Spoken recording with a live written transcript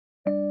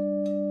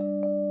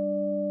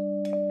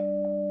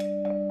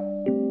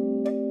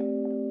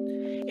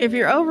If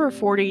you're over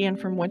 40 and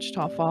from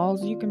Wichita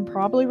Falls, you can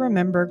probably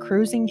remember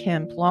cruising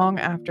Kemp long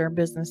after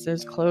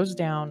businesses closed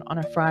down on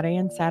a Friday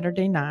and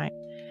Saturday night,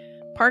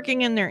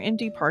 parking in their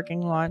empty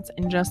parking lots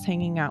and just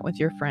hanging out with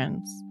your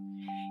friends.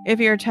 If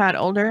you're a tad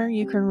older,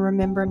 you can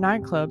remember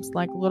nightclubs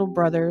like Little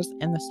Brothers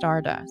and the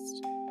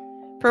Stardust.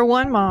 For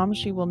one mom,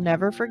 she will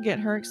never forget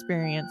her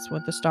experience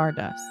with the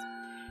Stardust.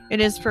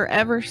 It is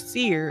forever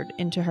seared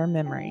into her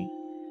memory.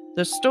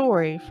 The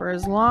story, for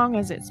as long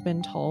as it's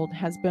been told,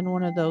 has been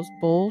one of those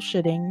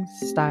bullshitting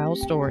style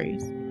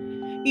stories.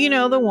 You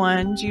know, the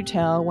ones you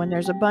tell when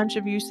there's a bunch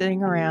of you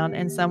sitting around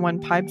and someone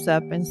pipes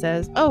up and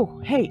says,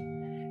 "Oh, hey,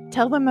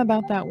 tell them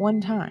about that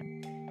one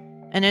time."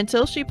 And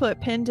until she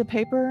put pen to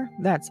paper,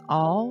 that's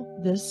all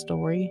this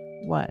story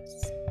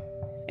was.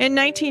 In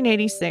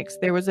 1986,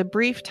 there was a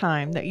brief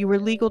time that you were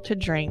legal to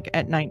drink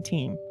at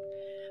 19.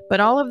 But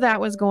all of that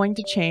was going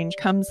to change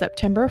come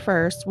September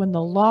 1st when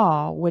the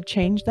law would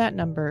change that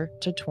number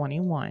to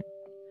 21.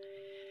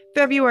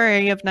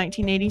 February of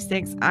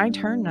 1986, I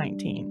turned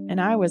 19, and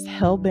I was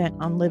hell-bent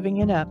on living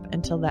it up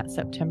until that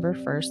September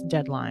 1st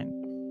deadline.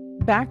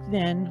 Back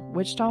then,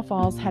 Wichita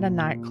Falls had a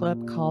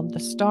nightclub called the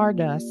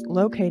Stardust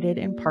located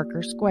in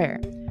Parker Square,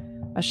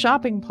 a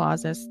shopping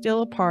plaza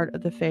still a part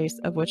of the face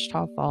of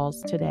Wichita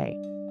Falls today.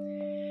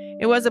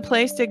 It was a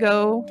place to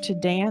go to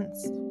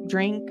dance,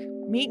 drink,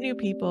 meet new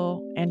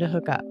people, and to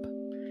hook up.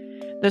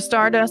 The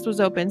Stardust was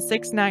open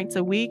 6 nights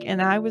a week,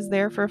 and I was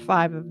there for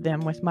 5 of them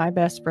with my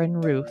best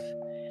friend Ruth.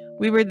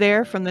 We were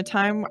there from the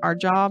time our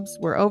jobs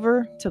were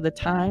over to the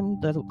time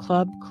the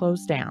club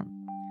closed down.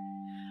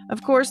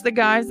 Of course, the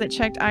guys that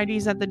checked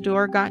IDs at the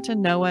door got to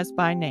know us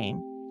by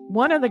name.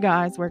 One of the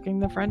guys working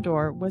the front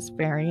door was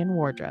Faryion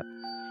Wardrip,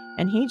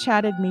 and he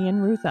chatted me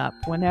and Ruth up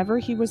whenever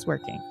he was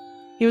working.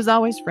 He was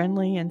always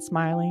friendly and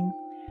smiling.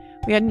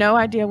 We had no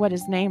idea what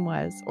his name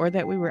was or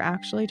that we were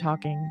actually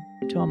talking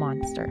to a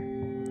monster.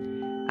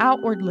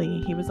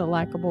 Outwardly, he was a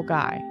likable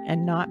guy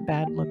and not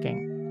bad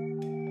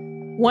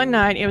looking. One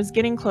night, it was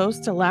getting close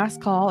to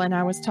last call and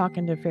I was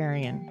talking to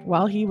Faryion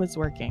while he was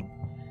working.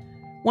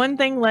 One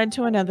thing led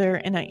to another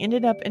and I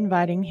ended up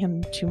inviting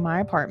him to my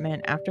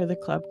apartment after the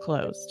club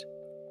closed.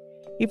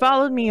 He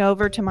followed me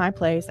over to my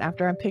place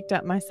after I picked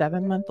up my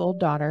 7-month-old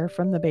daughter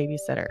from the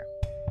babysitter.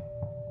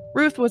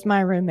 Ruth was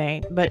my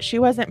roommate, but she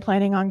wasn't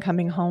planning on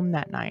coming home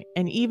that night,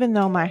 and even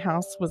though my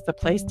house was the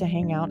place to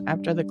hang out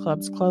after the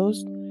clubs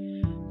closed,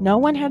 no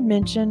one had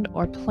mentioned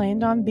or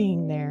planned on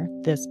being there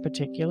this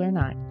particular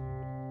night.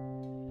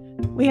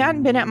 We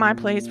hadn't been at my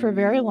place for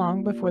very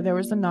long before there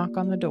was a knock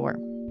on the door.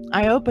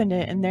 I opened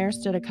it, and there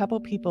stood a couple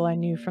people I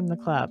knew from the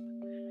club.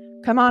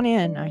 "Come on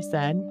in," I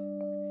said.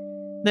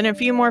 Then a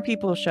few more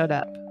people showed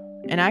up,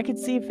 and I could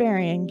see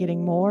Faryion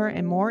getting more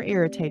and more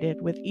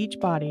irritated with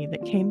each body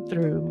that came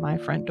through my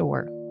front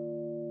door.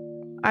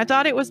 I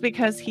thought it was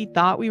because he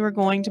thought we were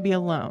going to be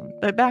alone,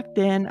 but back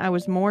then I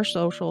was more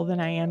social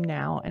than I am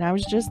now, and I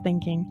was just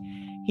thinking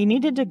he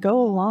needed to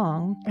go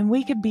along and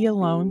we could be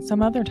alone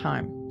some other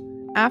time.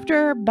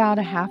 After about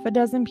a half a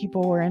dozen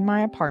people were in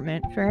my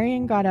apartment,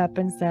 Faryion got up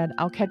and said,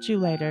 "I'll catch you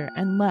later,"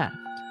 and left,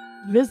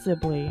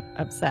 visibly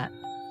upset.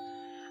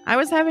 I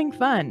was having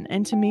fun,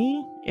 and to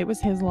me, it was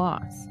his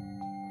loss.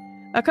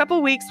 A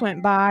couple weeks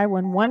went by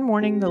when one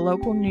morning the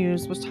local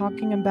news was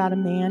talking about a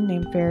man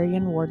named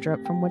Faryion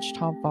Wardrip from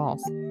Wichita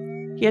Falls.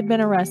 He had been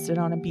arrested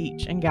on a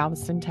beach in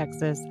Galveston,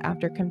 Texas,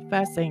 after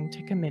confessing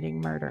to committing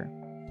murder.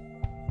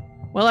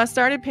 Well, I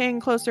started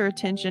paying closer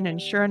attention,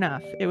 and sure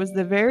enough, it was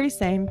the very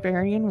same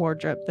Faryion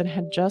Wardrip that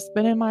had just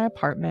been in my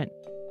apartment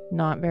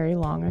not very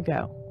long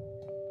ago.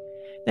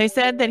 They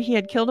said that he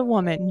had killed a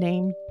woman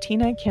named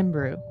Tina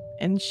Kimbrough,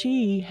 and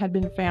she had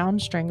been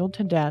found strangled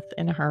to death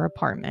in her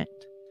apartment.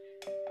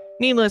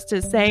 Needless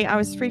to say, I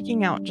was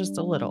freaking out just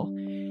a little,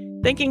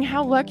 thinking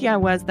how lucky I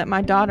was that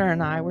my daughter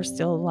and I were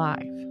still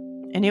alive.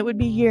 And it would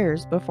be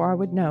years before I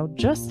would know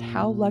just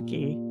how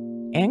lucky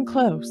and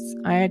close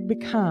I had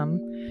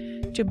become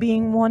to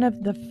being one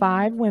of the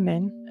 5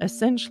 women,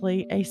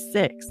 essentially a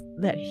 6th,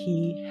 that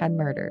he had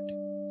murdered.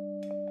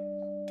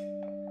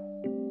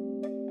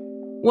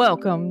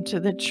 Welcome to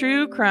the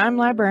True Crime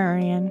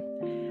Librarian.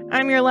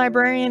 I'm your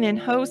librarian and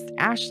host,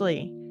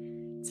 Ashley.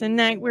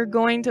 Tonight we're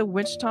going to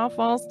Wichita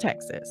Falls,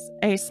 Texas,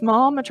 a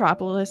small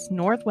metropolis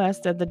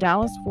northwest of the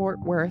Dallas-Fort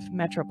Worth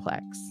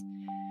Metroplex.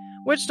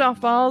 Wichita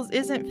Falls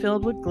isn't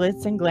filled with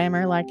glitz and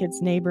glamour like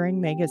its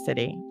neighboring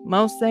megacity.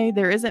 Most say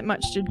there isn't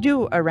much to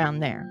do around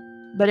there,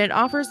 but it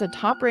offers a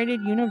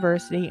top-rated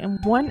university and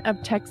one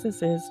of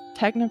Texas's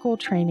technical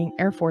training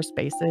Air Force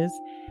bases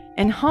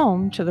and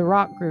home to the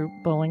rock group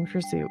Bowling for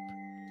Soup.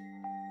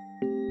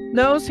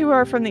 Those who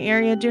are from the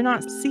area do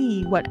not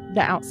see what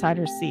the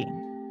outsiders see.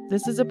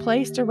 This is a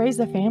place to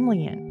raise a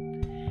family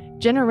in.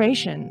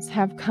 Generations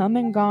have come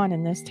and gone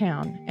in this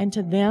town, and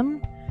to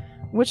them,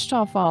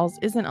 Wichita Falls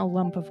isn't a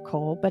lump of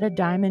coal, but a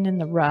diamond in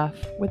the rough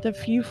with a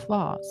few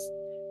flaws.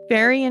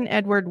 Faryion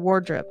Edward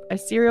Wardrip, a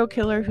serial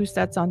killer who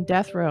sits on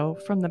death row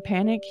from the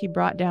panic he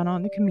brought down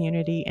on the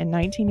community in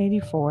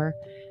 1984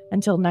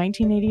 until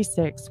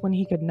 1986, when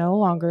he could no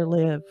longer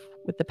live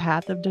with the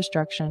path of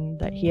destruction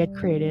that he had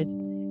created,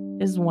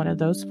 is one of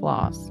those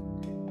flaws.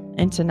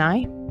 And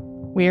tonight,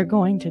 we are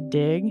going to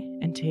dig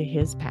into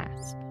his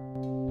past.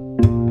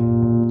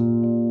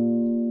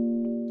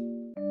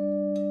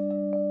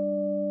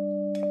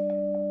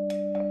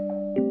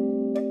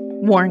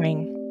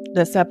 Warning: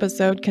 this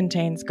episode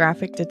contains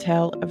graphic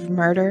detail of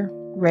murder,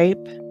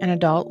 rape, and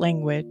adult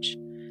language.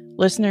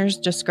 Listeners'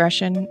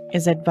 discretion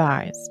is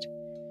advised.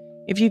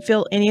 If you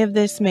feel any of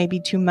this may be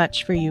too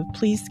much for you,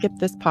 please skip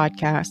this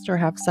podcast or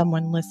have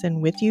someone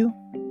listen with you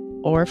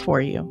or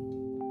for you.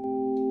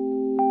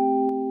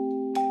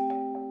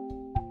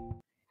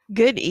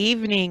 Good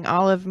evening,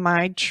 all of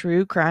my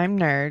true crime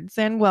nerds,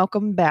 and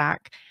welcome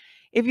back.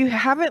 If you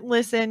haven't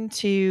listened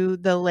to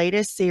the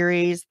latest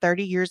series,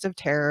 30 Years of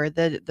Terror,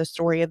 the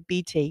story of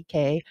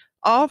BTK,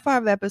 all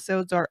 5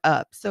 episodes are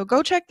up. So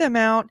go check them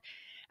out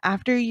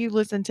after you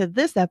listen to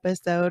this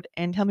episode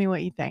and tell me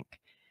what you think.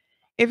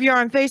 If you're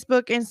on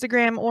Facebook,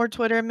 Instagram, or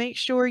Twitter, make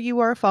sure you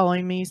are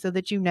following me so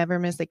that you never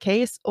miss a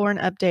case or an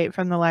update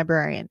from the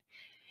Librarian.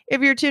 If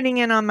you're tuning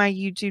in on my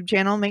YouTube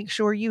channel, make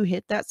sure you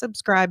hit that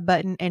subscribe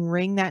button and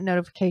ring that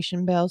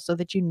notification bell so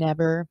that you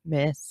never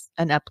miss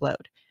an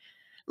upload.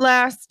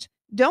 Last,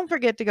 don't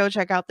forget to go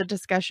check out the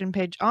discussion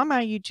page on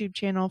my YouTube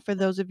channel for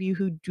those of you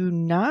who do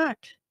not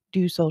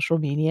do social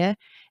media,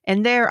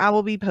 and there I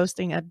will be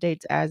posting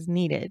updates as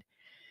needed.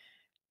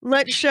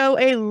 Let's show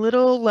a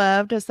little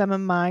love to some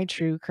of my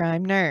true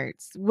crime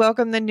nerds.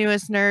 Welcome the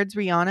newest nerds,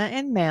 Rihanna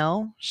and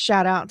Mel.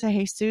 Shout out to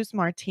Jesus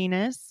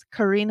Martinez,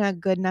 Karina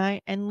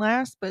Goodnight, and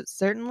last but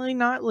certainly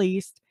not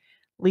least,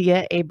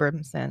 Leah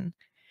Abramson.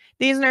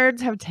 These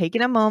nerds have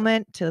taken a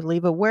moment to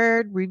leave a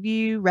word,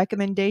 review,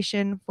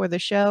 recommendation for the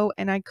show,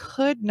 and I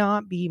could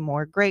not be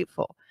more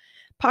grateful.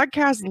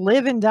 Podcasts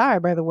live and die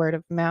by the word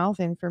of mouth,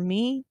 and for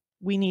me,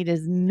 we need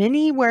as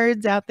many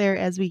words out there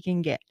as we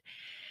can get.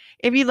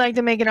 If you'd like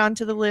to make it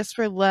onto the list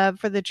for love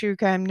for the true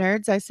crime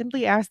nerds, I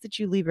simply ask that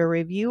you leave a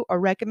review or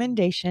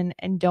recommendation,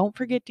 and don't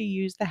forget to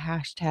use the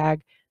hashtag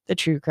the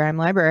True Crime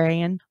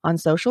Librarian on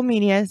social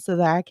media so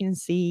that I can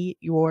see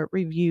your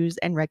reviews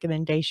and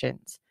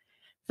recommendations.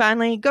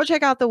 Finally, go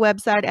check out the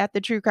website at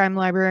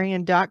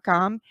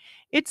thetruecrimelibrarian.com.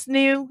 It's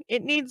new.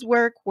 It needs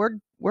work. We're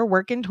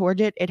working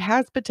toward it. It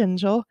has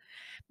potential,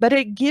 but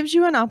it gives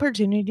you an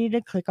opportunity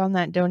to click on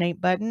that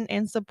donate button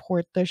and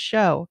support the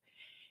show.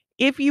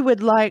 If you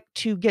would like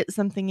to get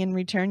something in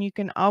return, you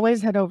can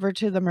always head over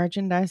to the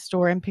merchandise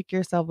store and pick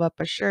yourself up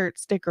a shirt,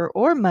 sticker,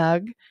 or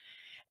mug.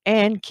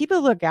 And keep a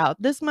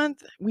lookout. This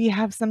month, we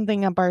have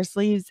something up our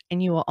sleeves,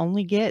 and you will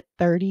only get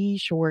 30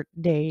 short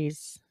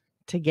days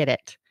to get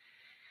it.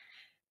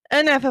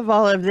 Enough of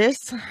all of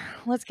this.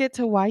 Let's get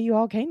to why you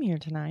all came here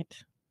tonight.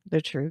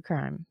 The true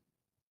crime.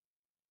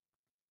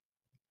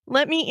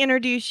 Let me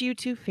introduce you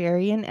to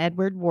Faryion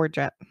Edward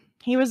Wardrip.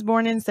 He was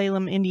born in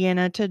Salem,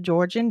 Indiana to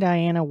George and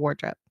Diana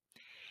Wardrip.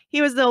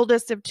 He was the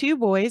oldest of 2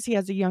 boys. He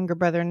has a younger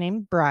brother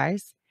named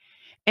Bryce.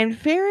 And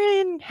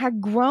Faryion had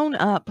grown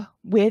up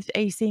with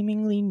a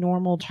seemingly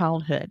normal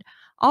childhood.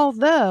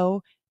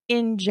 Although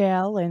in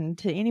jail, and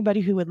to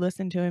anybody who would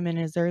listen to him in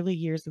his early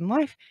years in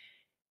life,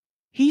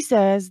 he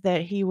says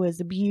that he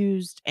was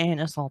abused and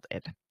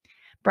assaulted.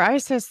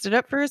 Bryce has stood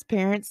up for his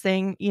parents,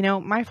 saying,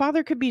 my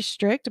father could be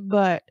strict,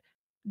 but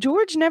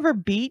George never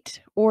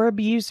beat or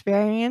abused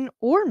Faryion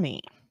or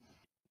me.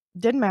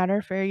 Didn't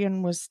matter.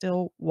 Faryion was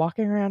still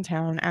walking around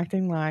town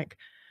acting like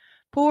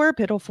poor,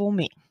 pitiful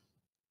me.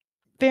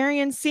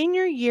 Faryion's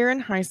senior year in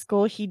high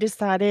school, he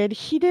decided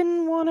he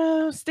didn't want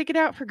to stick it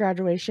out for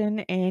graduation,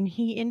 and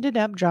he ended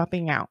up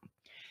dropping out.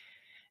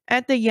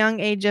 At the young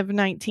age of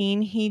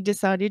 19, he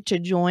decided to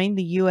join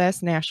the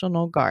U.S.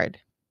 National Guard.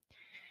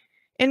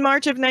 In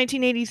March of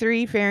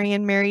 1983,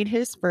 Faryion married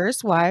his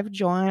first wife,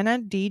 Joanna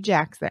D.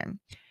 Jackson.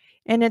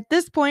 And at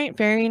this point,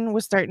 Faryion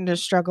was starting to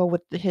struggle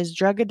with his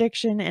drug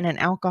addiction and an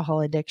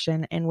alcohol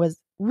addiction and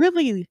was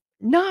really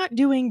not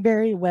doing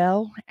very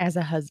well as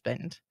a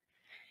husband.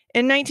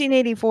 In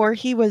 1984,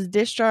 he was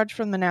discharged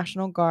from the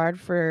National Guard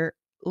for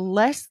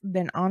less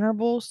than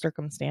honorable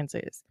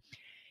circumstances.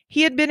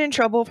 He had been in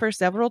trouble for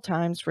several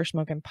times for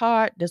smoking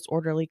pot,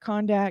 disorderly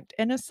conduct,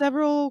 and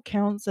several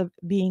counts of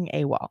being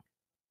AWOL.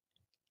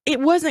 It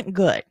wasn't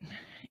good.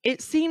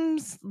 It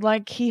seems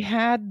like he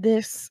had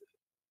this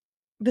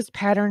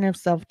pattern of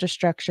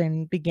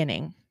self-destruction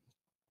beginning.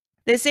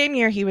 The same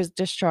year he was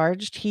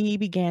discharged, he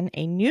began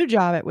a new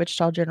job at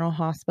Wichita General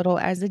Hospital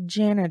as a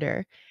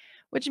janitor,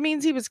 which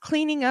means he was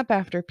cleaning up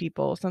after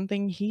people,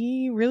 something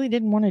he really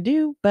didn't want to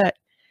do, but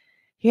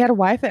he had a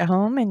wife at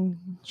home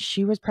and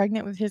she was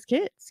pregnant with his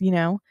kids,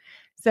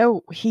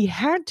 So he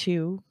had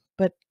to,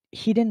 but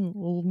he didn't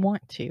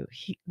want to.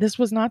 This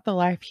was not the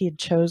life he had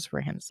chose for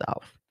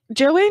himself.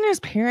 Joanna's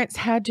parents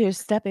had to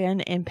step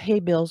in and pay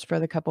bills for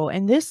the couple,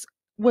 and this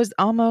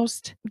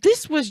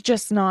was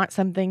just not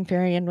something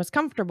Faryion was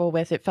comfortable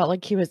with. It felt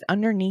like he was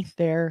underneath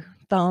their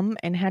thumb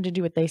and had to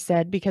do what they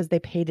said because they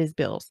paid his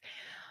bills.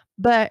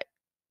 But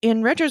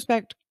in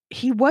retrospect,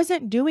 he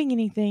wasn't doing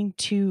anything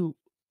to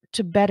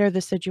better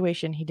the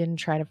situation. He didn't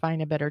try to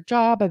find a better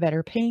job, a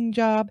better paying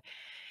job.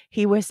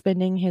 He was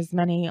spending his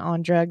money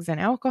on drugs and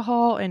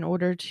alcohol in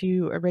order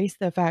to erase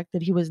the fact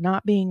that he was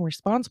not being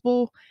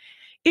responsible.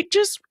 It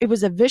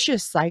was a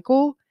vicious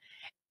cycle,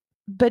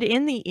 but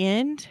in the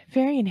end,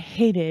 Faryion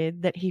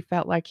hated that he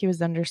felt like he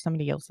was under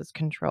somebody else's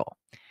control.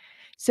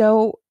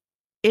 So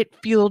it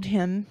fueled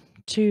him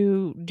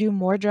to do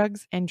more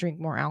drugs and drink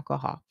more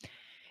alcohol.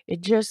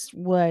 It just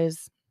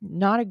was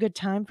not a good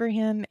time for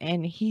him,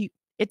 and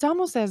it's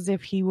almost as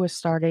if he was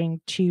starting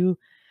to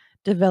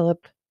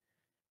develop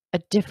a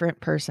different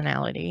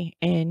personality,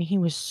 and he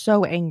was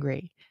so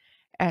angry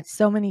at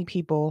so many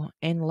people,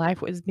 and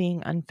life was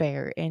being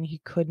unfair, and he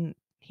couldn't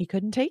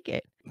take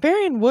it.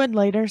 Farrion would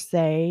later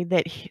say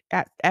that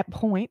at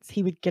points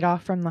he would get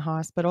off from the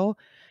hospital,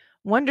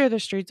 wander the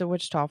streets of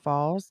Wichita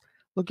Falls,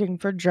 looking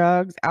for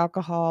drugs,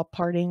 alcohol,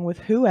 partying with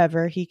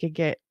whoever he could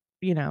get,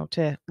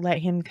 to let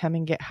him come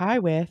and get high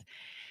with,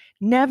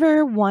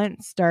 never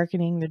once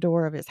darkening the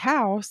door of his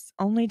house,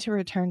 only to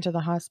return to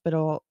the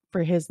hospital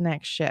for his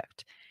next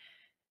shift.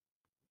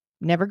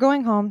 Never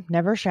going home,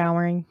 never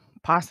showering,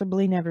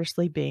 possibly never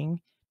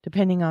sleeping,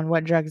 depending on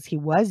what drugs he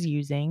was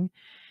using.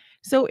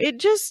 So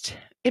it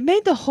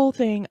made the whole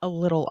thing a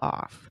little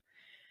off.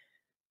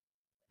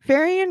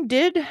 Farrion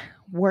did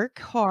work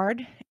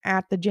hard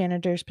at the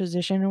janitor's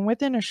position, and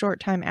within a short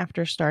time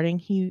after starting,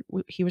 he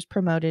was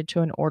promoted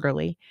to an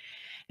orderly.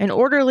 And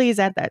orderlies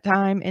at that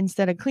time,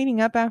 instead of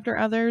cleaning up after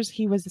others,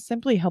 he was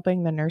simply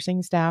helping the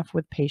nursing staff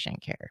with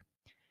patient care.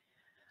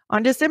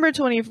 On December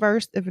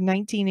 21st of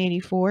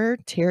 1984,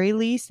 Terry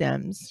Lee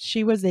Sims,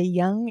 she was a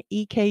young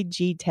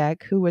EKG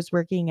tech who was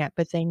working at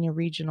Bethania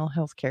Regional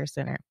Healthcare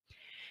Center.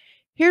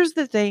 Here's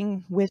the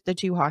thing with the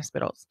two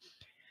hospitals.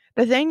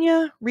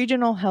 Bethania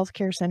Regional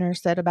Healthcare Center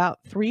sat about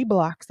 3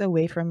 blocks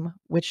away from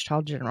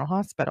Wichita General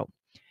Hospital.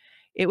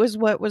 It was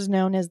what was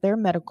known as their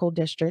medical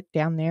district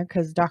down there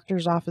because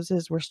doctors'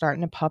 offices were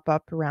starting to pop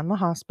up around the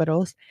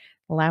hospitals,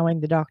 allowing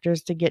the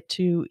doctors to get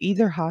to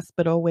either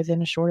hospital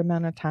within a short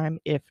amount of time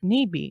if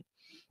need be.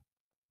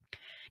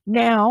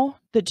 Now,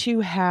 the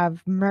two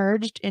have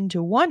merged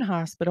into one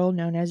hospital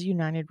known as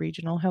United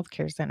Regional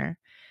Healthcare Center.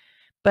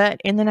 But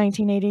in the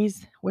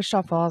 1980s,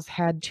 Wichita Falls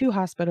had 2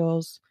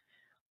 hospitals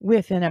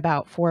within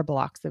about 4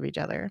 blocks of each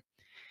other.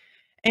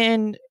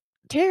 And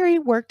Terry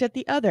worked at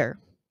the other,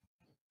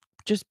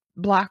 just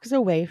blocks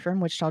away from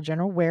Wichita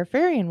General where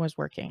Farrion was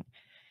working.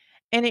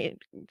 And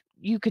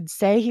you could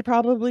say he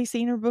probably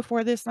seen her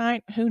before this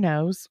night. Who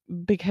knows?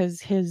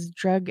 Because his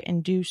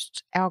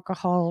drug-induced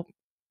alcohol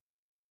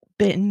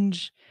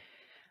binge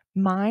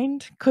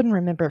mind couldn't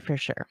remember for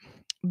sure.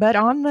 But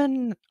on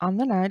the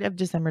night of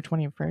December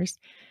 21st,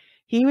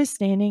 he was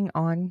standing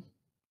on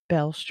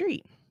Bell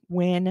Street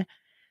when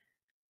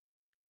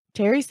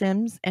Terry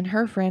Sims and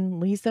her friend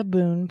Lisa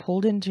Boone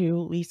pulled into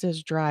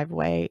Lisa's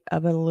driveway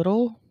of a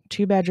little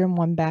 2-bedroom,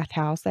 1-bath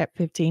house at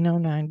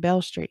 1509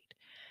 Bell Street.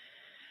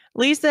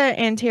 Lisa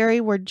and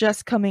Terry were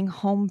just coming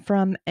home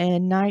from a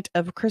night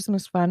of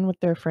Christmas fun with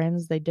their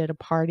friends. They did a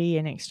party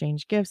and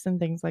exchanged gifts and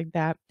things like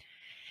that.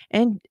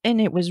 And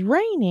it was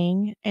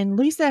raining, and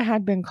Lisa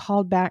had been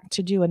called back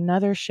to do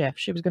another shift.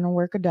 She was going to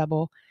work a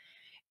double.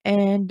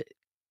 And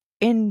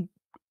in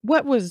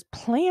what was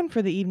planned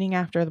for the evening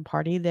after the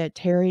party, that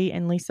Terry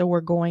and Lisa were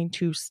going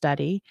to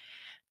study.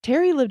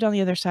 Terry lived on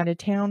the other side of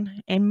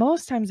town, and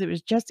most times it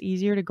was just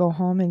easier to go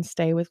home and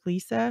stay with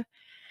Lisa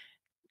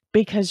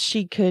because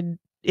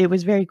it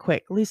was very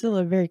quick. Lisa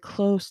lived very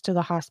close to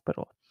the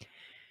hospital.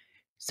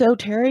 So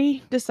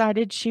Terry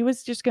decided she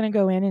was just going to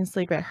go in and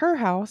sleep at her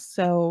house.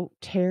 So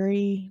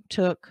Terry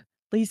took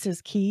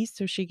Lisa's keys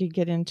so she could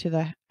get into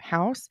the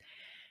house,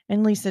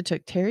 and Lisa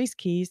took Terry's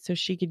keys so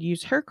she could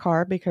use her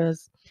car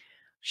because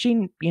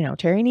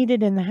Terry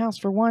needed in the house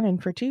for one,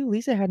 and for two,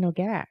 Lisa had no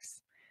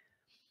gas.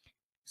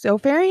 So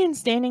Farrion's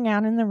standing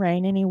out in the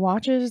rain, and he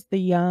watches the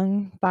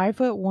young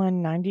 5'1",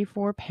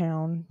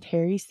 94-pound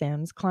Terry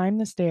Sims climb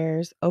the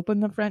stairs, open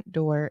the front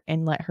door,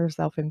 and let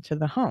herself into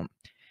the home.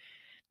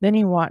 Then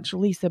he watched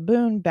Lisa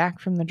Boone back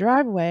from the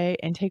driveway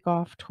and take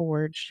off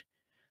towards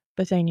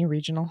Bethania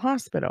Regional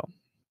Hospital.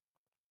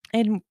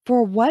 And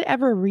for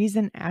whatever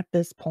reason at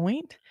this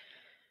point,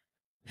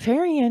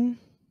 Farrion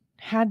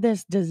had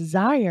this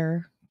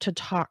desire to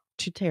talk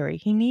to Terry.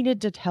 He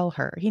needed to tell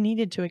her. He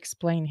needed to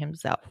explain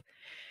himself.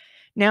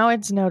 Now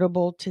it's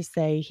notable to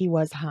say he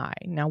was high.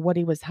 Now what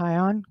he was high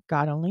on,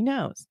 God only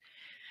knows.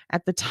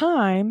 At the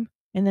time,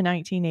 in the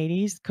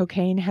 1980s,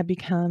 cocaine had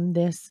become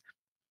this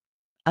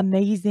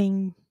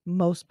amazing,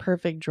 most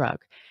perfect drug.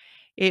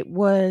 It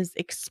was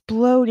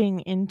exploding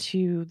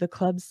into the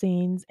club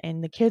scenes,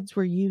 and the kids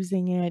were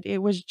using it. It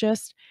was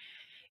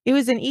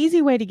an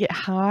easy way to get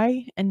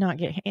high and not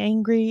get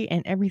angry,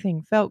 and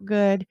everything felt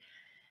good.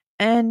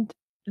 And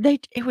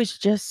it was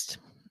just,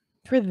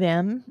 for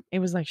them, it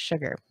was like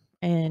sugar.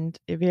 And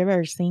if you've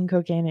ever seen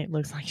cocaine, it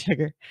looks like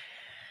sugar.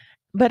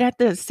 But at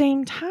the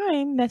same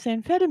time,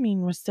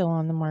 methamphetamine was still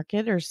on the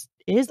market, or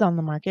is on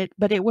the market,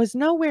 but it was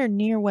nowhere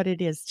near what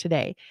it is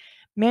today.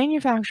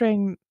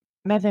 Manufacturing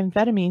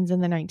methamphetamines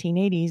in the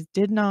 1980s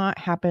did not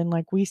happen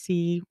like we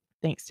see,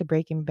 thanks to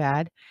Breaking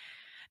Bad,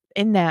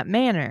 in that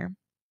manner.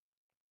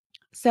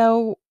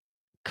 So,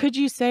 could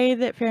you say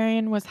that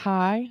Faryion was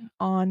high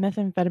on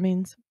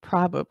methamphetamines?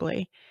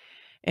 Probably.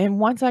 And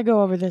once I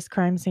go over this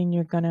crime scene,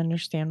 you're going to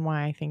understand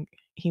why I think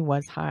he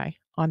was high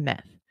on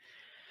meth.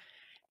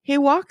 He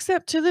walks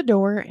up to the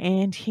door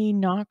and he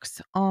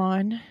knocks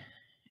on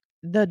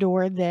the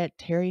door that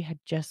Terry had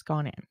just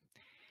gone in.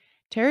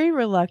 Terry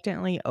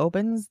reluctantly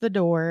opens the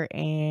door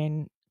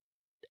and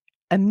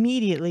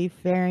immediately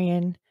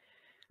Faryion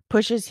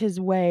pushes his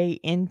way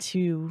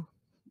into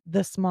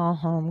the small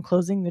home,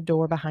 closing the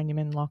door behind him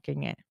and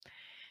locking it.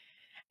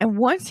 And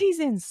once he's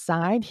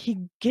inside, he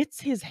gets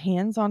his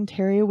hands on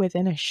Terry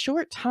within a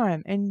short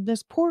time. And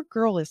this poor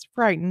girl is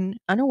frightened,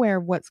 unaware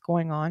of what's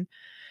going on,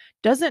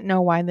 doesn't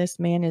know why this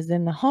man is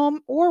in the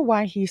home or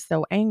why he's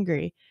so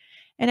angry.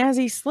 And as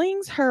he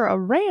slings her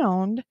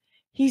around,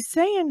 he's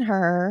saying to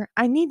her,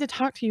 I need to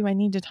talk to you. I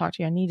need to talk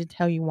to you. I need to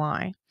tell you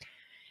why.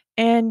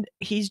 And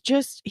he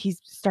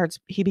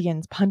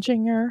begins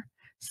punching her,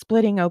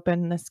 splitting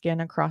open the skin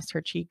across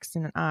her cheeks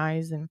and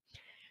eyes. And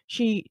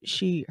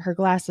her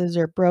glasses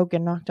are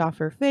broken, knocked off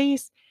her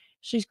face.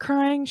 She's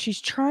crying.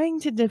 She's trying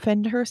to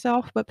defend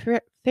herself, but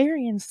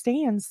Faryion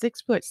stands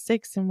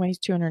 6'6" and weighs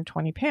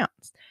 220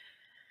 pounds.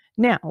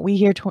 Now, we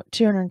hear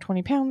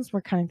 220 pounds.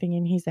 We're kind of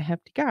thinking he's a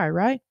hefty guy,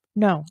 right?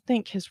 No,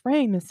 think his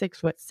frame is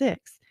 6'6".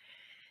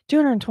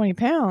 220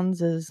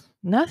 pounds is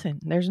nothing.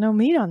 There's no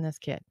meat on this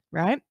kid,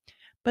 right?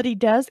 But he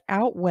does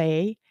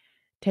outweigh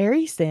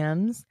Terry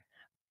Sims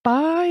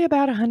by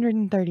about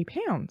 130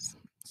 pounds.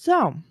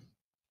 So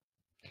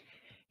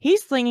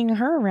he's slinging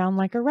her around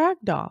like a rag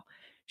doll.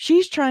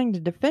 She's trying to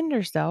defend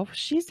herself.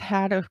 She's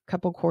had a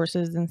couple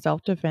courses in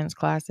self-defense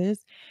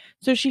classes,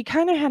 so she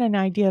kind of had an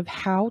idea of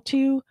how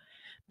to,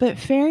 but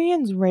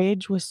Faryon's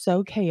rage was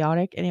so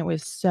chaotic and it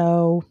was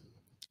so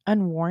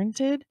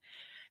unwarranted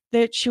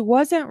that she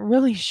wasn't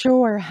really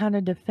sure how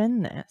to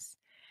defend this.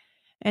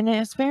 And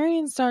as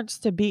Faryion starts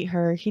to beat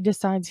her, he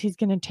decides he's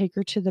going to take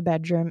her to the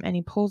bedroom and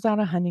he pulls out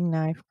a hunting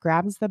knife,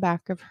 grabs the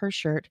back of her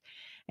shirt,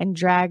 and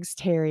drags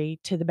Terry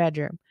to the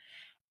bedroom.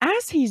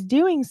 As he's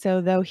doing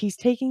so, though, he's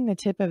taking the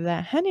tip of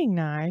that hunting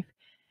knife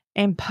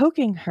and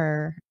poking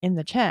her in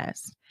the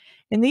chest.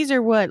 And these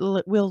are what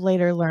we'll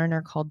later learn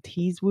are called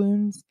tease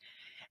wounds.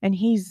 And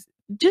he's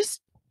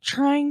just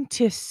trying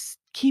to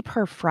keep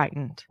her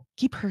frightened,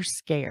 keep her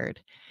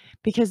scared.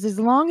 Because as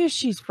long as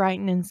she's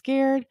frightened and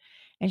scared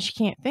and she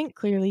can't think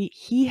clearly,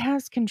 he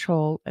has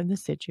control of the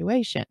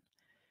situation.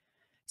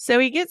 So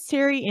he gets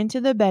Terry into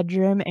the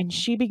bedroom and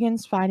she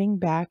begins fighting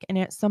back. And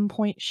at some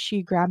point,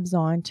 she grabs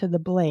on to the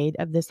blade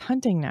of this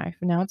hunting knife.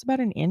 Now it's about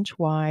 1 inch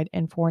wide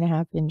and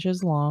 4.5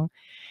 inches long.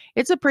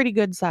 It's a pretty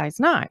good sized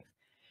knife.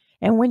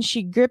 And when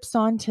she grips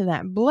onto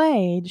that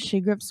blade, she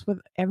grips with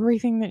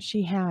everything that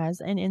she has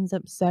and ends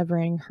up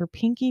severing her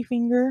pinky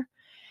finger.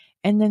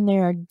 And then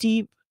there are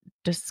deep,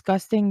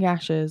 disgusting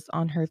gashes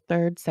on her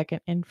third,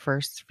 second, and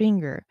first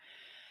finger.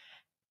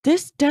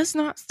 This does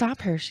not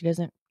stop her. She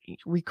doesn't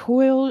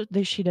recoil.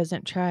 She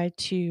doesn't try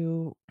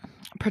to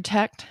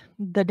protect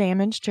the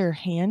damage to her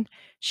hand.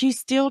 She's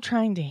still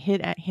trying to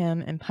hit at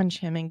him and punch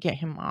him and get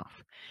him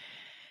off.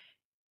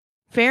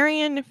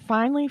 Faryion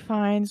finally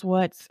finds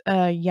what's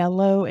a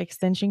yellow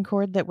extension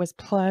cord that was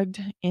plugged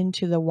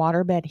into the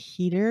waterbed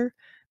heater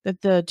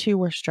that the two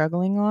were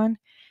struggling on,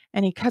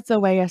 and he cuts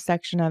away a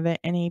section of it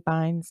and he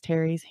binds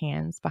Terry's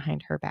hands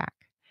behind her back.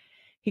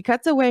 He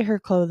cuts away her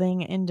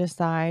clothing and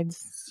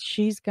decides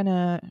she's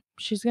gonna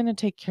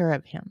take care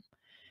of him.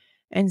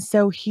 And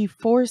so he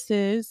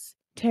forces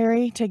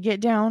Terry to get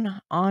down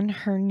on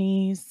her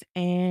knees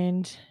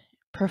and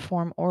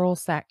perform oral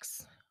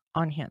sex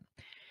on him.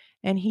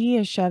 And he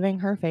is shoving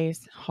her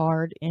face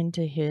hard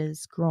into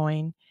his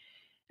groin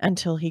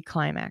until he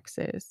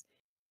climaxes.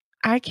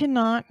 I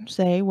cannot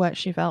say what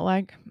she felt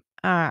like.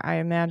 I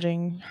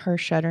imagine her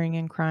shuddering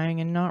and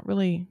crying and not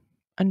really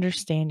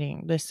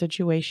understanding the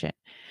situation.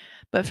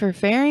 But for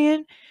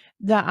Faryion,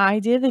 the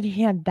idea that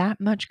he had that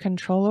much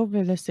control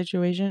over the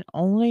situation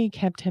only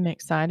kept him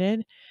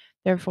excited.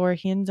 Therefore,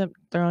 he ends up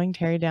throwing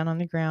Terry down on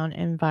the ground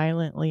and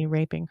violently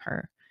raping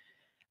her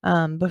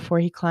before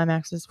he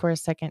climaxes for a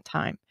second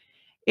time.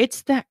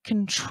 It's that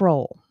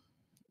control,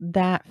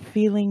 that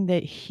feeling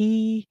that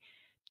he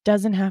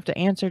doesn't have to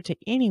answer to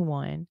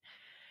anyone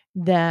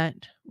that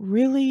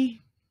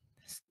really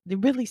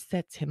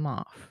sets him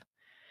off.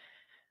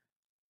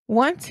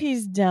 Once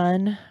he's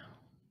done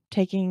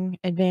taking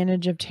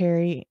advantage of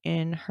Terry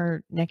in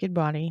her naked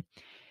body,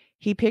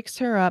 he picks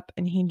her up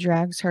and he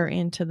drags her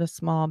into the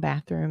small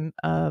bathroom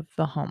of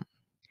the home.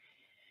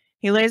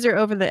 He lays her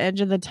over the edge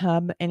of the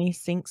tub and he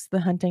sinks the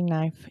hunting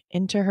knife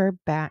into her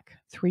back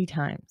 3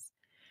 times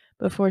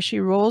before she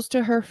rolls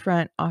to her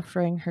front,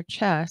 offering her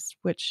chest,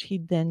 which he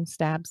then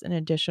stabs an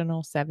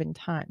additional 7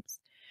 times.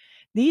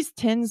 These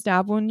 10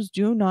 stab wounds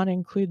do not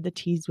include the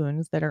tease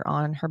wounds that are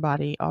on her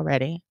body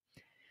already.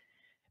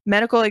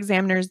 Medical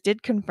examiners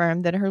did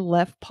confirm that her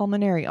left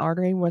pulmonary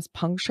artery was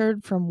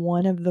punctured from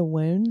one of the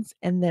wounds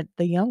and that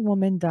the young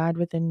woman died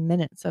within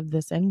minutes of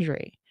this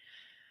injury.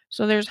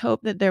 So there's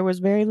hope that there was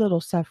very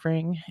little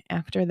suffering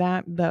after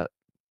that, but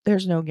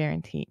there's no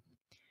guarantee.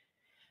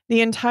 The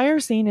entire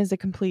scene is a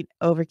complete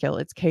overkill.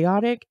 It's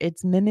chaotic,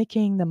 it's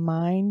mimicking the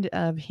mind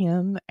of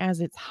him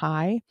as it's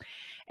high,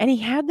 and he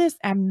had this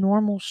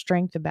abnormal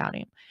strength about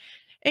him.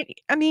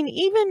 I mean,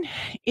 even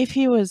if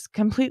he was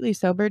completely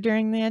sober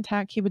during the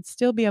attack, he would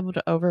still be able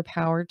to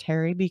overpower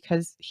Terry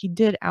because he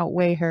did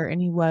outweigh her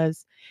and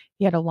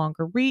he had a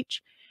longer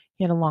reach,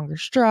 he had a longer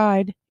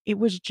stride. It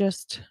was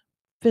just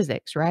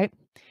physics, right?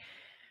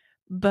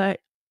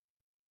 But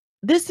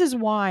this is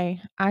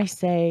why I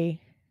say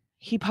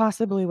he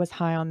possibly was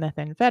high on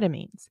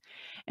methamphetamines.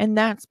 And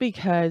that's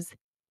because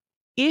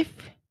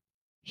if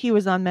he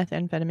was on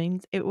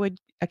methamphetamines, it would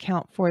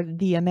account for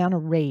the amount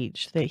of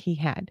rage that he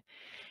had.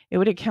 It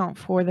would account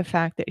for the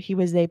fact that he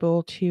was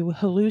able to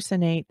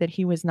hallucinate that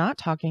he was not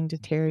talking to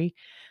Terry,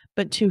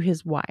 but to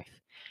his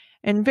wife.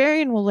 And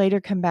Varian will later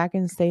come back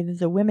and say that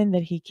the women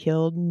that he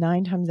killed,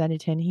 9 times out of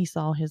 10, he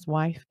saw his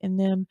wife in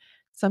them,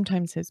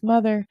 sometimes his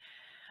mother.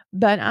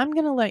 But I'm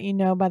going to let you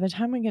know by the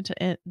time we get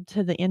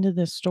to the end of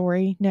this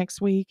story next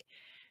week,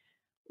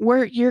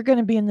 you're going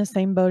to be in the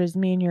same boat as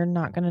me and you're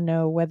not going to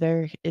know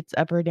whether it's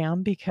up or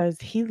down because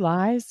he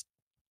lies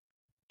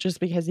just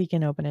because he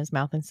can open his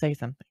mouth and say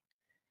something.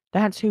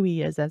 That's who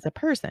he is as a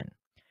person.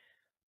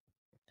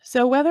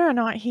 So whether or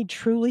not he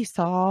truly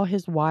saw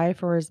his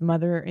wife or his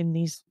mother in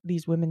these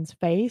women's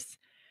face,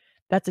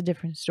 that's a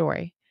different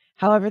story.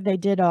 However, they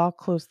did all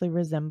closely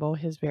resemble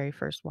his very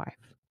first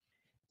wife.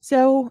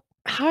 So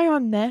high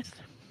on meth,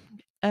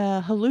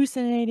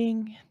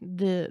 hallucinating,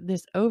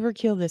 this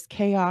overkill, this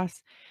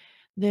chaos,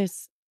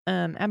 this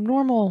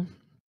abnormal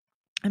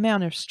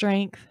amount of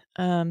strength.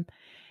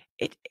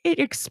 It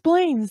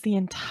explains the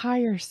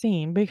entire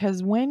scene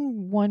because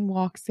when one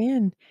walks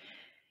in,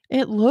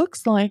 it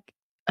looks like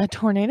a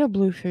tornado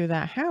blew through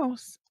that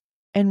house,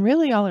 and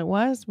really all it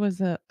was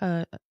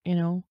you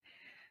know,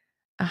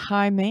 a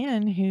high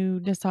man who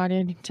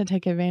decided to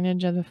take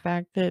advantage of the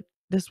fact that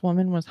this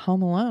woman was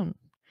home alone.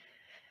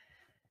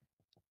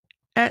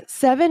 At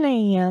 7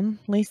 a.m.,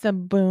 Lisa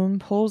Boone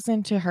pulls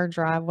into her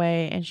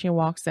driveway and she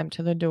walks up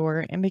to the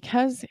door. And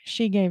because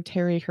she gave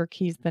Terry her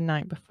keys the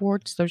night before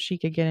so she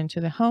could get into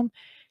the home,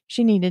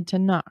 she needed to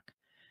knock.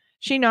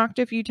 She knocked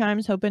a few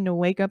times, hoping to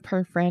wake up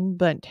her friend,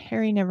 but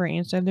Terry never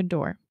answered the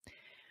door.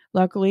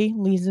 Luckily,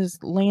 Lisa's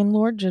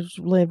landlord just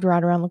lived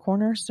right around the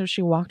corner, so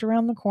she walked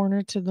around the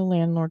corner to the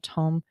landlord's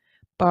home,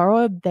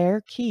 borrowed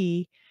their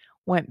key,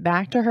 went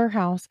back to her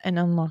house, and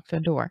unlocked the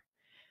door.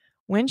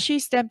 When she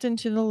stepped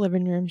into the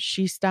living room,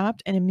 she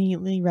stopped and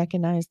immediately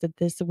recognized that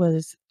this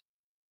was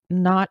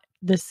not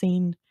the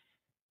scene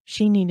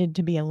she needed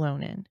to be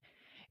alone in.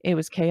 It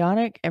was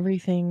chaotic.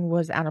 Everything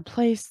was out of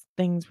place.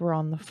 Things were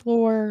on the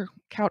floor.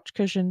 Couch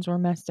cushions were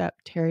messed up.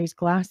 Terry's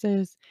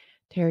glasses,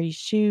 Terry's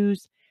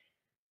shoes.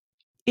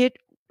 It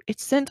it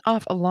sent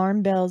off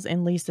alarm bells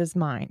in Lisa's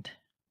mind.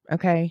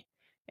 Okay?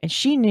 And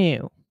she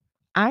knew,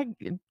 I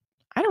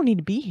I don't need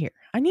to be here.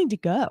 I need to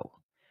go.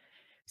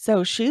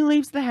 So she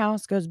leaves the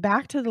house, goes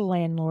back to the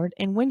landlord,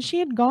 and when she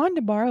had gone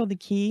to borrow the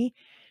key,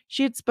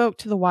 she had spoke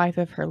to the wife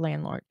of her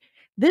landlord.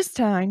 This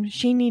time,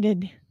 she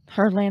needed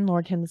her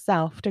landlord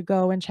himself to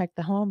go and check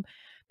the home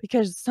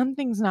because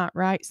something's not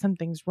right,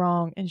 something's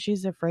wrong, and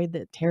she's afraid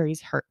that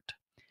Terry's hurt.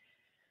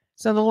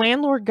 So the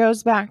landlord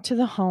goes back to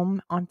the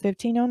home on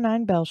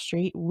 1509 Bell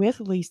Street with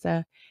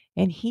Lisa,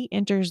 and he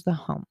enters the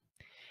home.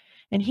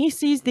 And he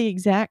sees the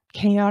exact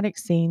chaotic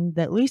scene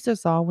that Lisa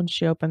saw when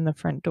she opened the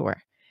front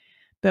door.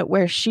 But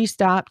where she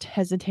stopped,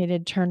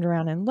 hesitated, turned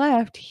around, and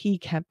left, he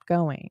kept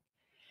going.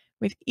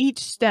 With each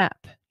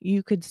step,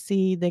 you could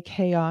see the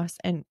chaos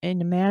and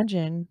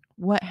imagine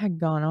what had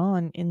gone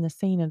on in the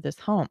scene of this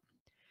home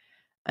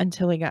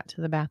until he got to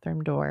the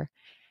bathroom door.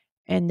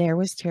 And there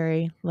was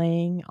Terry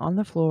laying on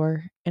the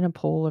floor in a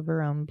pool of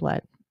her own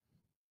blood.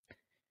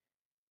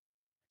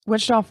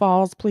 Wichita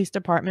Falls Police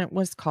Department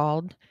was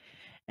called,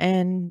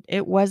 and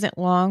it wasn't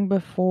long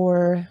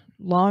before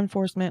law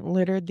enforcement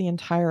littered the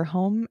entire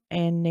home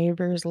and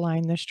neighbors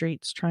lined the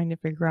streets trying to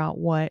figure out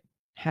what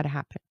had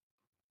happened.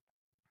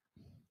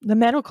 The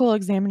medical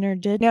examiner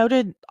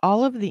noted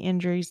all of the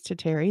injuries to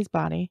Terry's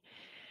body.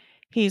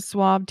 He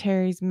swabbed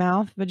Terry's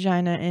mouth,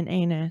 vagina, and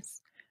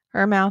anus.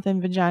 Her mouth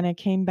and vagina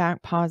came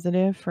back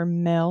positive for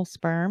male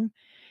sperm,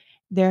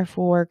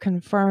 therefore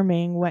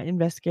confirming what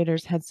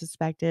investigators had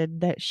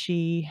suspected, that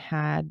she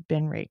had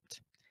been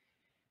raped.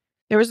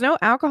 There was no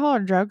alcohol or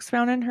drugs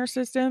found in her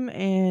system,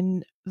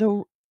 and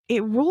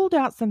it ruled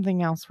out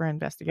something else for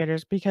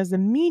investigators because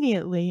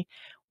immediately,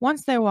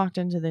 once they walked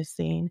into this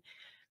scene,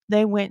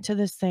 they went to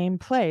the same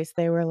place.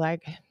 They were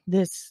like,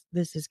 this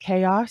is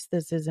chaos.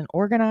 This isn't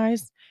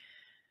organized.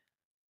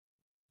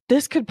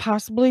 This could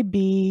possibly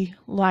be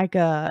like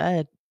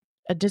a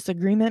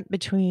disagreement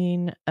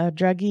between a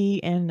druggie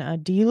and a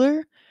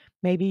dealer.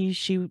 Maybe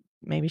she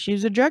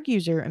was a drug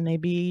user and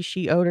maybe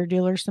she owed her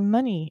dealer some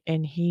money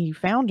and he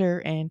found her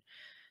and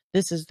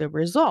this is the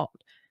result.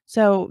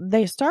 So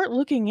they start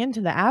looking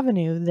into the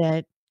avenue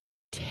that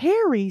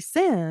Terry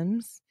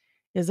Sims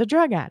is a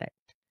drug addict.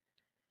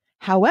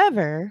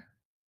 However,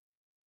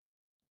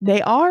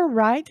 they are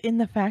right in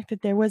the fact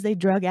that there was a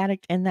drug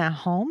addict in that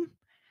home.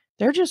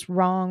 They're just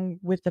wrong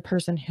with the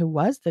person who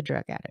was the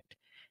drug addict.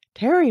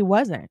 Terry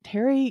wasn't.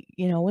 Terry,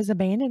 was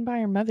abandoned by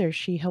her mother.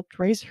 She helped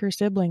raise her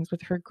siblings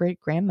with her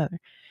great-grandmother.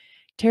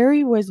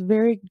 Terry was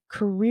very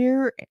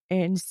career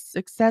and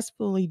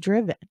successfully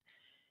driven.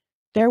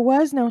 There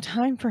was no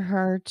time for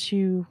her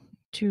to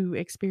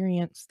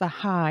experience the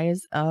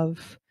highs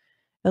of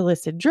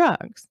illicit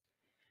drugs.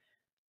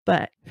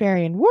 But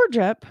Faryion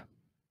Wardrip,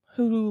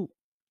 who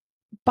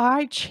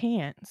by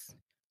chance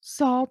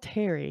saw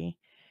Terry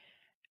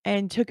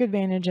and took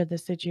advantage of the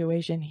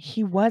situation,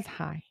 he was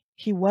high.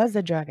 He was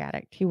a drug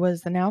addict. He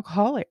was an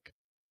alcoholic.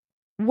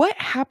 What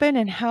happened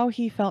and how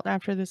he felt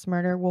after this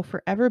murder will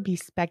forever be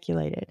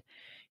speculated.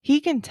 He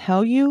can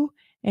tell you,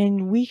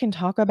 and we can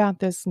talk about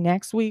this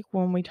next week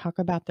when we talk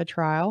about the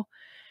trial,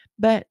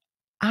 but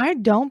I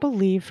don't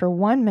believe for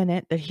 1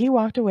 minute that he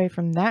walked away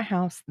from that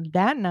house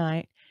that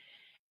night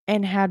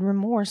and had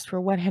remorse for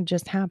what had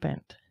just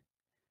happened.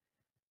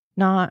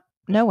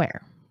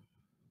 Nowhere.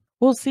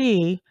 We'll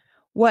see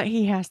what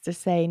he has to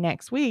say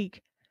next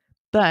week,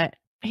 but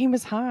he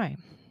was high.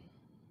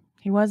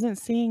 He wasn't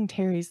seeing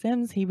Terry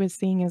Sims, he was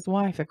seeing his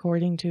wife,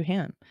 according to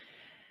him.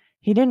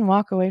 He didn't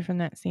walk away from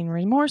that scene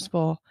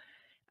remorseful.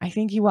 I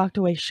think he walked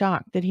away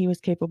shocked that he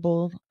was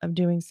capable of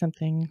doing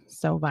something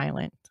so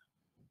violent.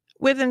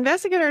 With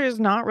investigators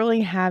not really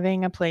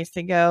having a place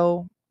to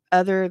go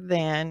other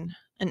than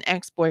an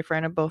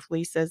ex-boyfriend of both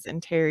Lisa's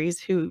and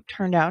Terry's, who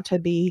turned out to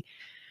be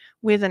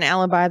with an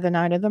alibi the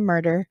night of the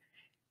murder,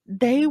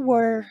 they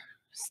were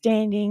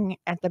standing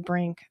at the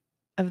brink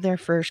of their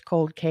first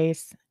cold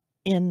case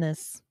in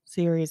this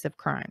series of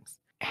crimes.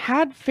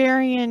 Had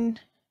Faryion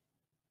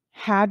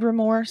had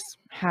remorse,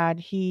 had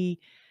he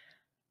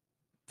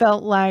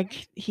felt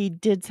like he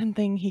did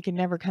something he could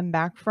never come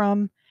back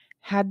from,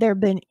 had there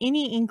been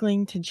any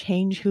inkling to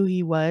change who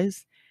he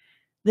was,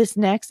 this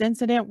next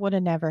incident would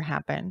have never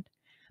happened.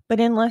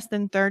 But in less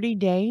than 30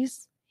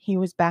 days, he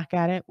was back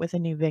at it with a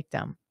new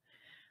victim.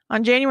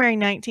 On January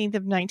 19th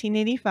of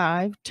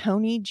 1985,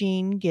 Toni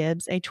Jean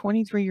Gibbs, a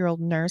 23-year-old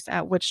nurse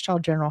at Wichita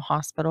General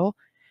Hospital,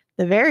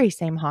 the very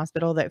same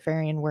hospital that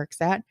Faryion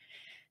works at,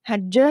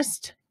 had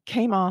just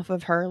came off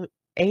of her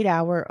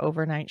 8-hour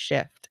overnight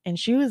shift, and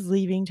she was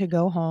leaving to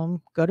go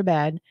home, go to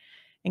bed,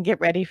 and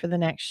get ready for the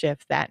next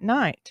shift that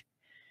night.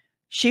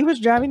 She was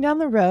driving down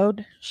the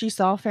road. She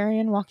saw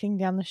Faryion walking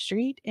down the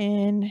street,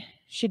 and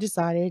she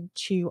decided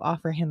to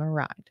offer him a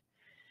ride.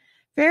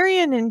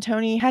 Faryion and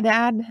Toni had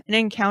had an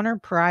encounter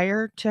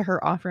prior to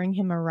her offering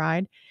him a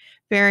ride.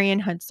 Faryion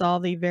had saw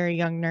the very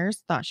young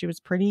nurse, thought she was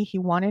pretty. He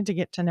wanted to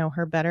get to know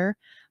her better,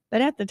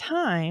 but at the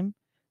time,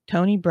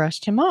 Toni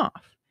brushed him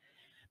off.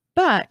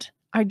 But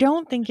I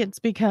don't think it's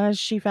because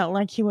she felt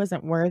like he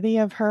wasn't worthy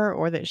of her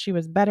or that she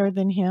was better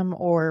than him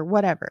or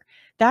whatever.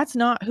 That's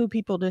not who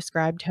people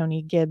describe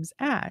Toni Gibbs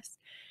as.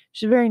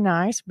 She's very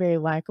nice, very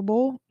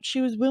likable.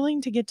 She was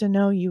willing to get to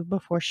know you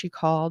before she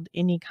called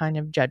any kind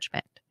of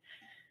judgment.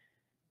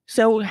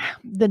 So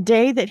the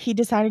day that he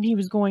decided he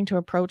was going to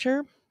approach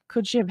her,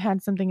 could she have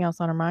had something else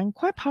on her mind?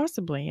 Quite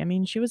possibly. I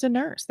mean, she was a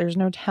nurse. There's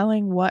no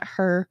telling what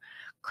her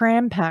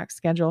cram-packed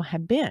schedule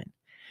had been.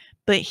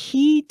 But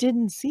he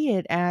didn't see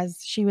it as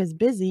she was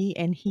busy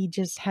and he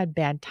just had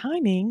bad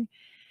timing.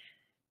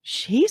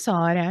 She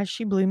saw it as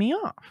she blew me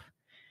off.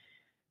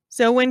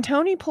 So when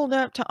Toni pulled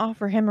up to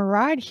offer him a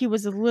ride, he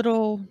was a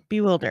little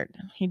bewildered.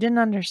 He didn't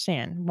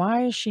understand.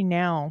 Why is she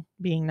now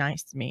being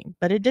nice to me?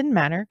 But it didn't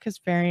matter because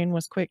Faryion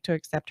was quick to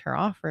accept her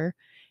offer,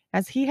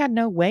 as he had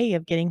no way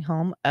of getting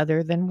home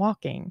other than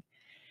walking.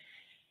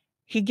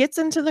 He gets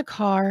into the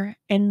car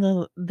and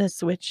the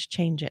switch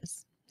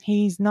changes.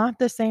 He's not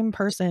the same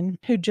person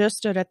who just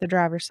stood at the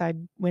driver's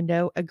side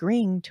window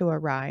agreeing to a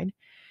ride.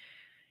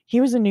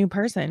 He was a new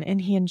person, and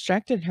he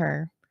instructed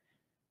her,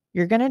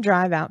 "You're going to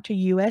drive out to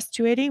US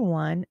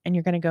 281 and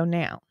you're going to go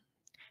now."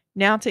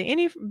 Now, to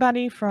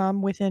anybody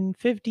from within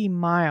 50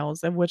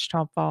 miles of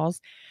Wichita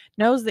Falls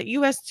knows that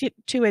US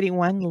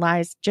 281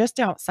 lies just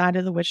outside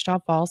of the Wichita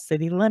Falls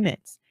city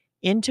limits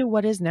into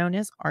what is known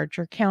as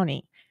Archer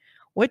County,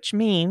 which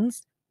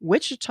means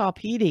Wichita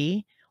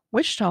PD,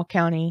 Wichita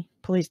County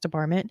Police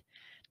Department,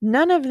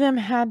 none of them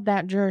had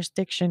that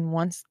jurisdiction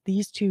once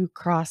these two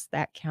crossed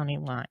that county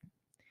line.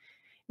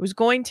 It was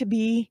going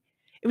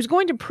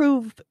to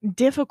prove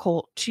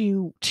difficult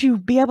to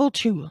be able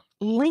to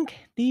link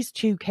these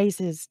two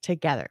cases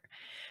together,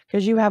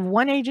 because you have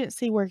one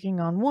agency working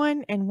on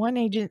one and one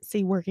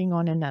agency working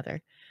on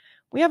another.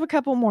 We have a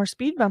couple more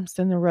speed bumps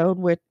in the road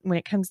when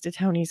it comes to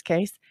Toni's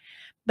case,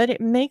 but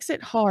it makes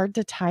it hard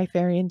to tie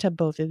Faryion to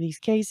both of these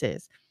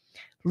cases,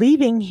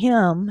 leaving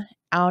him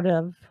out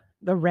of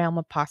the realm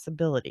of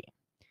possibility.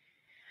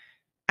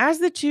 As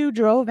the two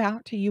drove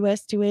out to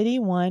US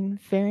 281,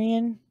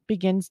 Faryion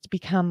begins to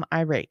become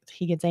irate.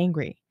 He gets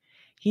angry.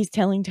 He's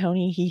telling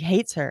Toni he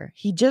hates her.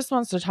 He just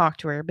wants to talk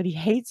to her, but he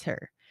hates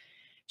her.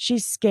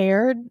 She's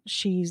scared.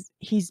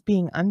 He's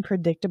being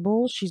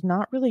unpredictable. She's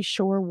not really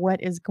sure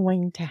what is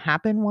going to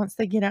happen once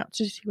they get out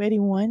to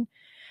 281,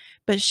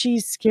 but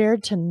she's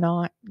scared to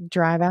not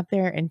drive out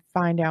there and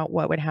find out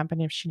what would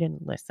happen if she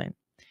didn't listen.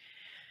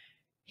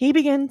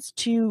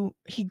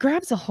 He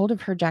grabs a hold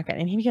of her jacket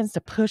and he begins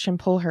to push and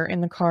pull her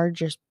in the car,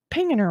 just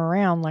pinging her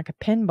around like a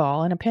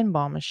pinball in a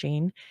pinball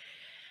machine.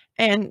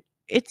 And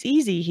it's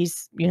easy.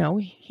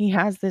 He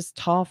has this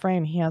tall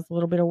frame. He has a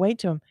little bit of weight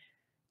to him.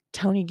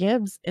 Tony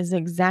Gibbs is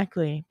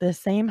exactly the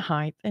same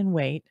height and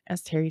weight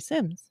as Terry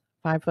Sims,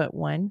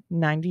 5'1",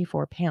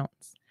 94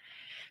 pounds.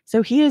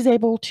 So he is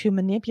able to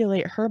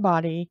manipulate her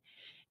body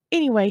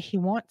any way he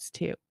wants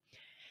to.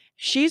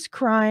 She's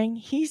crying.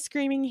 He's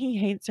screaming he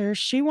hates her.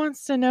 She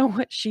wants to know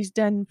what she's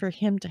done for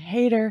him to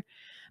hate her.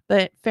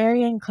 But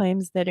Faryion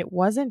claims that it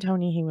wasn't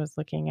Tony he was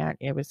looking at.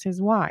 It was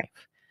his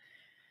wife.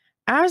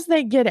 As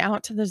they get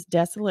out to this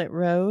desolate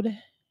road,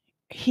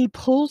 he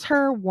pulls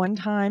her one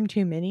time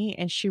too many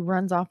and she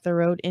runs off the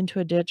road into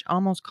a ditch,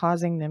 almost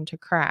causing them to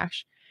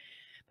crash.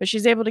 But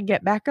she's able to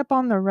get back up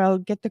on the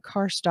road, get the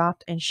car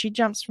stopped, and she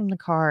jumps from the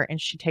car and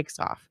she takes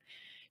off.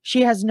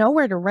 She has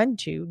nowhere to run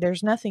to.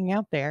 There's nothing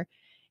out there.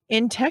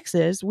 In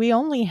Texas, we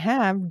only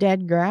have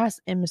dead grass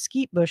and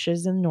mesquite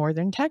bushes in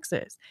northern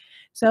Texas.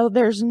 So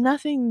there's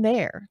nothing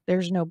there.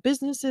 There's no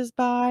businesses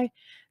by.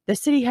 The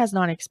city has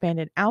not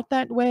expanded out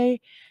that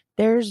way.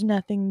 There's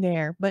nothing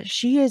there. But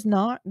she is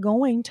not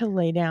going to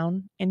lay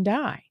down and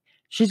die.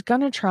 She's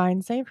going to try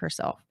and save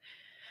herself.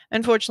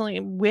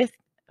 Unfortunately, with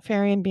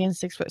Faryion being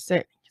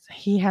 6'6",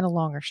 he had a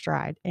longer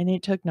stride, and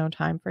it took no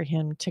time for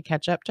him to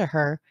catch up to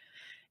her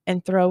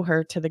and throw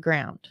her to the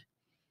ground.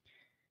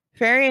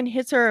 Faryion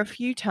hits her a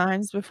few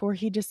times before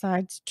he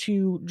decides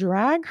to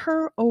drag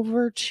her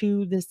over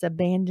to this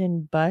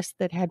abandoned bus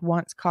that had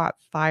once caught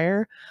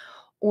fire,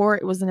 or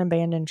it was an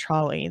abandoned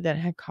trolley that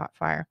had caught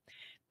fire.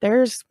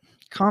 There's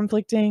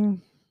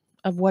conflicting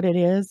of what it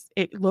is.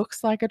 It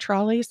looks like a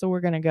trolley, so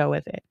we're going to go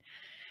with it.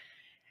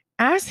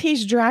 As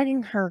he's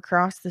dragging her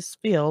across this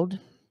field,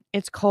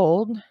 it's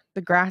cold,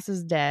 the grass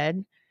is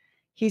dead.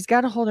 He's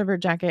got a hold of her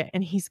jacket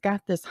and he's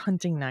got this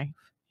hunting knife.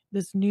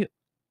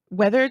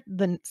 Whether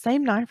the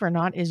same knife or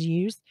not is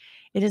used,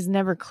 it is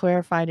never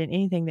clarified in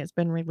anything that's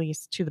been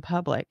released to the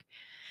public.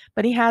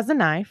 But he has a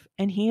knife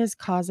and he is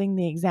causing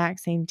the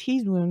exact same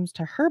tease wounds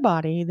to her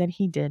body that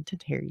he did to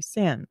Terry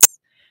Sims.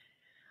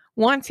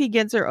 Once he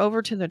gets her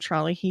over to the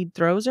trolley, he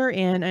throws her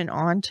in and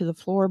onto the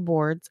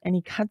floorboards and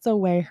he cuts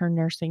away her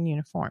nursing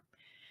uniform.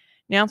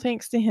 Now,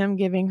 thanks to him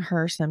giving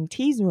her some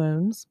tease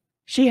wounds,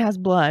 she has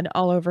blood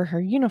all over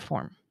her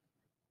uniform.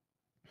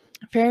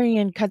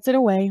 Faryion cuts it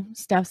away,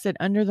 stuffs it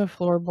under the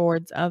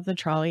floorboards of the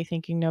trolley,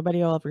 thinking nobody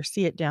will ever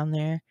see it down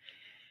there.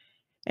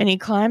 And he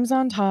climbs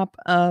on top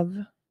of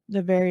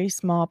the very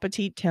small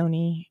petite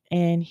Tony,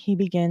 and he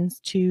begins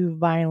to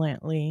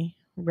violently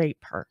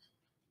rape her.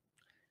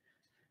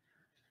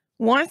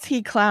 Once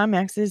he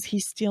climaxes,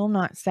 he's still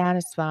not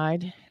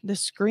satisfied. The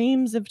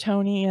screams of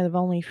Tony have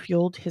only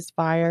fueled his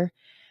fire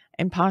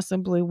and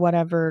possibly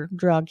whatever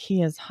drug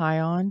he is high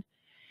on.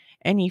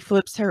 And he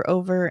flips her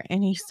over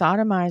and he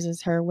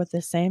sodomizes her with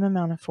the same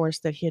amount of force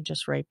that he had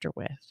just raped her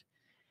with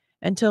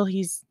until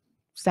he's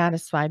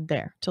satisfied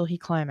there, till he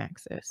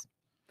climaxes.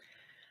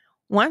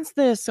 Once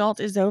the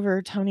assault is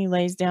over, Tony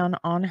lays down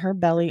on her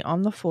belly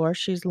on the floor.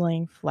 She's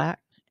laying flat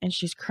and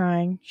she's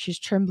crying, she's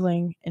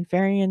trembling, and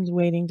Faryon's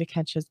waiting to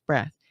catch his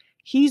breath.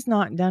 He's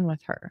not done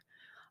with her,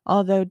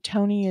 although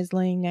Tony is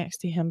laying next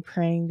to him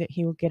praying that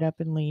he will get up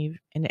and leave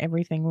and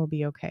everything will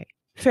be okay.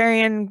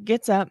 Faryion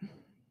gets up,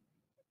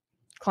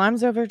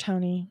 climbs over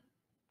Tony,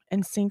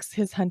 and sinks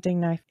his hunting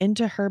knife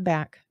into her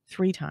back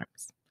 3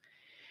 times.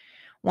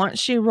 Once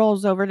she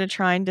rolls over to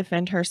try and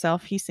defend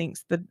herself, he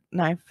sinks the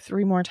knife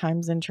 3 more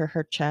times into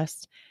her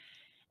chest,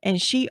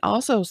 and she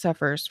also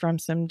suffers from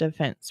some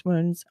defense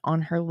wounds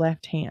on her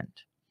left hand.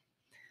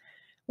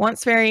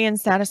 Once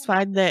Faryon's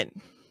satisfied that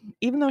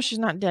even though she's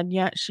not dead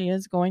yet, she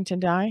is going to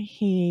die,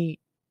 he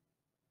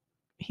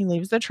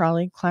leaves the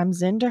trolley,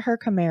 climbs into her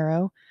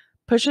Camaro,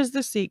 pushes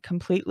the seat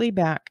completely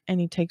back,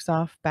 and he takes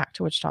off back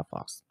to Wichita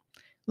Falls,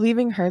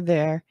 leaving her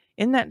there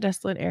in that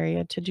desolate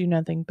area to do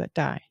nothing but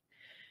die.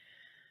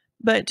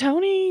 But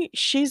Tony,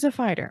 she's a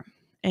fighter,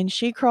 and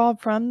she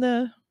crawled from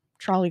the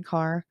trolley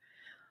car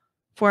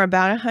for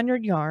about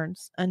 100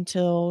 yards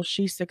until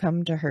she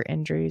succumbed to her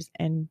injuries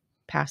and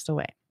passed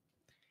away.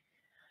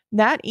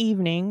 That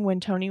evening,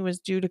 when Tony was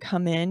due to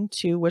come in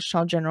to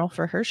Wichita General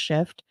for her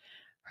shift,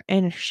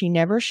 and she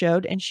never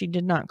showed and she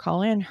did not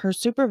call in, her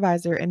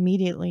supervisor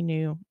immediately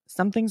knew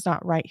something's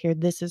not right here.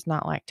 This is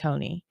not like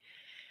Tony.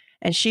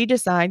 And she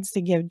decides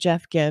to give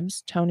Jeff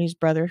Gibbs, Tony's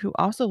brother, who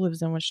also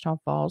lives in Wichita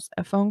Falls,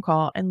 a phone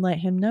call and let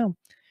him know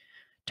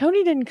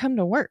Tony didn't come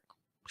to work.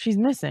 She's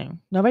missing.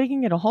 Nobody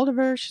can get a hold of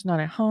her. She's not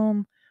at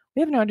home. We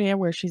have no idea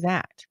where she's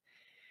at.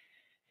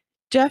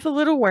 Jeff, a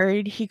little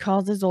worried, he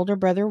calls his older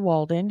brother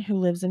Walden, who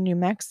lives in New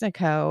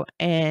Mexico,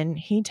 and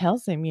he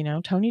tells him,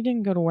 Tony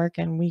didn't go to work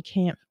and we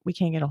can't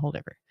get a hold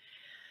of her.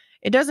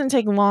 It doesn't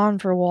take long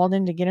for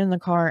Walden to get in the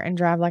car and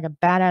drive like a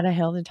bat out of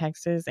hell to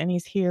Texas, and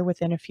he's here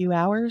within a few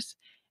hours.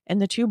 And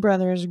the 2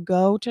 brothers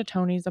go to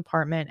Tony's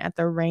apartment at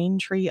the Rain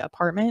Tree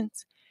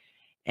Apartments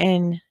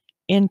and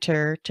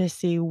enter to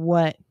see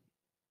what,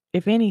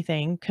 if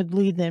anything, could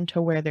lead them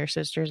to where their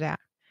sister's at.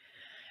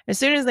 As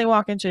soon as they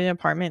walk into the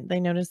apartment, they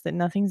notice that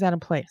nothing's out of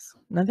place.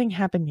 Nothing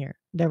happened here.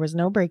 There was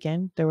no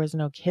break-in. There was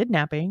no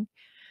kidnapping.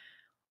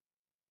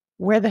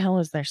 Where the hell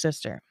is their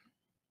sister?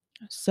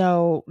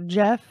 So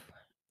Jeff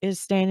is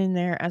standing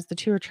there as the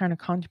two are trying to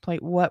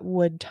contemplate what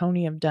would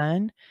Tony have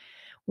done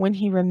when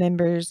he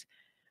remembers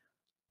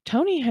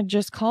Tony had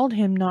just called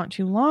him not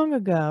too long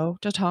ago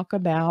to talk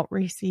about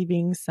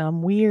receiving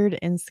some weird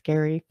and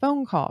scary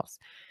phone calls.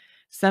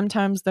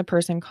 Sometimes the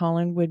person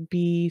calling would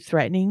be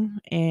threatening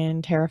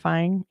and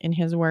terrifying in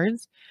his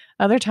words.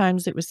 Other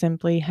times it was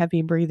simply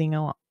heavy breathing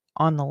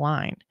on the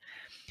line.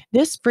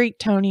 This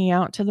freaked Tony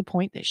out to the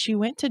point that she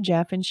went to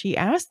Jeff and she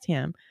asked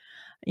him,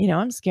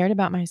 I'm scared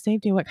about my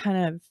safety. What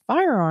kind of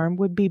firearm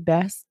would be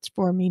best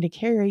for me to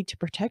carry to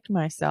protect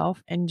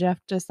myself? And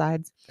Jeff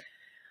decides,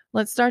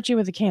 let's start you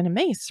with a can of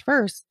mace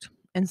first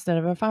instead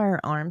of a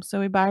firearm. So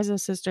he buys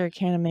his sister a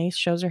can of mace,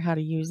 shows her how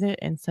to use it,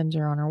 and sends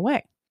her on her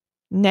way.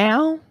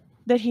 Now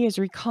that he is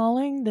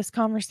recalling this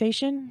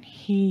conversation,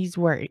 he's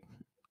worried.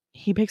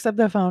 He picks up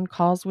the phone,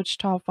 calls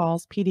Wichita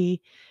Falls PD,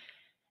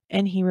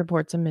 and he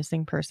reports a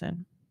missing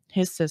person,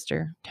 his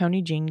sister,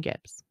 Tony Jean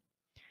Gibbs.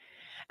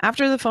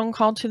 After the phone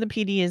call to the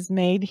PD is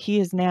made, he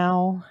is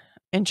now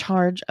in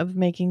charge of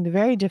making the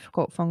very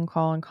difficult phone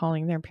call and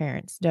calling their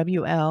parents,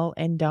 WL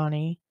and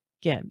Donnie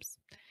Gibbs.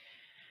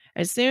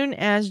 As soon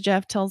as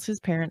Jeff tells his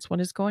parents what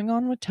is going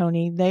on with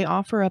Tony, they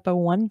offer up a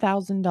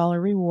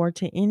 $1,000 reward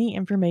to any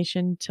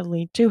information to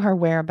lead to her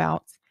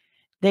whereabouts.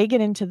 They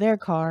get into their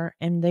car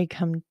and they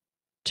come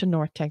to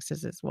North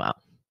Texas as well.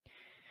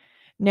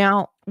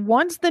 Now,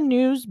 once the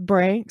news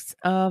breaks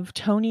of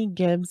Tony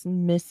Gibbs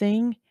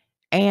missing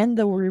and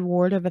the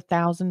reward of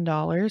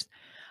 $1,000,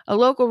 a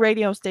local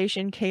radio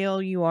station,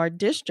 KLUR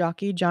disc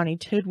jockey Johnny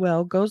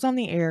Tidwell, goes on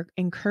the air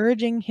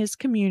encouraging his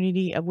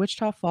community of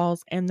Wichita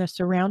Falls and the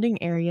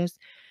surrounding areas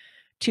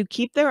to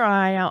keep their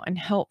eye out and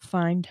help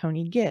find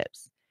Tony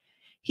Gibbs.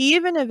 He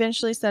even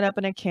eventually set up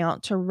an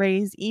account to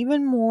raise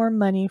even more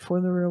money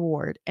for the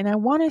reward. And I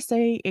want to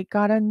say it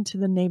got into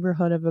the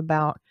neighborhood of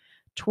about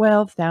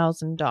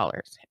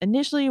 $12,000.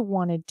 Initially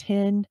wanted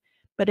 10,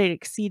 but it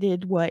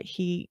exceeded what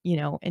he,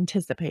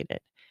 anticipated.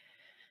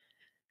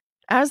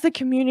 As the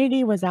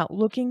community was out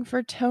looking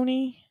for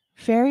Tony,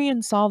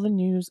 Faryion saw the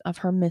news of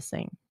her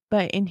missing.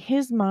 But in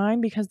his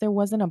mind, because there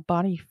wasn't a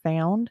body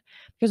found,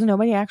 because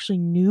nobody actually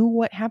knew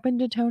what happened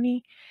to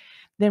Tony,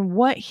 then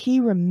what he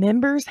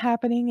remembers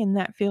happening in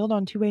that field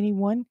on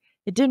 281,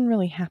 it didn't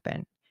really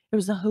happen. It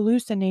was a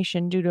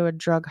hallucination due to a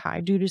drug high,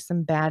 due to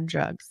some bad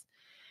drugs.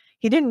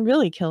 He didn't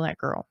really kill that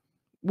girl.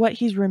 What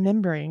he's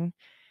remembering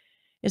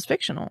is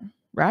fictional,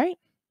 right?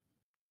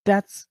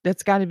 That's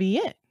got to be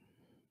it.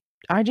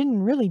 I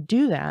didn't really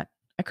do that.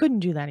 I couldn't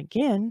do that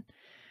again.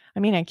 I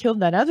mean, I killed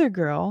that other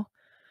girl,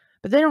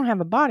 but they don't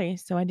have a body,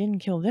 so I didn't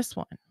kill this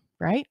one,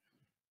 right?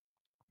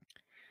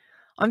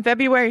 On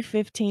February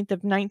 15th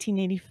of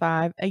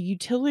 1985, a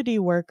utility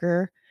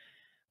worker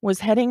was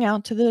heading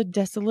out to the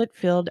desolate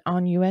field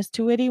on US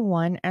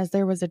 281 as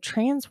there was a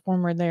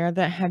transformer there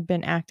that had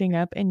been acting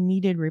up and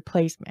needed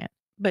replacement.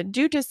 But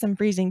due to some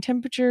freezing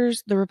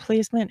temperatures, the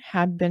replacement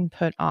had been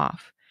put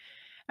off.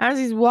 As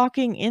he's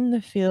walking in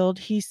the field,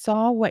 he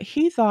saw what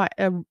he thought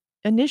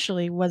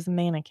initially was a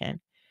mannequin.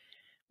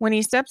 When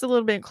he steps a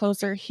little bit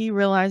closer, he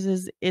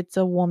realizes it's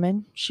a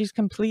woman. She's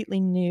completely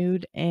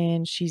nude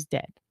and she's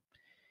dead.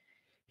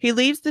 He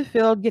leaves the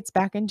field, gets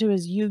back into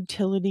his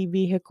utility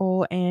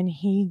vehicle, and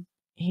he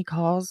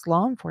calls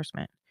law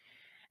enforcement.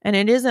 And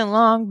it isn't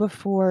long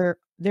before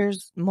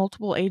there's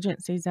multiple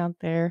agencies out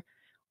there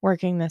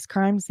working this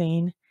crime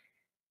scene.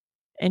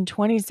 In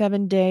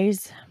 27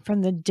 days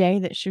from the day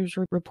that she was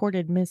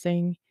reported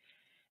missing,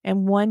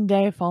 and one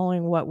day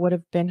following what would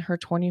have been her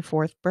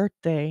 24th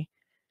birthday,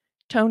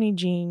 Tony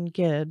Jean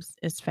Gibbs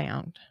is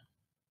found.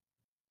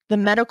 The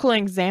medical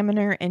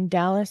examiner in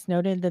Dallas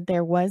noted that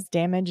there was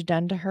damage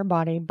done to her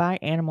body by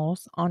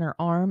animals on her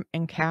arm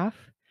and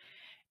calf,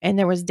 and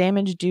there was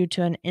damage due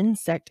to an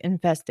insect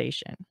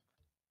infestation.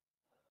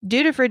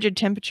 Due to frigid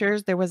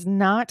temperatures, there was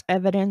not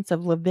evidence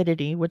of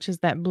lividity, which is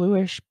that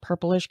bluish,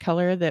 purplish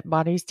color that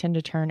bodies tend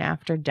to turn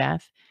after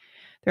death.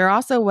 There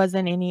also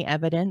wasn't any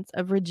evidence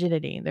of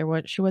rigidity.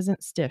 She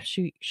wasn't stiff.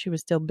 She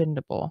was still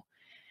bendable.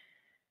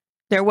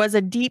 There was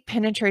a deep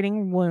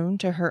penetrating wound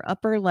to her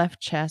upper left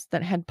chest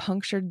that had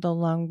punctured the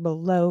lung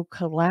below,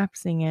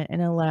 collapsing it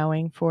and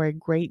allowing for a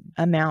great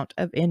amount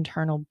of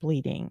internal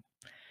bleeding.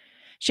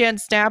 She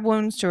had stab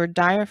wounds to her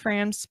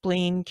diaphragm,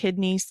 spleen,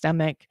 kidney,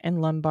 stomach,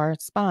 and lumbar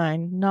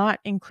spine, not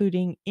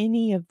including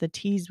any of the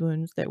tease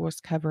wounds that was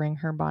covering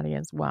her body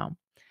as well.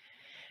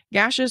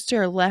 Gashes to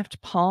her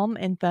left palm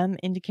and thumb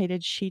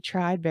indicated she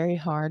tried very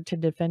hard to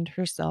defend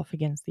herself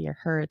against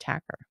her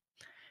attacker.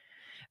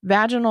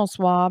 Vaginal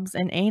swabs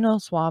and anal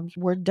swabs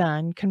were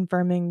done,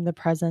 confirming the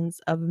presence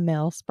of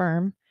male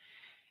sperm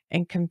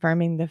and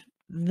confirming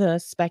the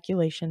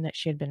speculation that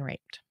she had been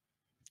raped.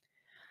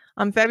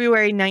 On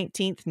February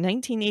 19th,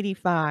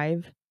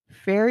 1985,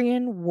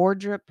 Faryion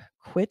Wardrip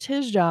quit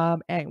his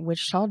job at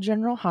Wichita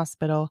General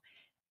Hospital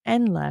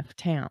and left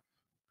town.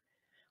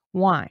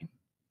 Why?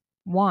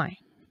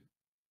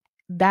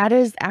 that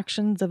is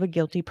actions of a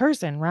guilty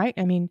person, right?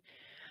 I mean,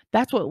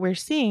 that's what we're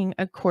seeing.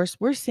 Of course,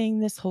 we're seeing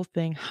this whole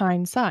thing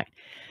hindsight.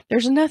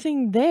 There's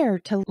nothing there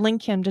to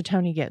link him to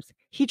Tony Gibbs.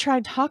 He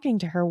tried talking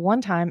to her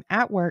one time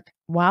at work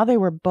while they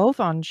were both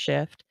on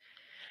shift,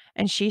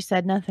 and she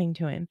said nothing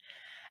to him.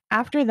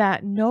 After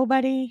that,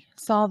 nobody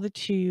saw the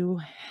two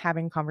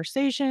having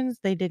conversations.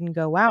 They didn't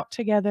go out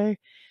together.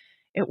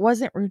 It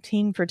wasn't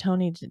routine for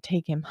Tony to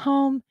take him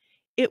home.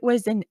 It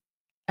was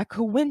a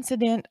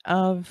coincidence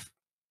of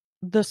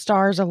the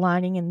stars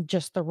aligning in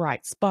just the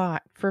right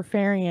spot for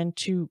Faryion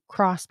to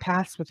cross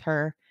paths with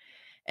her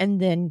and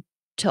then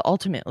to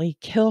ultimately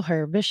kill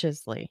her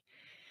viciously.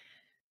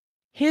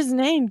 His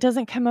name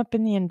doesn't come up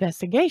in the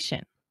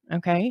investigation,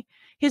 okay?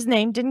 His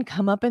name didn't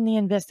come up in the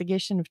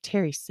investigation of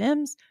Terry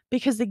Sims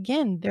because,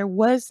 again, there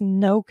was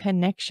no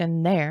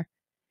connection there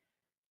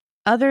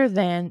other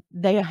than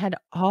they had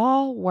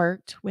all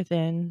worked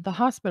within the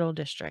hospital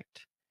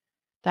district.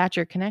 That's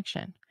your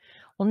connection.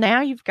 Well,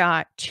 now you've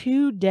got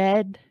two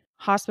dead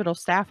hospital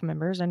staff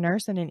members, a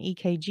nurse and an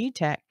EKG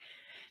tech.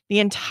 The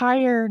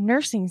entire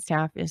nursing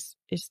staff is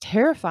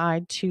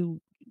terrified to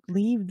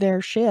leave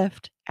their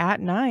shift at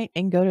night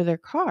and go to their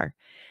car.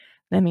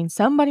 That means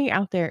somebody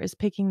out there is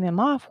picking them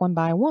off one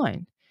by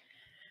one.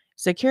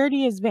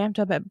 Security is vamped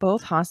up at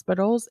both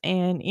hospitals,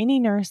 and any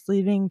nurse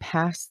leaving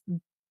past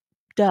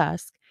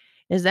dusk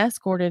is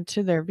escorted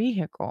to their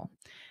vehicle.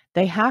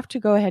 They have to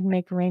go ahead and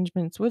make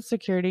arrangements with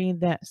security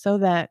so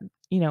that,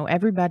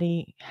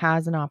 everybody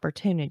has an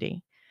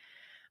opportunity.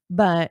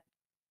 But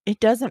it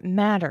doesn't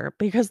matter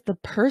because the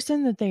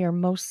person that they are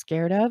most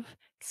scared of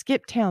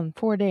skipped town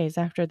 4 days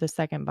after the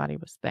second body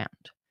was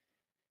found.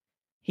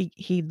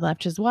 He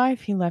left his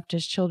wife, he left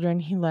his children,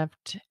 he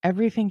left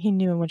everything he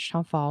knew in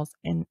Wichita Falls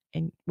and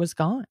was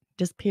gone,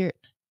 disappeared.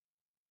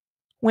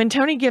 When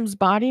Tony Gibbs'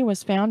 body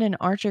was found in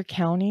Archer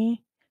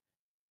County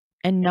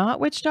and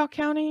not Wichita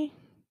County,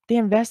 the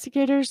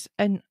investigators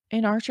in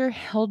Archer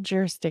held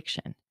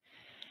jurisdiction.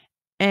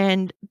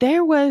 And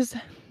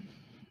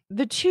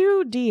the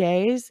two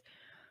DAs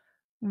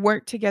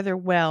worked together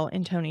well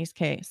in Tony's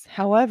case.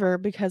 However,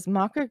 because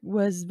Maka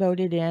was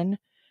voted in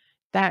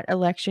that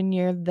election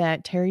year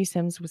that Terry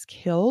Sims was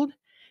killed,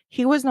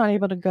 he was not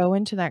able to go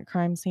into that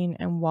crime scene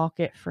and walk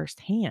it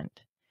firsthand.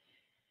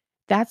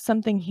 That's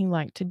something he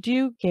liked to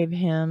do, gave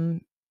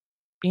him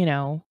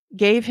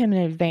an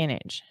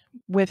advantage.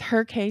 With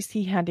her case,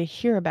 he had to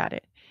hear about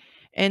it.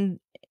 And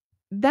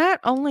that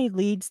only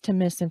leads to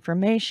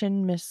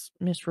misinformation,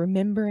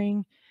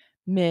 misremembering,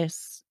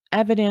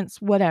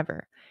 misevidence,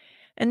 whatever.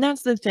 And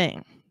that's the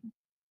thing.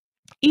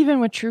 Even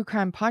with true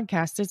crime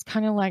podcasts, it's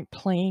kind of like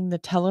playing the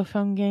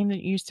telephone game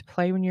that you used to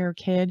play when you were a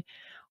kid,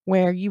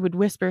 where you would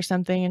whisper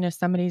something into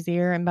somebody's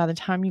ear, and by the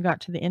time you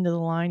got to the end of the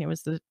line, it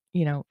was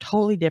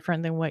totally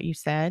different than what you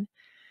said.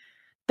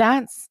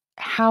 That's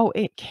how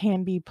it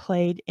can be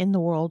played in the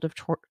world of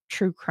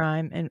true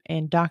crime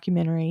and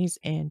documentaries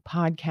and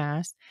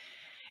podcasts.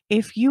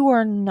 If you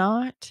are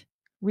not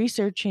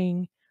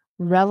researching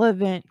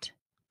relevant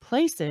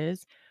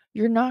places,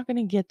 you're not going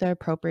to get the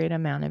appropriate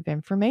amount of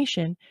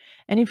information.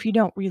 And if you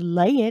don't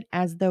relay it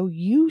as though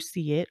you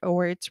see it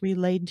or it's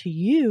relayed to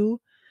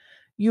you,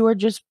 you are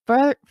just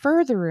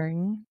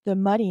furthering the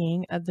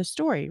muddying of the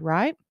story,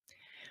 right?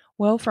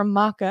 Well, from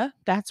Maka,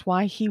 that's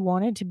why he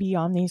wanted to be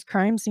on these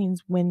crime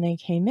scenes when they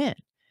came in.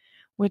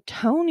 With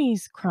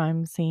Tony's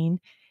crime scene,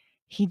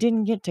 he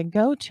didn't get to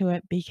go to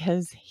it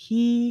because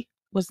he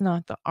was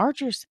not the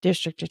Archer's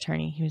district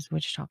attorney. He was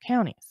Wichita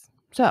County's.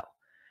 So,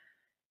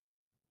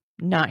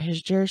 not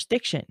his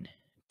jurisdiction.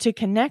 To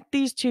connect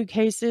these two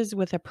cases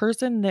with a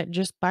person that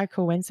just by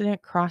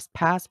coincidence crossed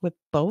paths with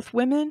both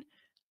women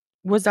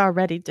was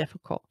already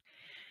difficult.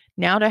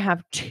 Now to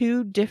have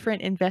two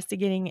different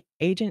investigating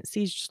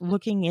agencies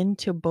looking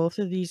into both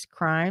of these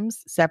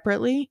crimes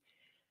separately,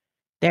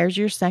 there's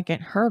your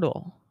second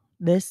hurdle.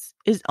 This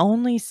is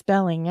only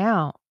spelling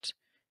out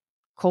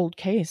cold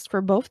case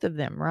for both of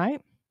them,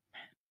 right?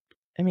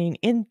 I mean,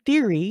 in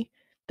theory,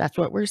 that's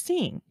what we're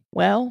seeing.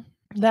 Well,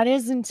 that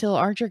is until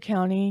Archer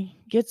County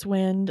gets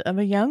wind of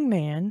a young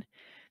man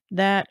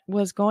that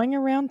was going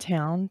around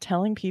town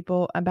telling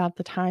people about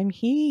the time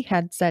he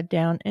had sat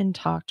down and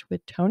talked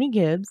with Tony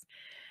Gibbs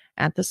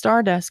at the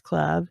Stardust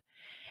Club.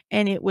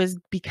 And it was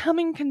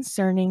becoming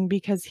concerning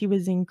because he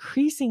was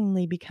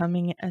increasingly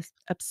becoming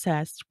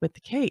obsessed with the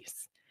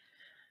case.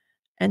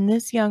 And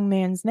this young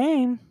man's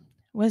name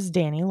was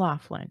Danny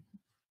Laughlin.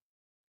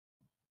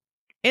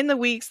 In the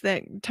weeks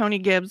that Tony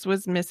Gibbs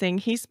was missing,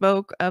 he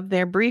spoke of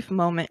their brief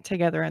moment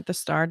together at the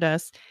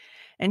Stardust.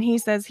 And he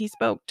says he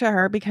spoke to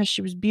her because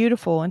she was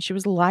beautiful and she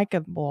was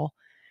likable.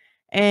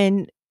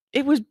 And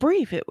it was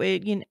brief.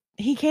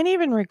 He can't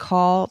even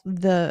recall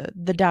the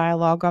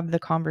dialogue of the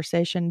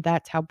conversation.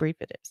 That's how brief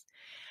it is.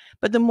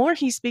 But the more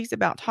he speaks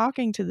about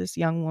talking to this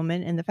young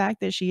woman and the fact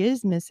that she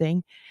is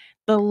missing,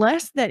 the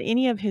less that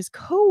any of his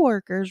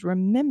coworkers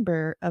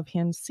remember of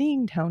him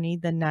seeing Tony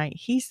the night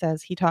he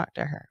says he talked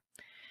to her.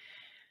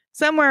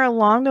 Somewhere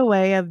along the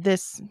way of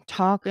this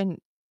talk and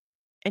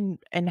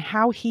and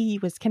how he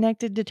was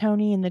connected to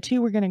Tony, and the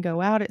two were gonna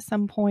go out at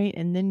some point,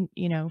 and then,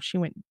 she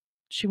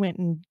went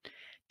and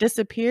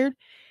disappeared.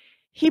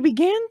 He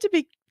began to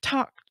be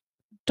talk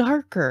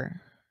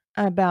darker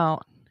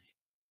about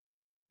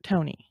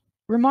Tony.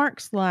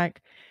 Remarks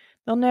like,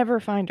 "They'll never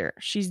find her.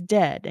 She's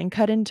dead and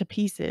cut into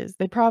pieces.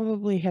 They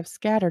probably have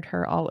scattered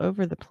her all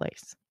over the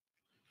place."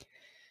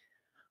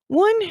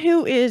 One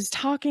who is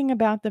talking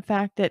about the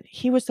fact that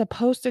he was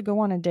supposed to go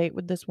on a date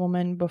with this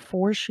woman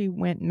before she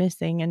went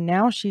missing, and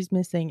now she's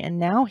missing, and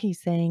now he's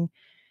saying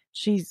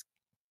she's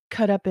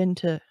cut up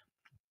into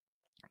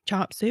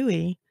chop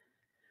suey.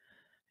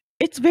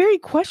 It's very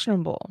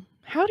questionable.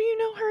 How do you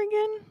know her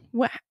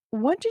again?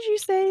 What did you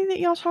say that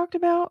y'all talked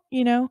about?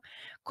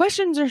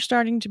 Questions are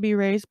starting to be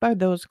raised by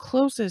those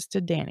closest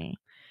to Danny.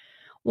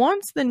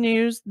 Once the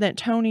news that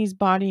Tony's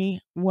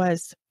body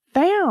was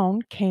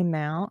found came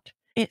out,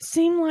 it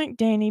seemed like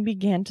Danny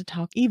began to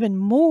talk even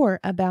more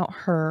about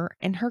her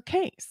and her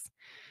case.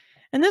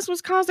 And this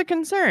was cause of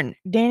concern.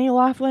 Danny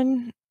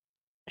Laughlin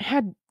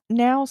had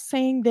now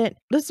saying that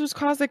this was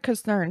cause of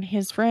concern.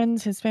 His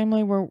friends, his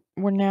family were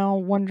now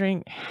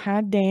wondering,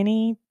 had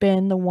Danny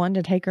been the one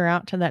to take her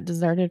out to that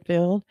deserted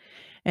field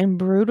and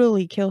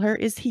brutally kill her?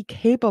 Is he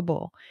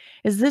capable?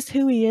 Is this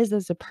who he is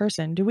as a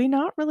person? Do we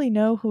not really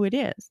know who it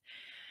is?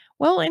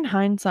 Well, in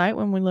hindsight,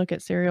 when we look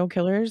at serial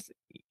killers,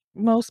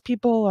 most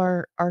people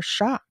are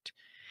shocked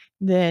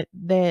that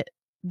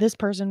this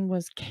person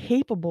was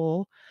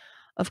capable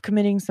of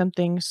committing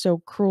something so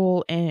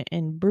cruel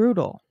and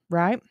brutal,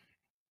 right?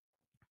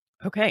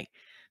 Okay.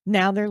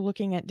 Now they're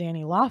looking at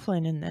Danny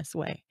Laughlin in this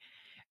way.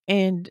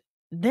 And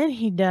then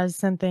he does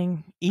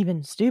something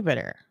even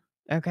stupider.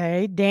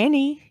 Okay.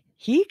 Danny,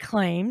 he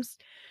claims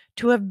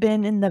to have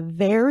been in the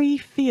very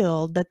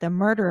field that the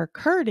murder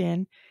occurred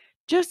in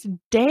just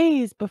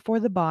days before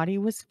the body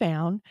was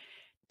found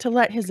to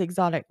let his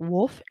exotic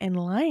wolf and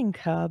lion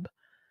cub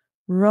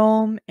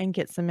roam and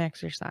get some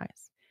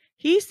exercise.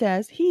 He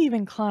says he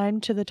even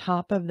climbed to the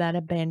top of that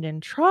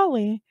abandoned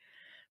trolley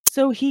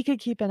so he could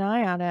keep an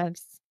eye out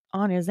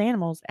on his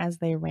animals as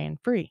they ran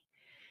free.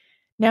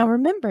 Now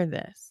remember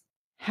this.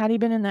 Had he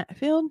been in that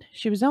field,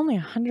 she was only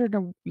 100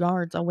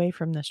 yards away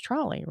from this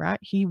trolley, right?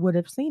 He would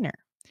have seen her.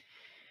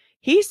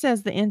 He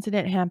says the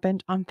incident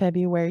happened on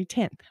February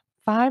 10th,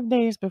 5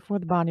 days before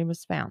the body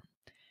was found.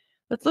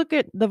 Let's look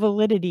at the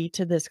validity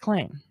to this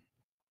claim.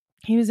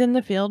 He was in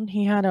the field.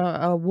 He had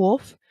a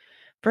wolf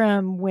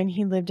from when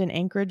he lived in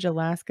Anchorage,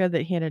 Alaska,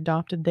 that he had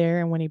adopted there.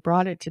 And when he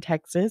brought it to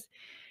Texas,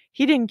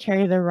 he didn't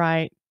carry the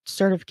right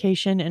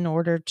certification in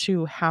order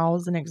to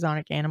house an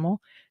exotic animal.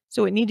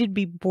 So it needed to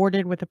be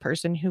boarded with a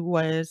person who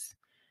was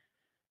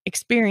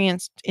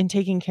experienced in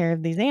taking care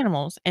of these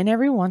animals. And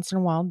every once in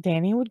a while,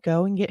 Danny would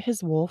go and get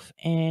his wolf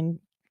and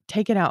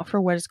take it out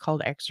for what is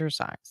called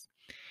exercise.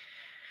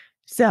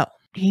 So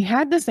he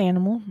had this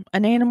animal,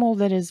 an animal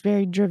that is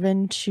very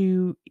driven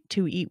to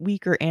eat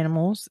weaker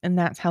animals, and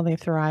that's how they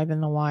thrive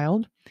in the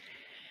wild.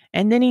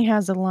 And then he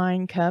has a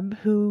lion cub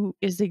who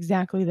is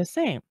exactly the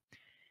same.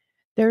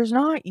 There's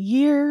not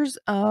years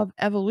of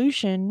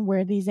evolution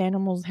where these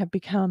animals have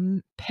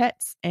become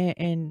pets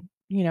and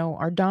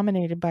are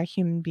dominated by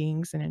human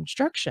beings and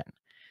instruction.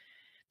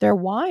 They're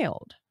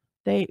wild.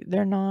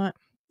 They're not,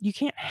 you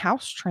can't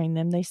house train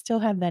them. They still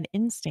have that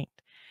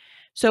instinct.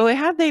 So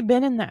had they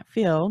been in that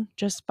field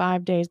just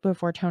 5 days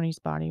before Tony's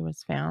body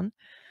was found,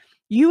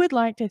 you would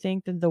like to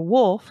think that the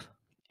wolf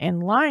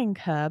and lion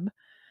cub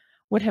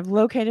would have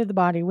located the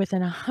body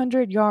within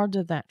 100 yards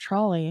of that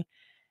trolley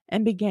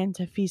and began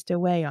to feast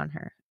away on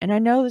her. And I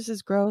know this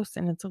is gross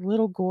and it's a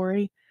little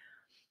gory,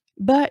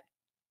 but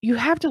you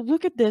have to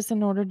look at this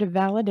in order to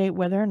validate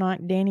whether or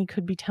not Danny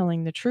could be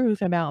telling the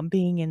truth about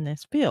being in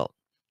this field.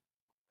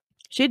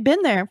 She'd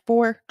been there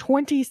for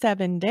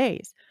 27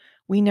 days.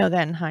 We know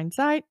that in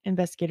hindsight,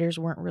 investigators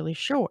weren't really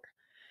sure.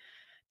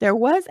 There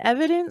was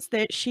evidence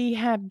that she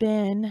had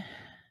been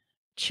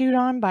chewed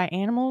on by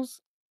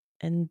animals,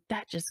 and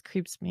that just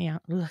creeps me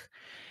out. Ugh.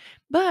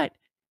 But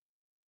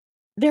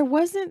there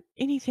wasn't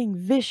anything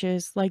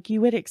vicious like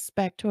you would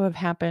expect to have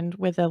happened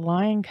with a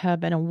lion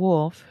cub and a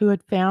wolf who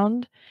had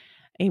found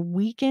a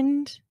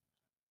weakened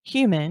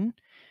human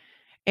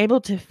able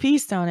to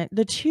feast on it.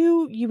 The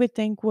two you would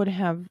think would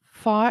have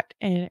fought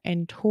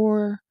and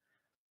tore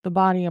the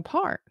body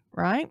apart,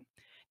 right?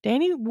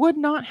 Danny would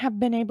not have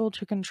been able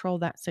to control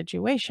that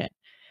situation.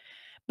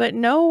 But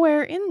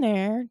nowhere in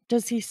there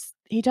does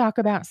he talk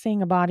about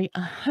seeing a body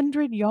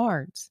 100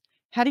 yards.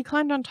 Had he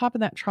climbed on top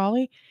of that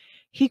trolley,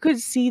 he could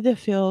see the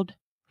field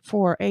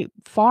for a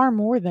far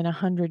more than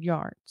 100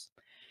 yards.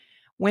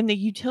 When the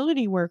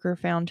utility worker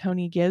found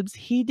Tony Gibbs,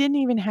 he didn't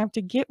even have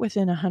to get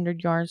within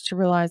 100 yards to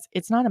realize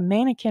it's not a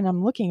mannequin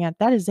I'm looking at.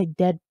 That is a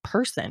dead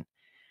person.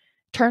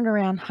 Turned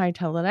around,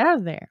 hightailed it out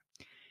of there.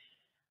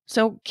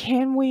 So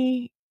can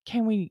we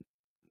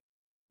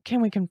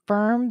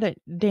confirm that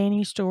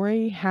Danny's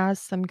story has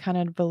some kind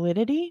of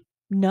validity?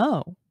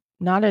 No,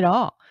 not at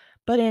all.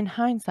 But in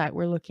hindsight,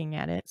 we're looking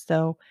at it.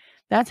 So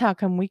that's how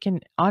come we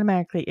can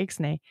automatically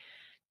ixnay.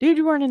 Dude,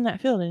 you weren't in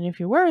that field. And if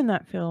you were in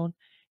that field,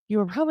 you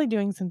were probably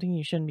doing something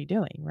you shouldn't be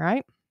doing,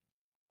 right?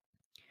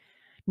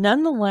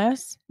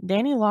 Nonetheless,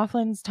 Danny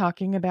Laughlin's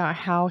talking about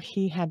how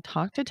he had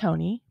talked to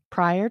Tony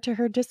prior to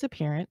her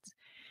disappearance.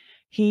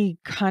 He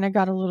kind of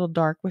got a little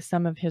dark with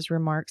some of his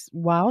remarks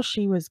while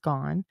she was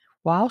gone,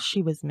 while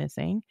she was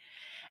missing.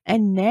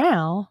 And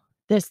now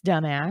this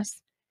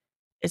dumbass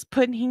is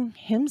putting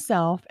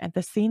himself at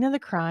the scene of the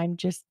crime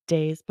just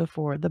days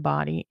before the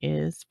body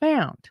is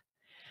found.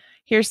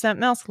 Here's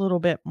something else a little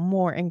bit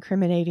more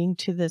incriminating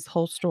to this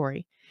whole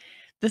story.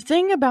 The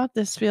thing about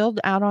this field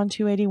out on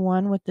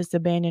 281 with this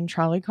abandoned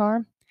trolley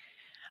car,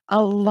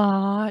 a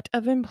lot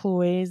of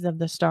employees of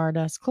the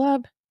Stardust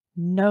Club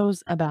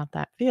knows about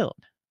that field.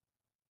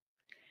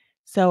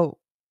 So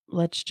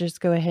let's just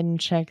go ahead and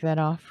check that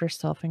off for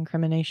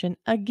self-incrimination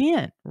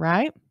again,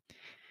 right?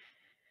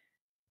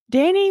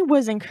 Danny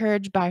was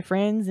encouraged by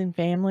friends and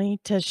family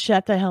to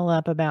shut the hell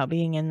up about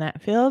being in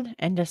that field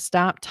and to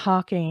stop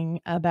talking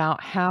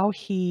about how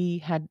he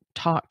had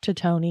talked to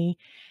Tony.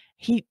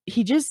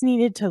 He just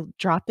needed to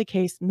drop the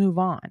case, move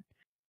on.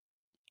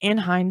 In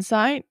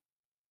hindsight,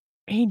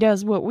 he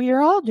does what we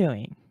are all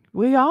doing.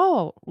 We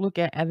all look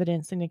at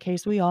evidence in a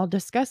case, we all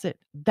discuss it.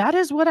 That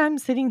is what I'm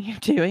sitting here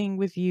doing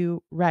with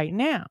you right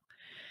now.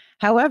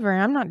 However,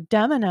 I'm not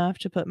dumb enough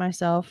to put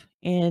myself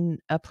in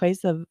a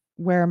place of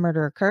where a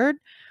murder occurred,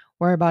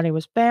 where a body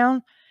was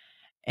found,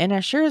 and I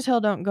sure as hell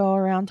don't go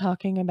around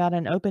talking about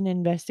an open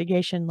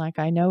investigation like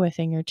I know a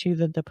thing or two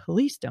that the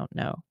police don't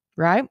know,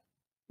 right?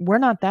 We're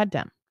not that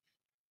dumb.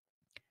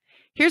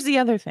 Here's the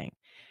other thing.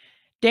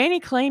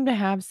 Danny claimed to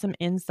have some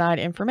inside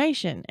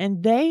information,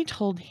 and they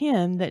told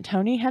him that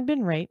Tony had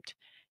been raped,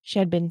 she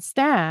had been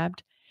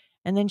stabbed,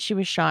 and then she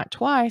was shot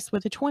twice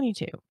with a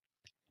 22.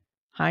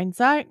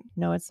 Hindsight,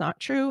 no, it's not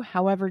true.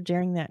 However,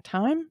 during that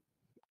time,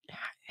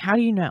 how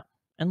do you know?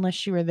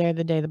 Unless you were there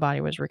the day the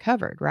body was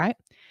recovered, right?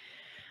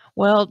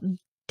 Well,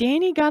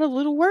 Danny got a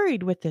little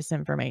worried with this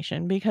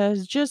information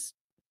because just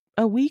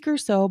a week or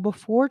so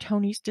before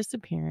Tony's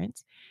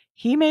disappearance,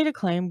 he made a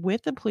claim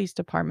with the police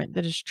department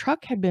that his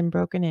truck had been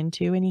broken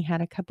into and he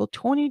had a couple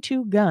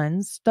 22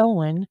 guns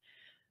stolen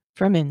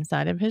from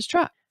inside of his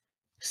truck.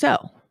 So,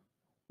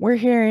 we're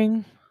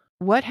hearing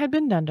what had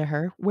been done to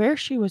her, where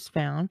she was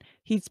found.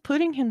 He's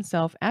putting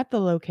himself at the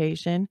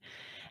location,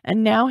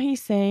 and now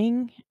he's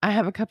saying, I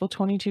have a couple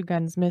 22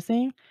 guns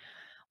missing.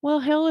 Well,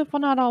 hell, if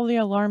not all the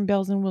alarm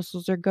bells and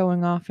whistles are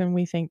going off and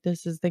we think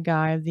this is the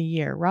guy of the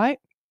year, right?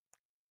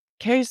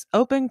 Case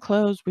open,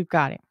 closed, we've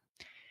got him.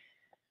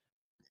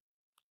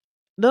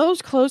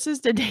 Those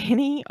closest to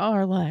Danny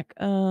are like,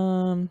 I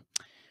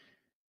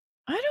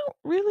don't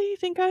really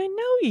think I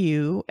know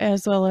you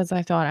as well as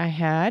I thought I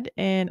had,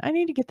 and I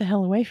need to get the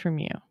hell away from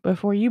you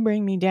before you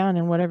bring me down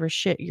in whatever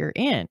shit you're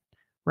in,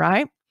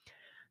 right?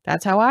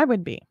 That's how I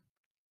would be.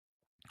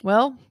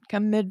 Well,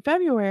 come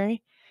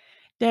mid-February,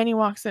 Danny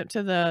walks up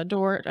to the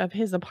door of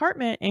his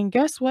apartment, and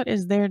guess what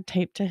is there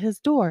taped to his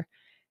door?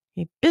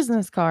 A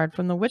business card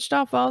from the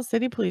Wichita Falls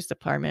City Police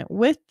Department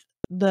with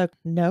the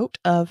note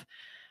of,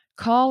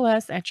 call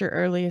us at your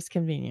earliest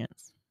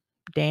convenience.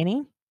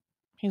 Danny?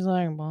 He's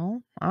like,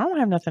 well, I don't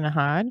have nothing to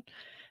hide.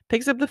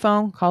 Picks up the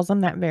phone, calls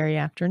them that very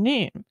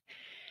afternoon.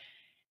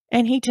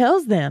 And he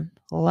tells them,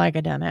 like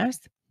a dumbass,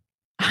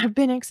 I've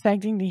been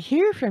expecting to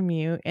hear from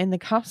you. And the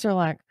cops are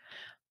like,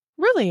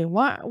 really?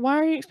 Why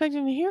are you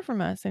expecting to hear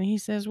from us? And he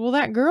says, well,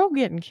 that girl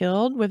getting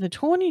killed with a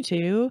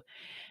 22.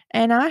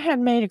 And I had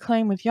made a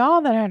claim with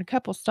y'all that I had a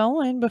couple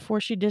stolen before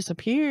she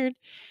disappeared.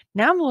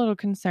 Now I'm a little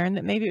concerned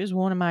that maybe it was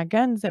one of my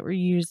guns that were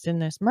used in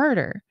this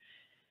murder.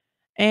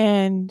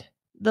 And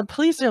the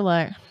police are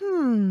like,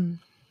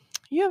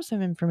 you have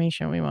some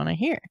information we want to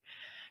hear.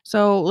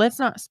 So let's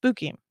not spook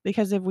him,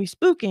 because if we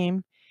spook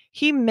him,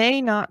 he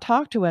may not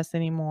talk to us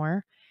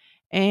anymore.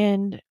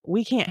 And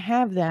we can't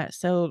have that.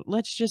 So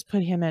let's just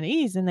put him at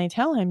ease. And they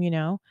tell him,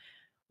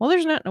 well,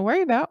 there's nothing to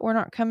worry about. We're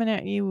not coming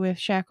at you with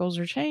shackles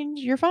or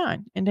chains. You're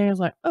fine. And Daniel's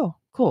like, oh,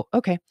 cool.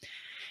 Okay.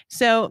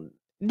 So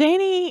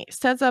Danny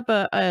sets up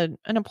an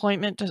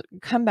appointment to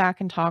come back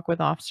and talk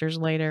with officers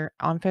later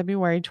on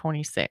February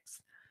 26th.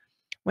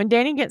 When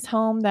Danny gets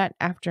home that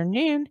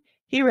afternoon,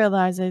 he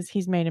realizes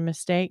he's made a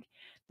mistake.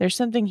 There's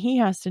something he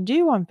has to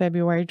do on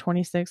February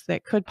 26th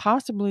that could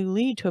possibly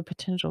lead to a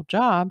potential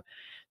job.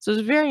 So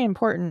it's very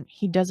important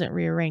he doesn't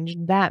rearrange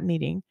that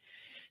meeting.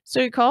 So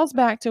he calls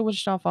back to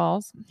Wichita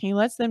Falls. He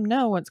lets them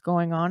know what's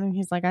going on, and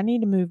he's like, I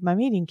need to move my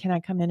meeting. Can I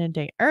come in a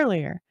day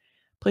earlier?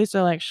 Police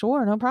are like,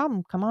 sure, no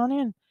problem. Come on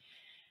in.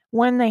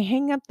 When they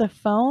hang up the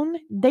phone,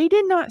 they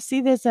did not see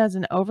this as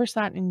an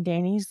oversight in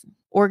Danny's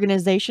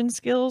organization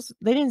skills.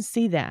 They didn't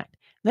see that.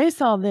 They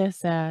saw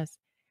this as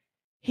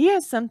he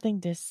has something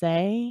to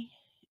say,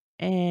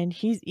 and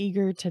he's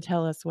eager to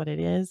tell us what it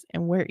is,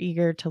 and we're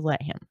eager to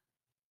let him.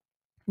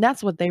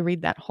 That's what they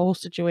read that whole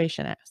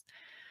situation as.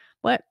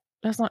 But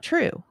that's not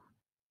true.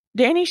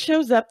 Danny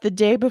shows up the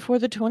day before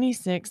the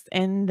 26th,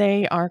 and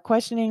they are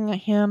questioning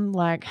him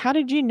like, how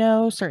did you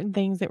know certain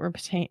things that were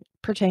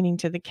pertaining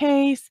to the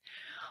case?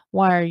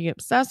 Why are you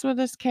obsessed with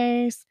this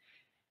case?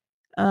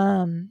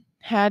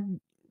 Had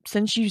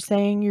since you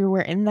saying you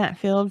were in that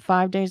field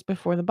 5 days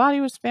before the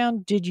body was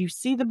found, did you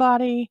see the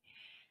body?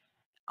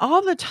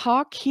 All the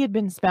talk he had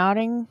been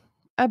spouting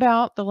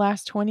about the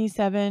last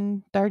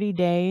 27, 30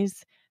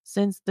 days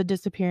since the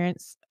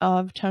disappearance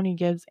of Tony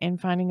Gibbs and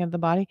finding of the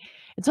body,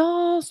 it's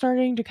all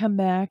starting to come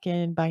back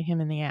and bite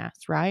him in the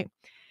ass, right?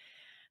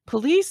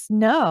 Police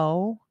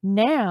know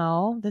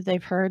now that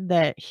they've heard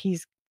that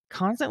he's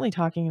constantly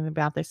talking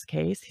about this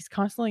case. He's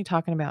constantly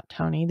talking about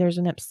Tony. There's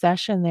an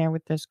obsession there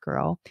with this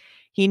girl.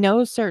 He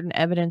knows certain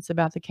evidence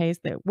about the case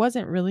that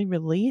wasn't really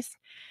released.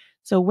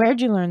 So, where'd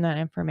you learn that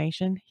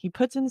information? He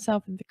puts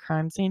himself at the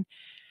crime scene,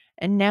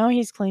 and now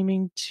he's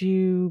claiming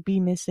to be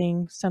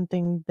missing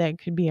something that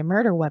could be a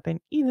murder weapon,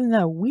 even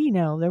though we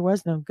know there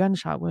was no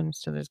gunshot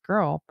wounds to this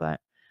girl.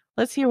 But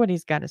let's hear what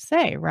he's got to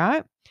say,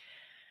 right?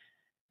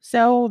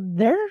 So,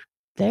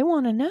 they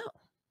want to know.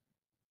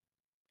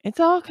 It's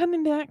all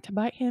coming back to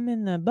bite him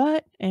in the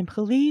butt, and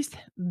police,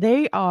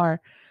 they are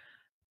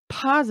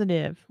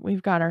positive.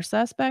 We've got our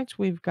suspect,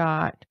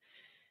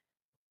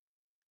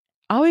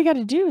 all we got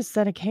to do is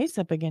set a case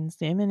up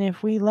against him, and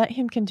if we let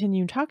him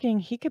continue talking,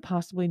 he could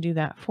possibly do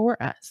that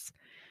for us.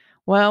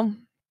 Well,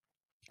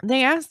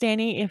 they asked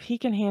Danny if he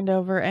can hand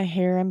over a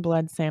hair and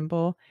blood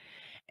sample,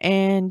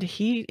 and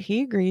he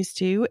agrees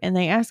to, and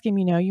they ask him,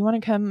 you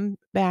want to come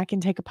back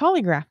and take a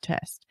polygraph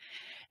test?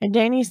 And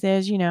Danny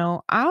says,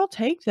 I'll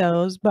take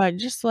those, but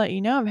just to let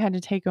you know, I've had to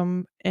take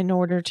them in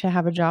order to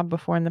have a job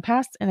before in the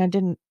past,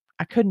 and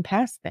I couldn't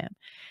pass them.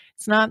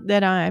 It's not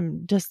that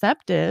I'm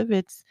deceptive,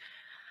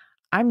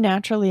 I'm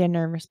naturally a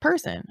nervous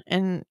person,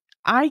 and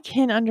I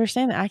can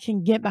understand that. I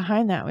can get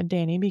behind that with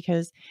Danny,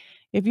 because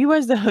if you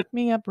was to hook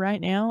me up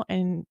right now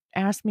and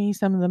ask me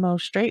some of the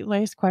most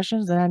straight-laced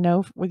questions that I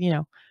know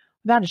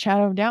without a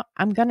shadow of doubt,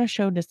 I'm gonna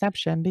show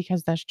deception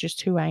because that's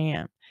just who I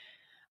am.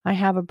 I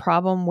have a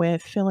problem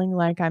with feeling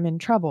like I'm in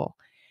trouble,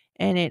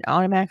 and it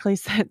automatically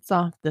sets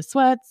off the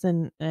sweats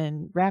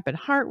and rapid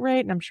heart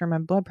rate, and I'm sure my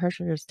blood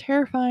pressure is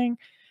terrifying.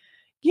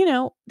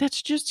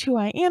 That's just who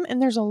I am,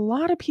 and there's a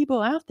lot of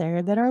people out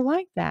there that are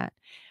like that,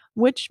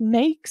 which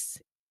makes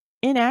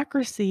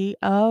inaccuracy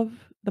of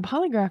the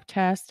polygraph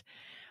test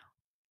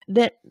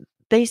that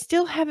they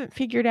still haven't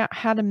figured out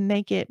how to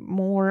make it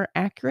more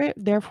accurate.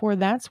 Therefore,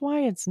 that's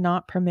why it's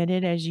not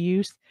permitted as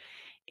use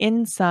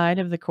inside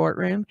of the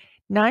courtroom.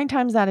 9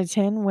 times out of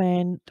 10,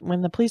 when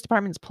the police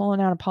department's pulling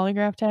out a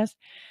polygraph test,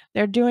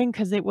 they're doing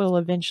because it will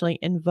eventually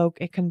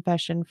invoke a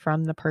confession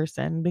from the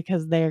person,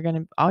 because they're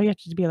gonna all you have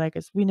to be like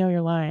is, "We know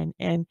you're lying,"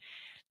 and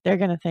they're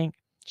gonna think,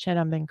 "Shit,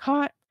 I've been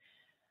caught.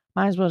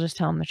 Might as well just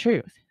tell them the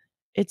truth."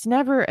 It's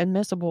never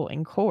admissible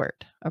in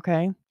court,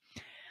 okay?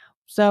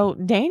 So,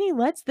 Danny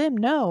lets them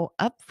know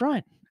up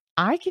front,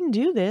 "I can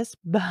do this,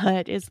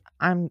 but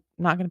I'm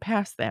not gonna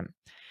pass them."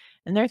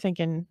 And they're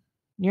thinking,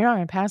 "You're not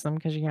gonna pass them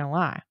because 'cause you're gonna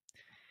lie."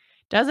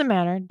 Doesn't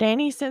matter.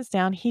 Danny sits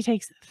down. He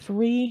takes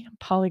 3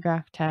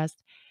 polygraph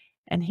tests,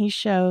 and he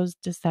shows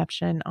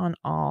deception on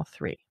all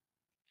 3.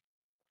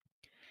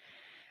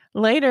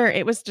 Later,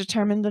 it was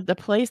determined that the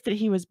place that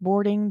he was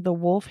boarding the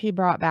wolf he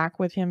brought back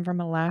with him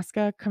from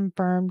Alaska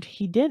confirmed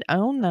he did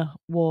own the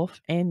wolf,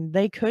 and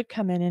they could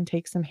come in and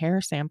take some hair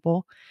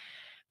sample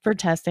for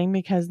testing,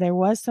 because there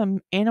was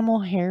some animal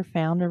hair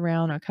found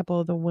around a couple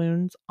of the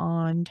wounds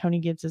on Tony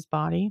Gibbs's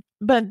body.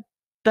 But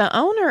the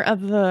owner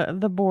of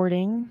the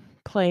boarding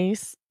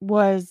place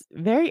was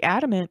very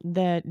adamant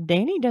that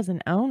Danny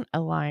doesn't own a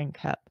lion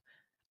cub.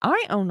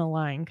 I own a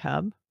lion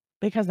cub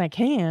because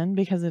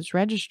it's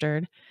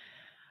registered,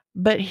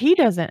 but he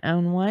doesn't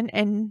own one,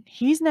 and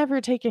he's never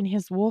taken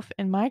his wolf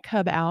and my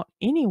cub out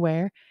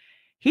anywhere.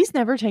 He's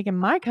never taken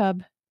my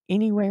cub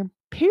anywhere,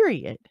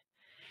 period.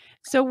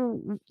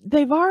 So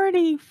they've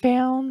already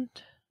found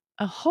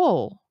a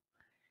hole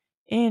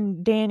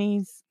in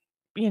Danny's,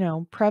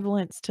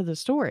 prevalence to the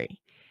story.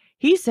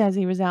 He says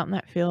he was out in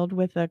that field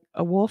with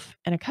a wolf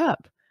and a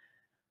cub.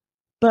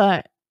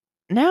 But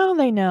now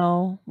they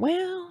know,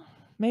 well,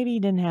 maybe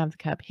he didn't have the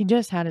cub. He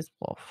just had his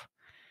wolf.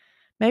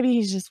 Maybe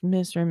he's just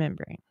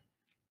misremembering.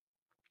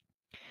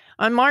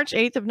 On March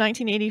 8th of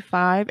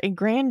 1985, a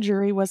grand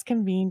jury was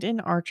convened in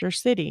Archer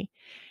City.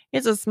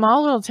 It's a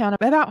small little town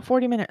about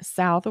 40 minutes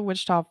south of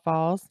Wichita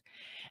Falls.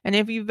 And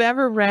if you've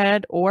ever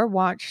read or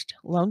watched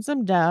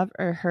Lonesome Dove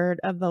or heard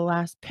of The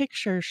Last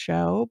Picture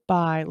Show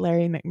by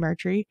Larry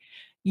McMurtry,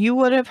 you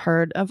would have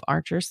heard of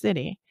Archer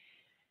City.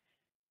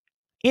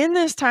 In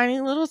this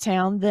tiny little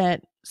town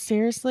that,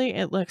 seriously,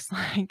 it looks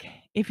like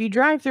if you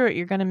drive through it,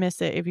 you're going to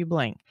miss it if you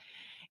blink.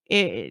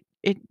 They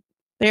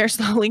are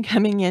slowly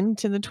coming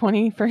into the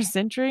 21st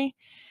century,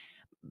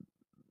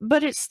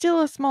 but it's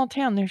still a small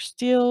town. There's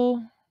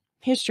still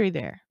history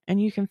there,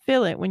 and you can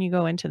feel it when you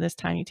go into this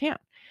tiny town.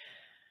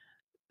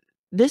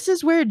 This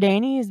is where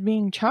Danny is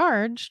being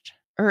charged,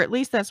 or at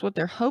least that's what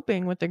they're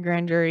hoping with the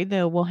grand jury.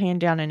 They will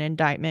hand down an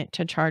indictment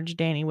to charge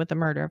Danny with the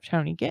murder of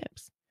Tony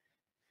Gibbs.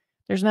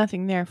 There's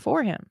nothing there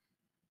for him.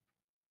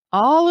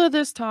 All of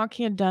this talk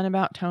he had done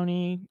about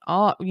Tony,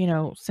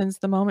 since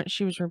the moment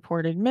she was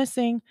reported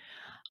missing,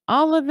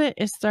 all of it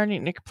is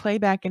starting to play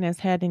back in his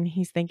head, and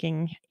he's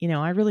thinking,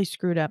 I really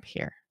screwed up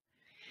here.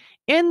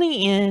 In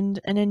the end,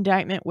 an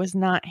indictment was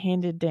not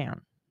handed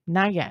down.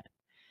 Not yet.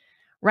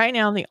 Right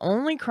now, the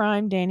only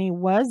crime Danny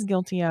was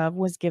guilty of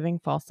was giving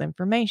false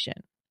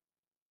information.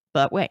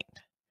 But wait.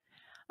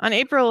 On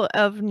April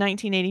of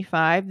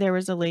 1985, there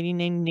was a lady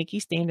named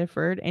Nikki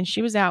Standiford, and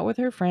she was out with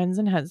her friends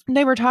and husband.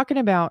 They were talking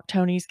about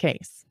Tony's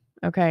case,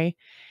 okay,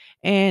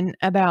 and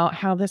about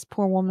how this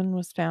poor woman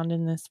was found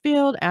in this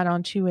field out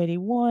on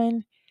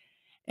 281.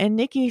 And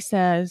Nikki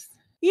says,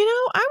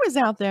 I was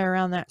out there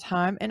around that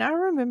time, and I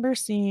remember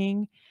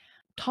seeing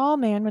a tall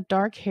man with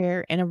dark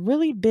hair and a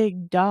really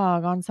big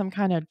dog on some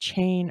kind of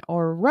chain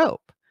or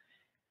rope.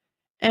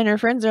 And her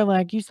friends are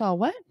like, "You saw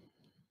what?"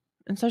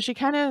 And so she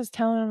kind of is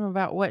telling them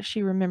about what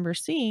she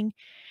remembers seeing.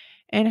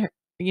 And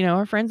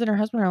her friends and her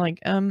husband are like,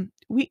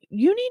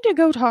 you need to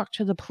go talk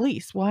to the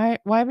police. Why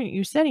haven't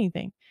you said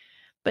anything?"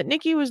 But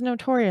Nikki was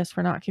notorious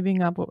for not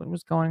keeping up what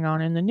was going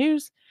on in the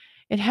news.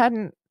 It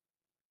hadn't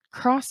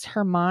crossed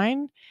her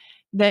mind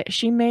that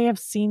she may have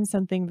seen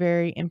something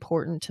very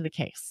important to the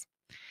case.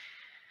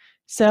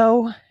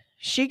 So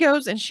she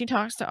goes and she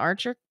talks to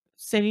Archer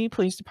City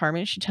Police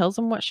Department. She tells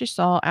them what she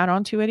saw out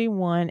on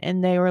 281,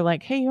 and they were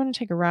like, "Hey, you want to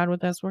take a ride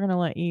with us? We're going to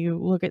let you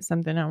look at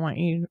something. I want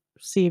you to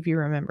see if you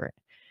remember it."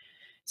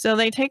 So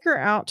they take her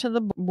out to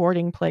the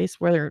boarding place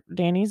where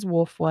Danny's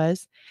wolf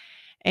was,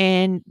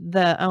 and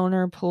the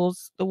owner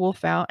pulls the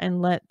wolf out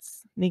and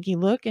lets Nikki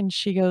look, and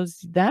she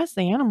goes, "That's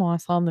the animal I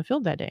saw in the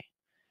field that day.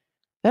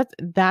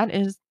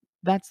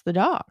 That's the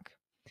dog."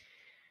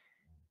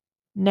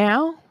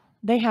 Now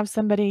they have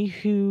somebody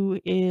who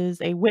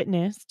is a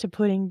witness to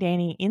putting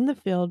Danny in the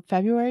field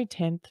February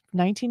 10th,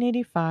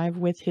 1985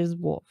 with his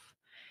wolf.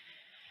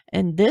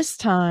 And this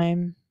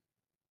time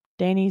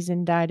Danny's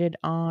indicted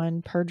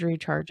on perjury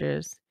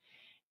charges,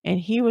 and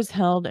he was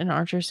held in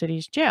Archer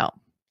City's jail.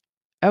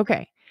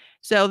 Okay.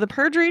 So the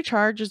perjury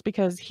charge is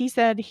because he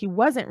said he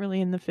wasn't really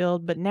in the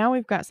field, but now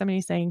we've got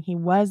somebody saying he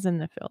was in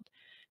the field.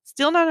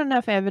 Still not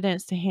enough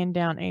evidence to hand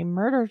down a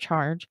murder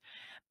charge,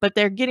 but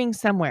they're getting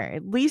somewhere.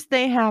 At least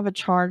they have a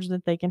charge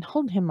that they can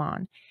hold him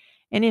on.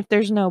 And if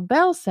there's no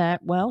bail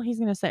set, well, he's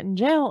going to sit in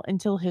jail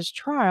until his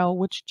trial,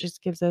 which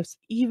just gives us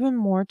even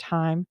more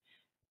time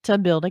to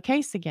build a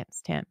case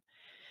against him.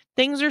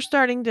 Things are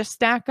starting to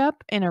stack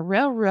up, and a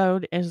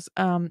railroad is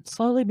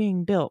slowly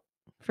being built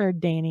for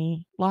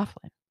Danny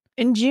Laughlin.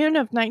 In June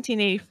of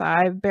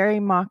 1985, Barry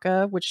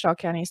Maka, Wichita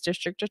County's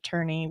district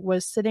attorney,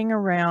 was sitting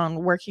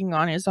around working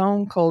on his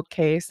own cold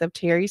case of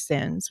Terry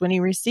Sins when he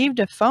received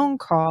a phone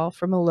call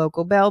from a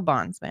local bail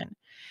bondsman.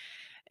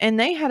 And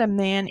they had a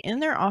man in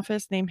their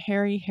office named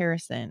Harry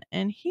Harrison,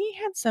 and he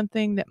had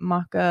something that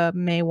Maka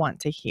may want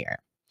to hear.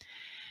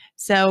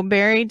 So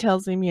Barry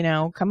tells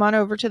him, come on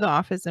over to the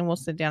office and we'll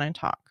sit down and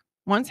talk.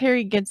 Once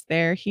Harry gets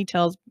there, he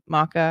tells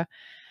Maka,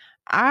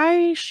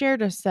 "I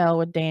shared a cell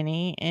with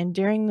Danny, and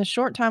during the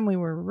short time we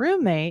were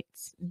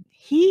roommates,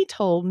 he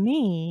told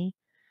me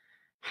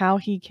how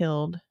he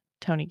killed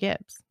Tony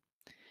Gibbs."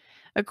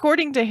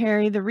 According to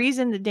Harry, the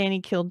reason that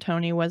Danny killed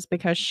Tony was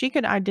because she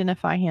could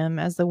identify him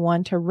as the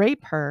one to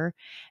rape her,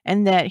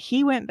 and that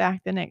he went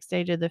back the next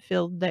day to the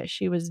field that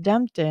she was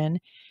dumped in,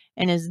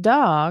 and his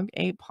dog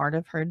ate part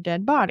of her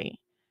dead body.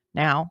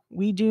 Now,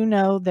 we do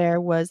know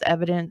there was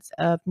evidence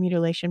of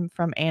mutilation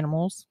from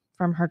animals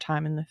from her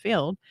time in the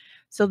field,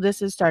 so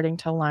this is starting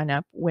to line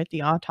up with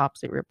the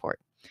autopsy report.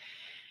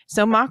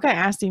 So Maka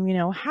asked him,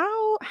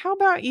 how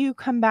about you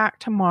come back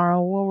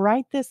tomorrow? We'll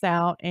write this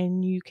out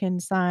and you can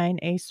sign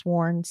a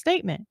sworn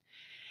statement.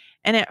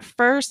 And at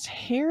first,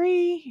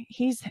 Harry,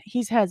 he's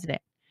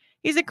hesitant.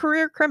 He's a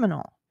career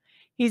criminal.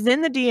 He's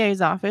in the DA's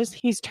office.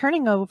 He's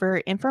turning over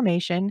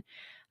information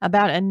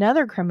about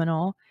another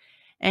criminal.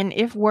 And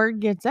if word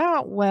gets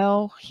out,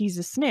 well, he's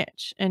a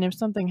snitch. And if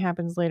something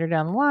happens later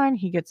down the line,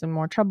 he gets in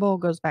more trouble,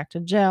 goes back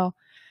to jail.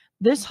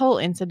 This whole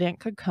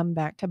incident could come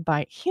back to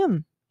bite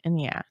him in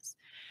the ass.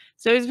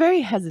 So he's very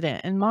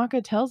hesitant, and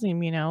Maka tells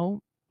him,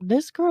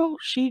 this girl,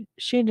 she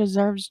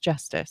deserves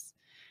justice.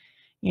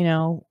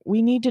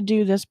 We need to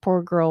do this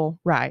poor girl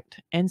right.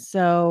 And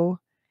so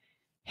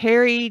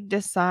Harry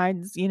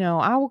decides,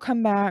 I will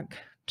come back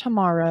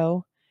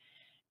tomorrow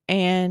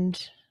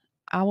and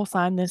I will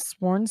sign this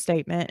sworn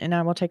statement and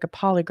I will take a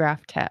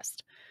polygraph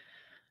test.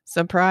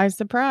 Surprise,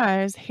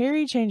 surprise,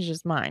 Harry changed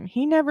his mind.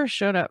 He never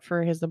showed up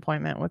for his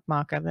appointment with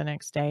Maka the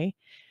next day.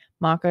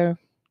 Maka,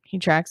 he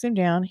tracks him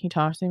down. He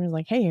talks to him. He's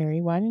like, "Hey,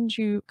 Harry, why didn't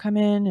you come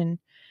in and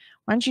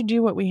why don't you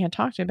do what we had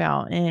talked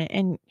about?"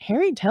 And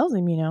Harry tells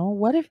him,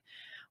 what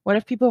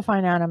if people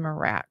find out I'm a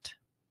rat?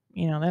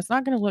 That's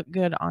not going to look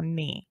good on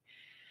me.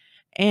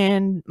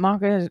 And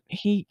Maka,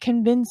 he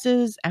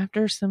convinces,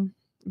 after some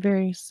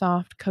very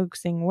soft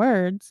coaxing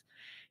words,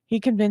 he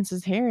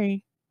convinces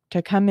Harry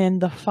to come in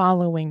the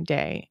following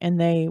day, and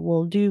they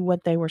will do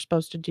what they were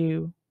supposed to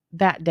do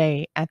that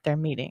day at their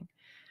meeting.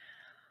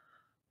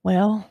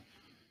 Well,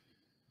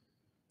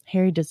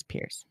 Harry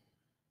disappears.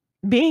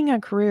 Being a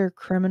career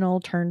criminal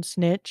turned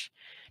snitch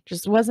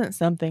just wasn't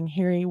something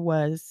Harry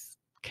was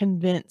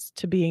convinced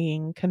to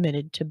being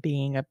committed to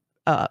being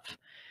of.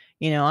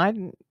 I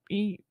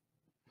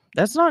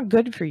That's not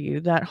good for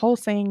you. That whole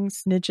saying,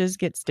 snitches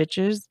get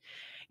stitches,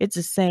 it's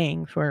a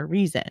saying for a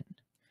reason.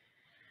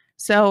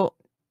 So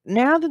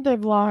now that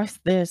they've lost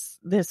this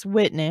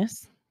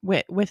witness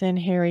within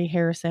Harry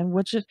Harrison,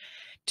 which is,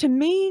 to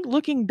me,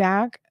 looking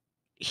back,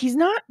 he's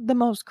not the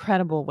most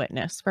credible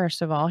witness.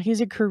 First of all,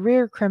 he's a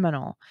career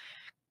criminal.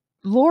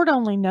 Lord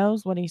only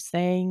knows what he's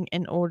saying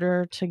in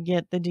order to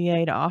get the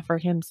DA to offer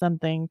him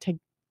something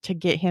to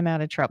get him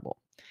out of trouble.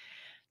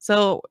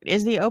 So,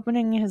 is he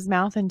opening his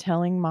mouth and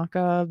telling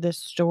Maka this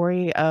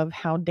story of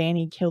how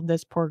Danny killed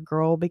this poor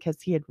girl because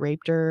he had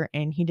raped her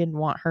and he didn't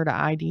want her to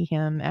ID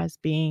him as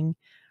being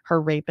her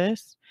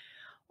rapist?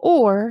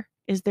 Or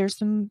is there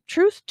some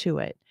truth to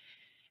it?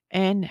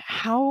 And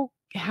how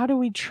do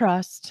we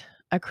trust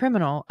a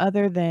criminal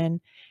other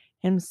than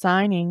him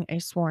signing a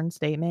sworn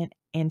statement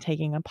and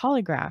taking a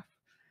polygraph?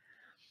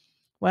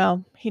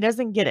 Well, he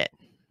doesn't get it.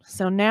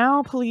 So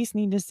now police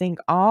need to sink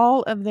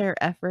all of their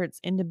efforts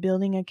into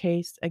building a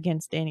case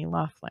against Danny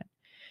Laughlin.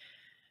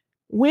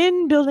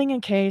 When building a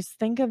case,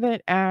 think of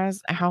it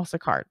as a house of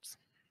cards.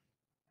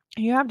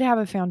 You have to have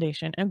a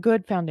foundation, a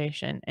good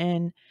foundation.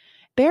 And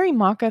Barry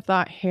Maka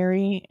thought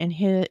Harry and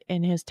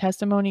his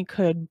testimony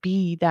could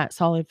be that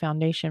solid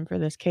foundation for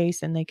this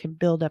case, and they could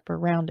build up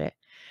around it.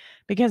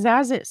 Because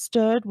as it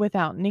stood,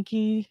 without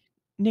Nikki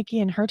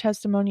and her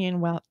testimony,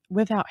 and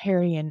without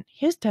Harry and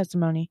his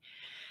testimony,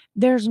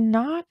 there's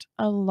not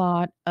a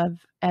lot of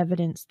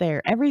evidence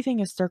there. Everything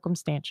is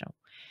circumstantial.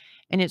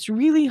 And it's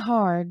really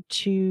hard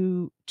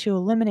to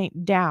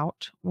eliminate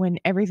doubt when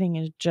everything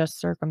is just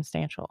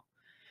circumstantial.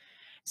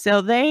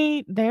 So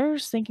they're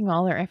sinking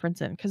all their efforts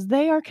in because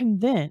they are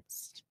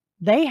convinced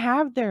they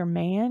have their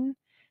man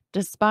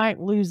despite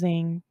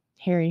losing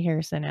Harry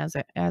Harrison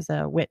as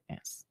a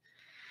witness.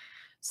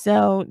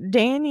 So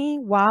Danny,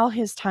 while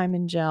his time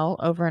in jail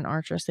over in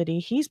Archer City,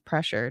 he's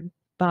pressured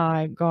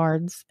by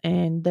guards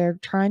and they're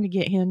trying to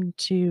get him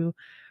to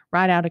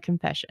write out a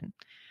confession.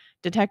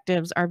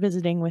 Detectives are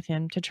visiting with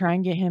him to try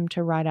and get him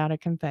to write out a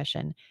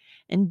confession.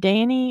 And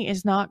Danny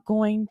is not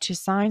going to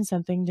sign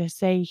something to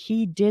say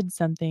he did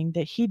something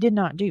that he did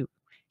not do.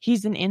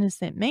 He's an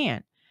innocent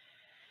man.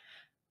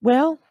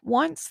 Well,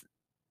 once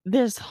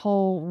this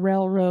whole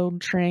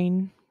railroad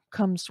train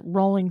comes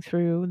rolling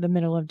through the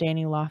middle of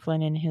Danny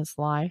Laughlin in his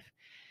life,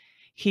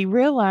 he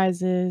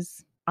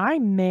realizes, I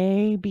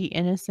may be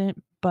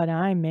innocent, but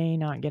I may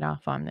not get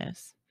off on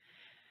this.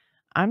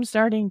 I'm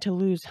starting to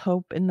lose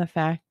hope in the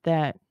fact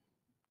that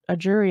a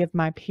jury of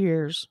my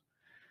peers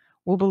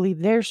will believe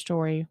their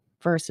story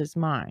versus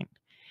mine.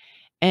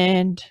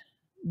 And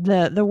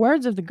the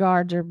words of the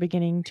guards are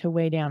beginning to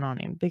weigh down on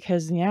him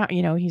because now,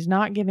 he's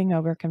not giving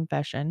over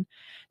confession.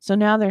 So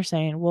now they're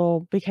saying,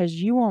 well, because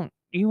you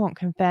won't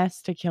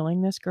confess to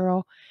killing this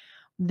girl,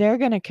 they're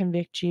going to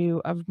convict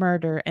you of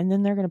murder and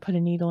then they're going to put a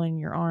needle in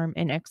your arm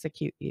and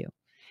execute you.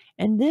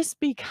 And this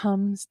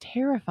becomes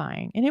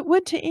terrifying. And it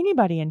would to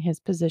anybody in his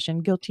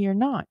position, guilty or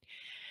not.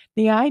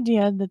 The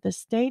idea that the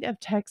state of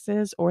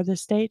Texas or the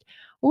state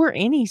or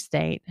any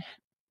state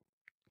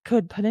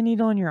could put a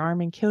needle in your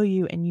arm and kill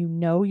you and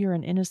you're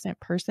an innocent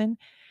person,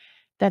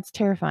 that's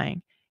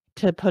terrifying.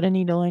 To put a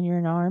needle in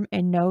your arm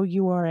and know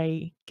you are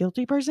a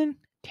guilty person,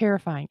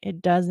 terrifying.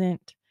 It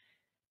doesn't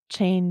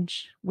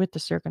change with the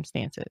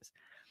circumstances.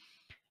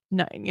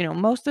 No,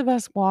 most of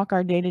us walk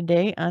our day to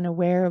day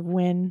unaware of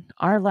when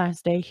our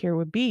last day here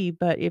would be.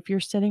 But if you're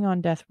sitting on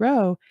death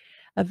row,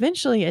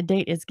 eventually a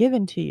date is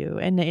given to you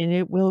and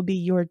it will be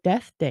your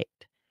death date.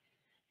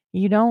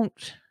 You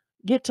don't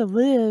get to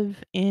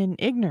live in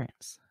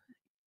ignorance.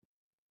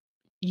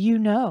 You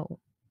know,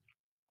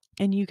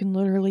 and you can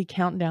literally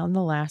count down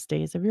the last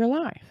days of your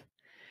life.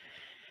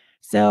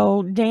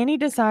 So Danny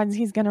decides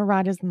he's going to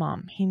write his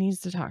mom. He needs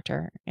to talk to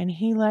her and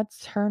he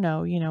lets her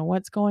know,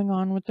 what's going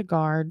on with the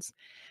guards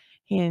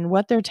and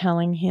what they're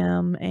telling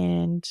him.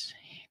 And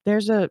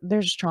there's a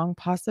strong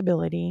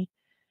possibility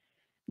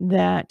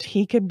that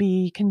he could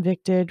be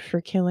convicted for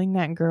killing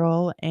that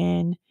girl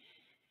and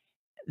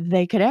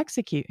they could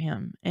execute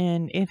him.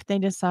 And if they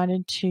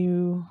decided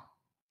to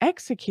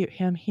execute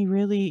him,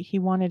 he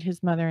wanted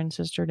his mother and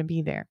sister to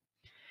be there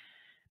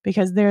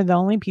because they're the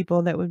only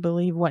people that would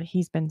believe what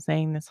he's been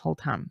saying this whole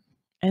time.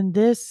 And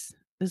this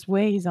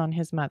weighs on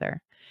his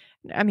mother.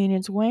 I mean,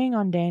 it's weighing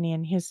on Danny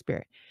and his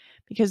spirit.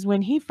 Because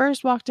when he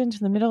first walked into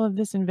the middle of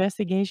this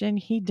investigation,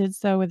 he did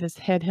so with his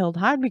head held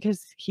high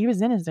because he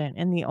was innocent.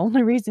 And the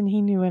only reason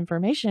he knew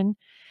information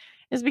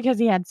is because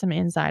he had some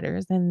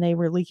insiders and they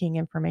were leaking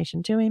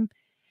information to him.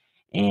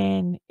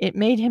 And it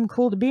made him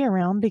cool to be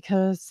around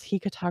because he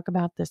could talk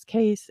about this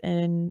case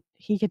and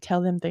he could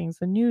tell them things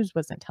the news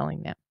wasn't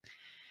telling them.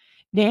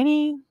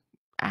 Danny,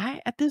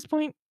 at this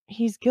point,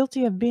 he's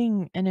guilty of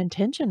being an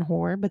attention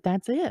whore, but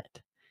that's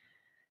it.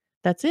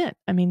 That's it.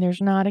 I mean,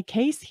 there's not a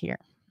case here.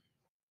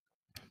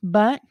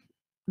 But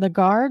the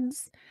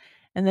guards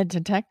and the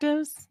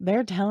detectives,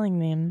 they're telling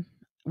them,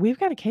 we've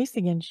got a case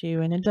against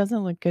you and it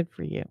doesn't look good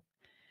for you.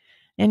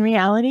 In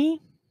reality,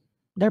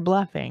 they're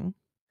bluffing.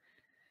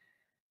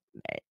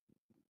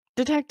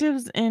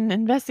 Detectives and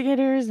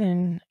investigators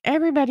and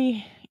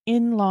everybody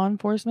in law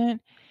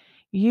enforcement,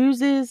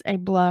 uses a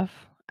bluff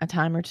a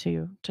time or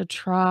two to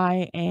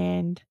try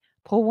and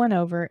pull one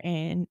over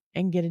and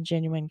get a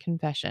genuine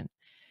confession.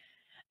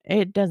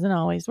 It doesn't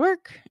always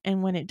work,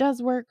 and when it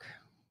does work,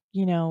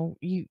 you're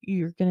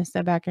going to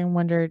step back and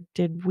wonder,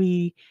 did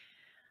we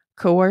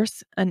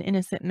coerce an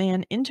innocent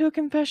man into a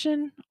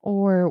confession,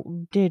 or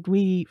did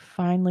we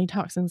finally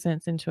talk some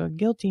sense into a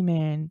guilty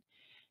man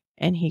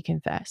and he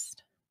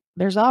confessed?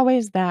 There's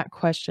always that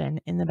question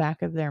in the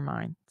back of their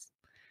minds.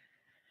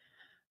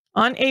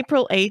 On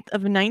April 8th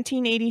of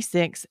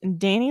 1986,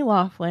 Danny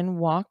Laughlin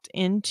walked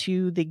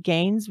into the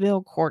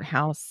Gainesville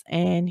courthouse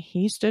and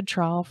he stood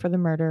trial for the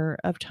murder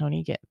of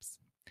Tony Gibbs.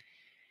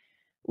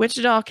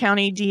 Wichita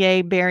County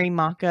DA Barry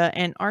Maka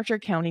and Archer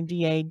County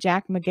DA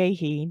Jack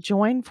McGahee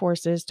joined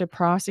forces to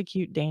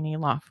prosecute Danny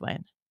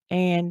Laughlin,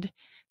 and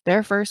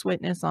their first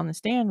witness on the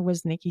stand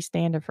was Nikki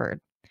Standiford.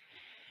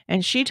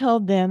 And she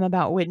told them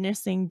about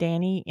witnessing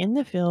Danny in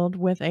the field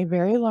with a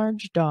very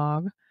large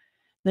dog,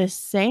 the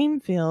same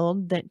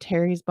field that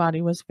Terry's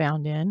body was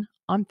found in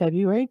on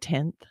February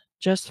 10th,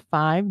 just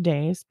 5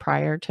 days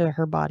prior to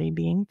her body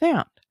being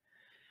found.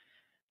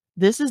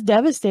 This is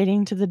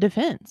devastating to the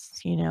defense.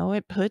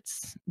 It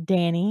puts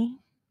Danny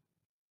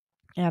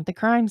at the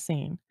crime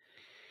scene.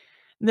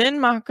 Then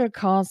Maka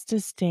calls to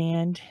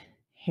stand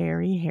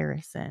Harry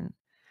Harrison.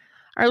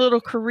 Our little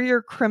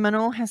career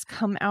criminal has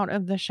come out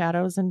of the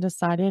shadows and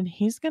decided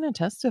he's going to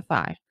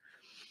testify.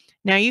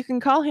 Now, you can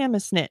call him a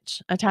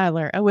snitch, a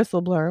Tyler, a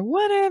whistleblower,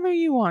 whatever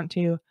you want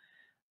to.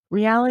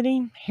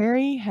 Reality,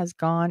 Harry has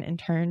gone and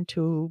turned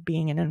to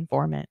being an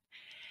informant.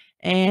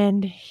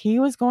 And he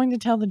was going to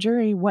tell the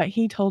jury what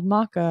he told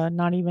Maka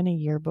not even a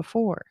year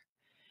before.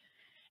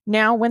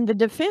 Now, when the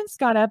defense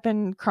got up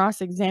and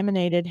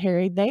cross-examined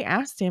Harry, they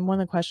asked him,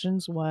 one of the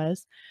questions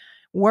was,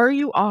 were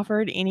you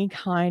offered any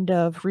kind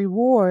of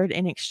reward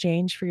in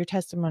exchange for your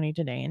testimony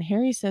today? And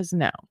Harry says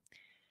no.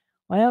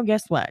 Well,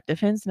 guess what?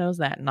 Defense knows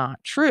that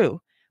not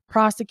true.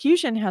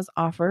 Prosecution has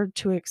offered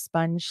to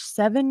expunge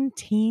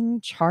 17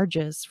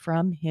 charges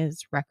from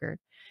his record.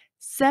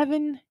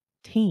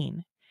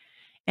 17.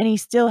 And he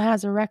still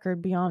has a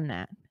record beyond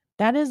that.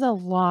 That is a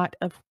lot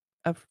of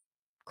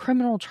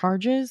criminal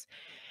charges.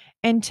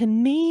 And to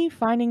me,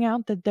 finding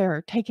out that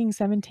they're taking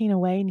 17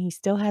 away and he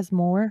still has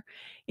more,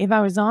 if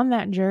I was on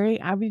that jury,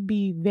 I would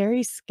be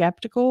very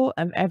skeptical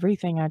of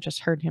everything I just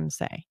heard him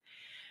say.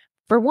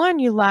 For one,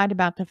 you lied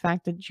about the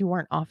fact that you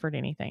weren't offered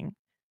anything.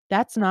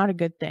 That's not a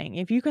good thing.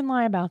 If you can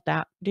lie about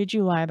that, did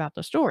you lie about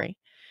the story?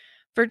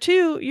 For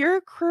two, you're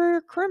a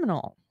career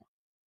criminal.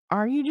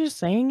 Are you just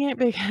saying it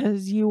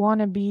because you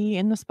want to be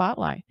in the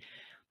spotlight?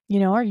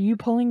 Are you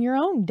pulling your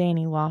own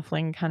Danny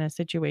Laughlin kind of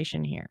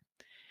situation here?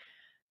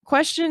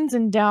 Questions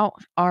and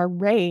doubt are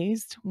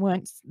raised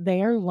once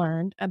they are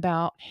learned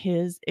about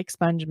his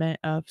expungement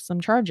of some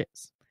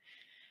charges.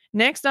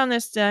 Next on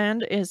this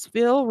stand is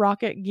Phil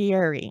Rocket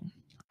Gieri.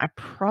 I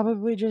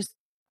probably just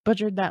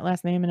butchered that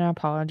last name and I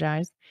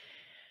apologize.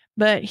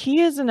 But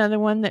he is another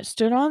one that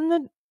stood on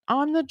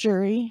the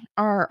jury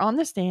or on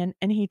the stand,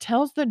 and he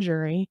tells the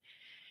jury,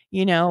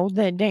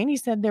 that Danny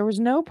said there was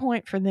no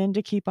point for them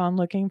to keep on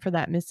looking for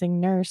that missing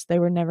nurse. They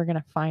were never going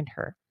to find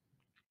her.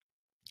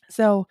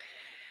 So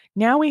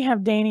now we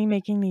have Danny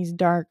making these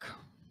dark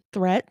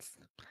threats,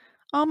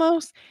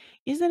 almost.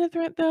 Is it a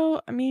threat,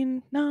 though? I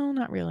mean, no,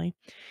 not really.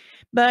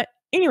 But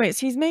anyways,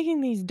 he's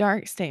making these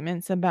dark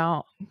statements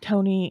about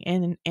Tony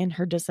and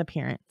her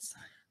disappearance.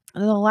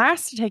 The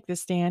last to take the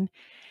stand,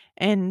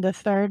 and the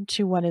third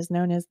to what is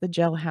known as the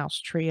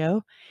jailhouse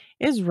trio,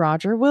 is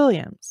Roger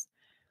Williams.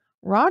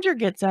 Roger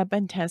gets up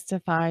and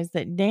testifies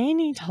that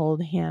Danny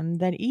told him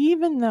that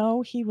even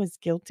though he was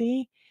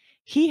guilty,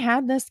 he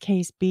had this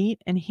case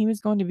beat and he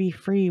was going to be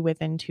free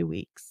within 2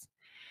 weeks.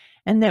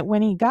 And that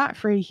when he got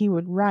free, he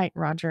would write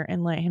Roger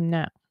and let him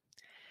know.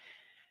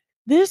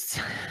 This,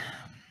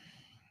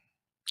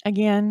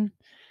 again,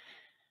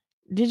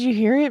 did you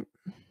hear it?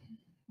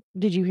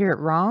 Did you hear it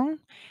wrong?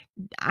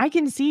 I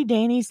can see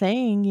Danny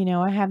saying,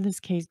 I have this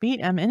case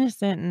beat. I'm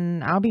innocent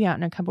and I'll be out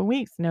in a couple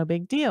weeks. No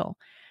big deal.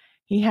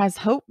 He has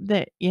hope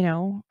that,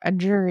 a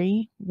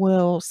jury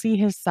will see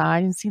his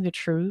side and see the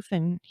truth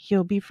and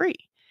he'll be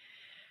free.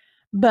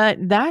 But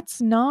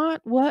that's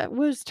not what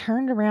was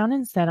turned around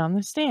and said on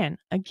the stand.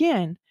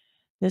 Again,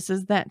 this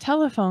is that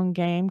telephone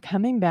game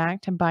coming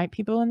back to bite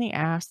people in the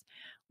ass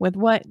with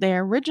what they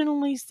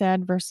originally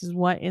said versus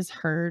what is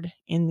heard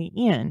in the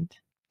end.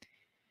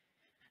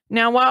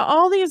 Now, while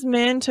all these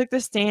men took the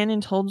stand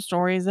and told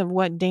stories of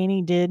what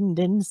Danny did and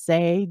didn't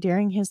say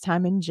during his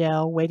time in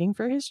jail waiting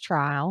for his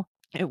trial,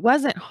 it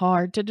wasn't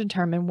hard to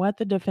determine what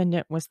the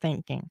defendant was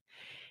thinking.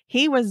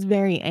 He was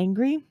very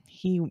angry.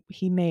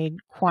 He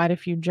made quite a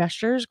few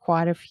gestures,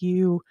 quite a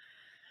few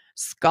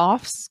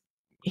scoffs.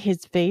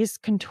 His face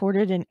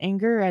contorted in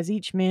anger as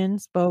each man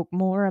spoke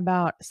more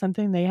about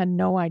something they had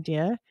no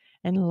idea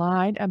and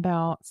lied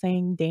about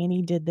saying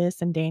Danny did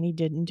this and Danny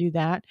didn't do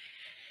that.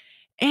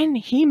 And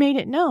he made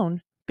it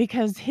known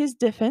because his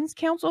defense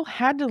counsel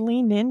had to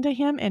lean into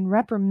him and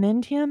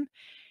reprimand him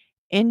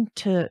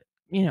into,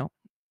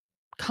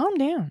 calm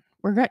down.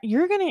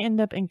 You're going to end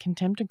up in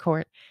contempt of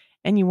court,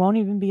 and you won't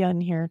even be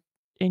on here,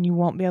 and you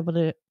won't be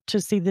able to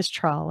see this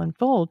trial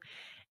unfold.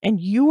 And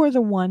you are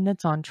the one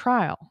that's on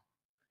trial.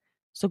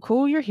 So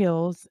cool your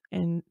heels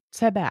and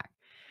sit back.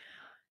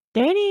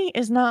 Danny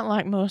is not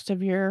like most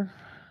of your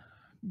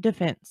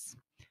defense.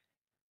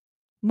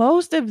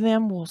 Most of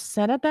them will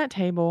sit at that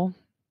table.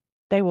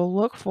 They will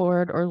look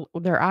forward, or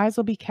their eyes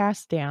will be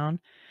cast down.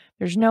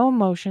 There's no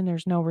emotion.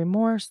 There's no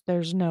remorse.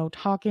 There's no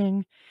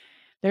talking.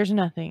 There's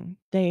nothing.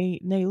 They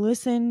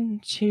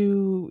listen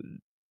to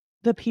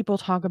the people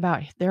talk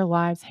about their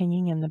lives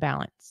hanging in the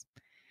balance.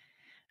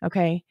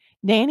 Okay.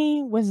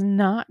 Danny was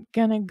not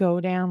going to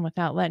go down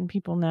without letting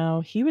people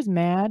know he was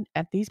mad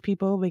at these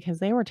people because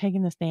they were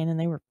taking the stand and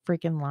they were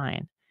freaking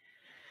lying.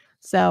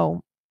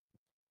 So,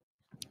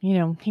 he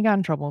got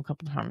in trouble a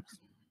couple times.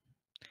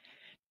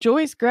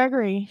 Joyce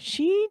Gregory,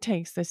 she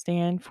takes the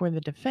stand for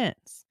the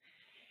defense.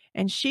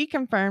 And she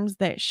confirms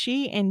that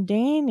she and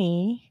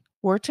Danny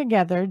were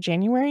together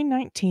January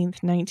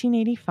 19th,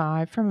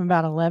 1985 from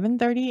about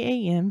 11:30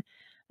 a.m.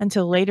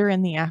 until later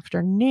in the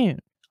afternoon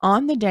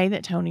on the day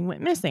that Tony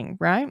went missing,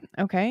 right?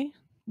 Okay.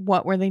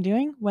 What were they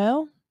doing?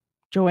 Well,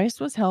 Joyce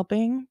was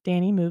helping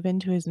Danny move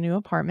into his new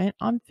apartment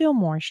on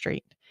Fillmore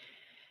Street.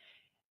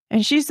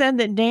 And she said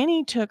that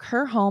Danny took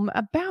her home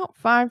about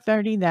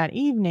 5:30 that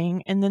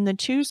evening, and then the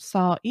two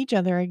saw each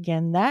other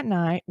again that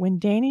night when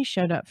Danny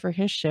showed up for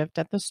his shift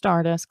at the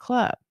Stardust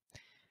Club.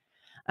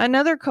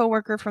 Another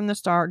coworker from the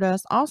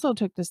Stardust also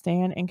took the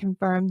stand and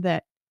confirmed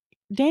that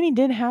Danny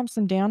did have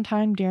some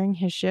downtime during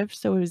his shift,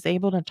 so he was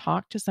able to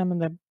talk to some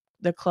of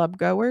the club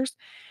goers.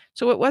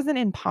 So it wasn't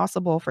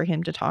impossible for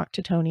him to talk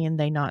to Tony and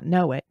they not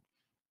know it.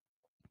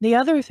 The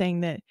other thing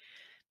that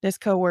this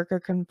coworker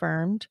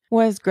confirmed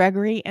was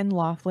Gregory and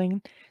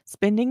Laughlin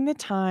spending the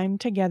time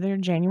together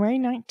January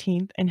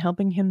 19th and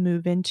helping him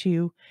move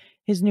into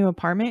his new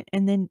apartment.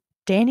 And then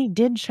Danny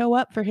did show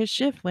up for his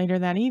shift later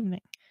that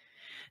evening.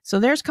 So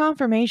there's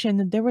confirmation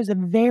that there was a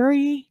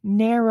very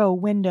narrow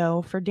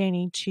window for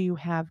Danny to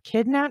have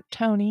kidnapped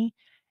Tony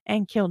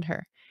and killed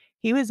her.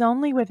 He was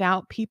only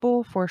without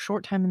people for a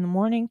short time in the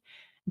morning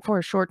and for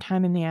a short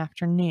time in the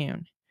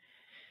afternoon.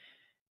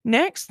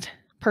 Next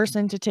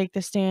person to take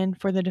the stand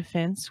for the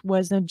defense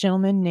was a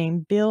gentleman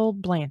named Bill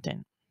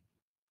Blanton.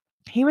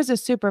 He was a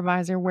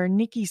supervisor where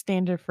Nikki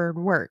Standiford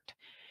worked.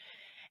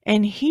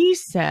 And he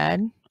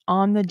said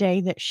on the day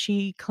that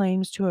she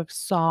claims to have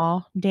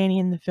saw Danny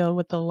in the field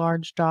with the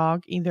large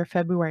dog, either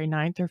February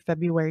 9th or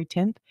February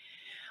 10th,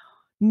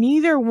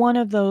 neither one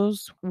of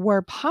those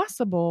were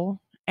possible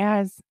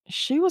as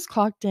she was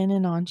clocked in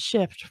and on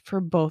shift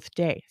for both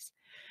days.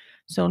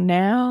 So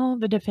now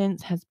the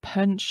defense has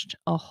punched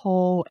a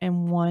hole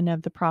in one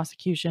of the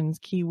prosecution's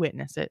key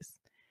witnesses.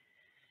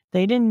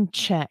 They didn't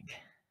check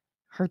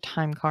her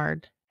time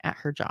card at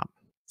her job.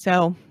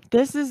 So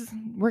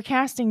we're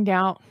casting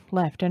doubt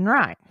left and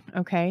right,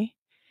 okay?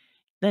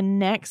 The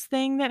next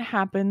thing that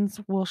happens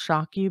will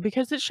shock you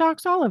because it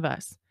shocks all of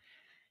us.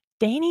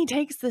 Danny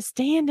takes the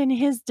stand in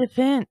his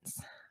defense.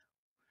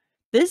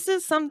 This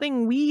is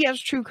something we as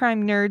true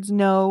crime nerds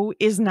know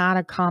is not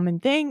a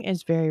common thing,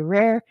 is very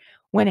rare.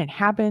 When it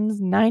happens,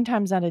 9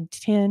 times out of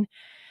 10,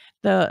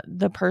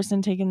 the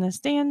person taking the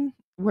stand,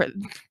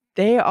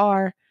 they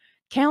are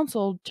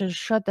counseled to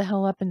shut the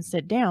hell up and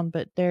sit down,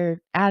 but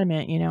they're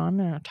adamant, I'm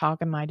going to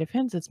talk in my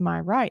defense. It's my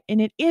right.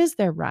 And it is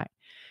their right.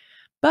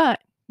 But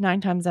 9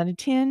 times out of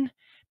 10,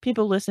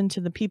 people listen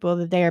to the people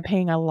that they are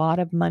paying a lot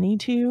of money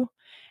to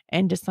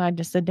and decide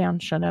to sit down,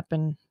 shut up,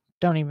 and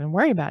don't even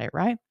worry about it,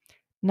 right?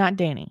 Not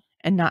Danny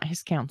and not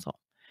his counsel.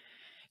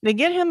 They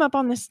get him up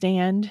on the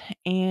stand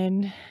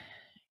and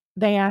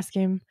they ask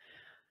him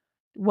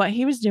what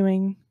he was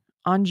doing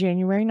on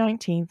January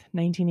 19th,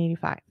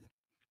 1985.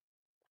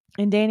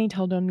 And Danny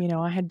told him,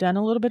 I had done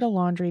a little bit of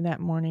laundry that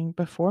morning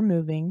before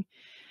moving.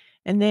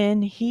 And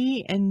then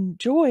he and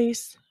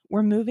Joyce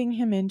were moving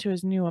him into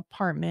his new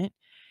apartment.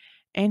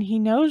 And he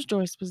knows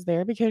Joyce was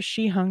there because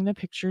she hung the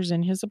pictures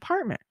in his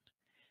apartment.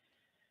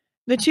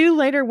 The two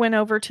later went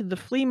over to the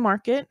flea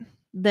market,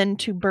 then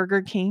to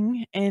Burger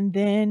King, and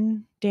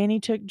then Danny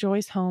took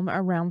Joyce home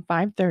around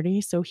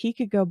 5:30 so he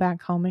could go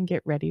back home and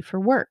get ready for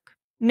work.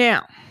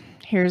 Now,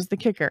 here's the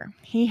kicker.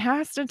 He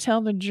has to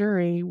tell the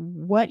jury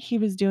what he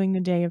was doing the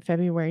day of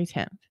February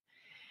 10th.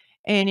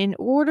 And in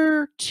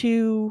order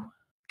to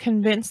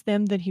convince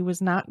them that he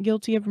was not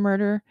guilty of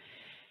murder,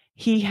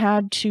 he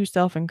had to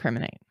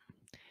self-incriminate.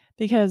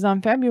 Because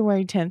on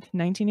February 10th,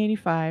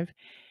 1985,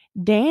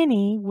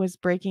 Danny was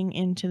breaking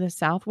into the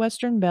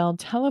Southwestern Bell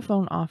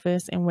telephone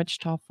office in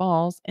Wichita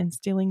Falls and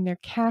stealing their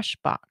cash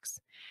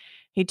box.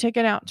 He took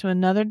it out to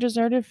another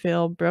deserted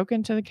field, broke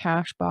into the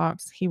cash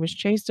box. He was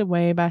chased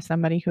away by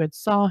somebody who had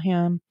saw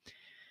him.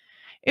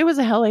 It was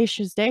a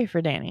hellacious day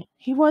for Danny.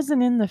 He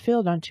wasn't in the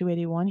field on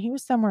 281. He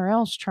was somewhere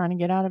else trying to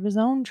get out of his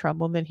own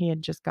trouble that he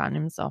had just gotten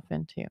himself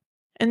into.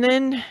 And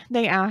then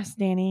they asked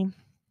Danny,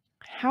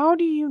 how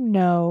do you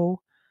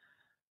know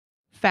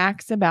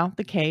facts about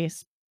the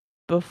case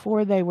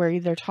before they were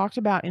either talked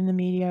about in the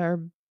media or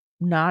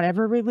not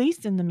ever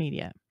released in the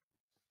media?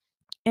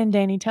 And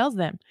Danny tells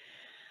them,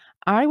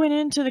 I went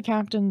into the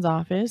captain's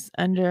office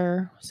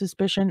under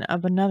suspicion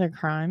of another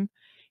crime.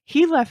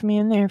 He left me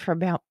in there for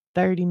about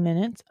 30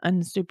 minutes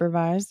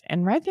unsupervised,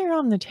 and right there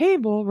on the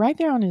table, right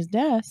there on his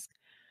desk,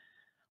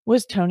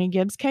 was Tony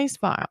Gibbs' case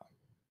file.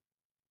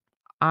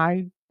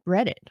 I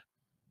read it.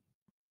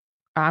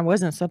 I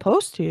wasn't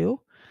supposed to,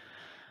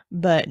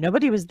 but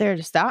nobody was there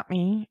to stop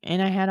me,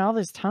 and I had all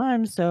this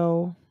time,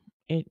 so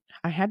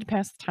I had to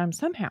pass the time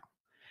somehow.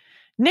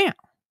 Now,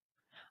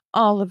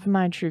 all of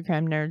my true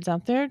crime nerds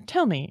out there,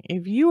 tell me,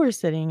 if you were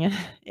sitting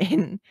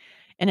in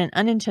an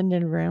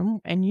unintended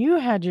room and you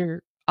had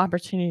your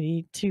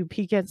opportunity to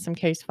peek at some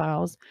case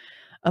files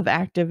of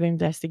active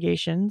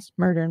investigations,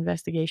 murder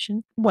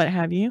investigations, what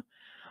have you,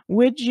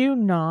 would you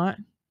not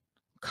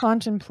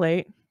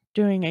contemplate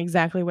doing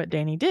exactly what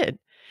Danny did?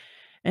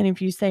 And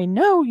if you say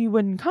no, you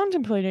wouldn't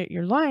contemplate it,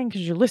 you're lying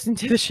because you're listening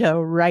to the show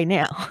right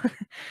now.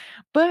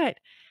 But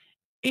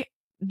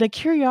the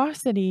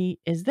curiosity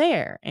is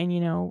there. And,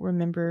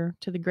 remember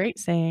to the great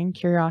saying,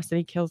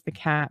 curiosity kills the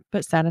cat,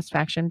 but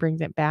satisfaction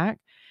brings it back.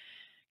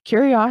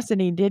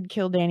 Curiosity did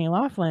kill Danny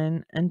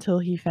Laughlin until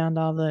he found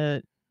all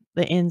the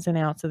ins and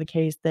outs of the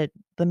case that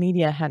the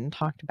media hadn't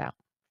talked about.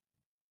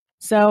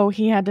 So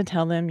he had to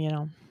tell them,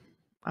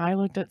 I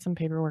looked at some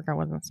paperwork I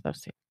wasn't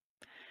supposed to.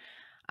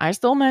 I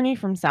stole money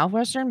from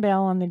Southwestern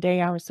Bell on the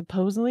day I was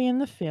supposedly in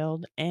the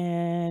field,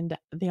 and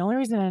the only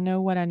reason I know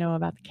what I know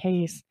about the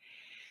case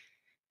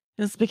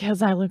is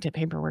because I looked at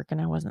paperwork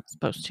and I wasn't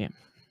supposed to.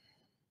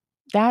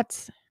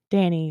 That's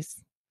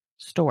Danny's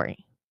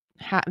story.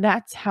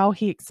 That's how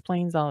he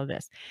explains all of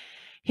this.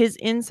 His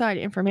inside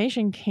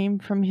information came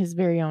from his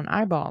very own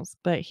eyeballs,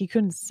 but he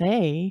couldn't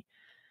say,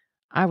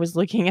 I was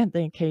looking at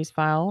the case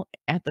file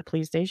at the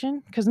police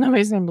station, because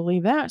nobody's going to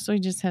believe that. So he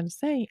just had to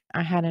say,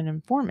 I had an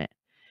informant.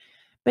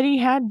 But he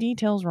had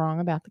details wrong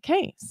about the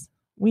case.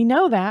 We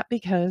know that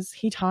because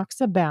he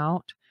talks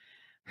about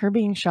her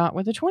being shot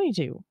with a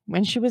 .22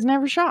 when she was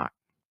never shot.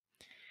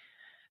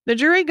 The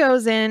jury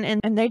goes in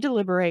and they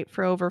deliberate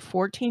for over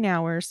 14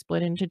 hours,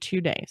 split into 2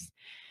 days.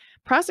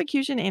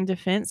 Prosecution and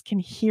defense can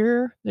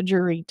hear the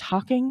jury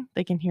talking.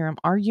 They can hear them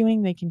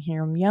arguing. They can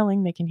hear them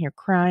yelling. They can hear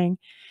crying.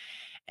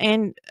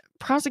 And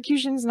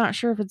prosecution's not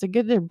sure if it's a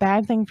good or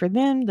bad thing for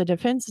them. The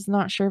defense is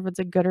not sure if it's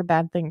a good or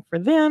bad thing for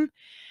them.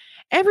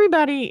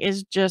 Everybody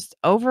is just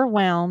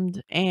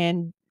overwhelmed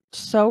and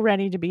so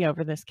ready to be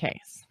over this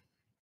case.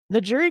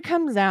 The jury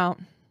comes out.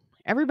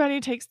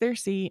 Everybody takes their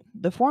seat.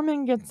 The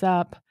foreman gets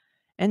up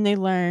and they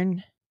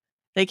learn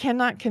they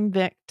cannot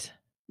convict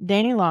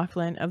Danny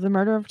Laughlin of the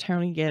murder of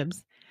Tony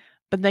Gibbs,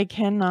 but they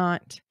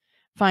cannot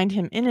find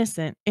him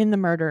innocent in the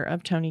murder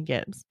of Tony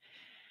Gibbs.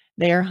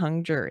 They are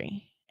hung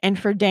jury. And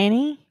for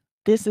Danny,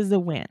 this is a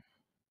win.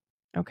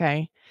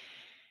 Okay?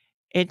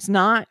 It's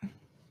not,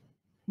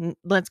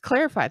 let's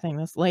clarify things.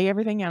 Let's lay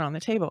everything out on the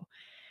table.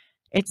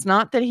 It's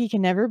not that he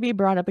can never be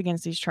brought up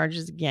against these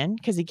charges again,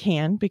 because he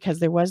can, because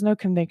there was no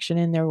conviction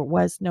and there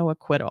was no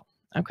acquittal.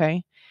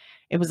 Okay?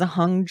 It was a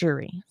hung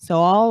jury. So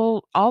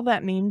all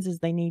that means is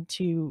they need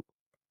to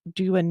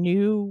do a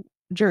new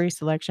jury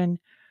selection,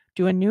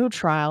 do a new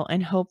trial,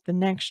 and hope the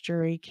next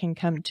jury can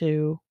come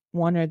to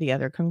one or the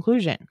other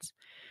conclusions.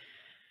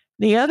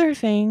 The other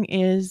thing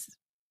is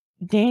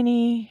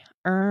Danny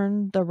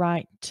earned the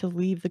right to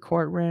leave the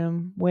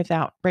courtroom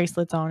without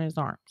bracelets on his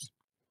arms.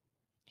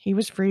 He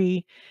was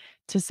free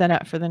to set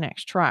up for the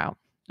next trial.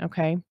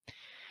 Okay.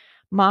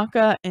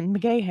 Maka and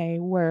McGahey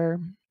were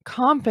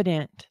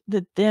confident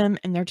that them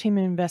and their team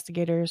of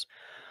investigators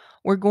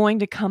were going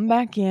to come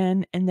back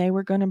in and they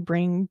were going to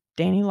bring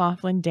Danny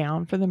Laughlin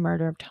down for the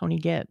murder of Tony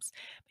Gibbs,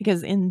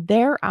 because in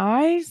their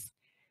eyes,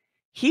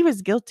 he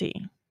was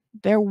guilty.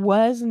 There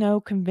was no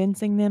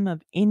convincing them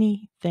of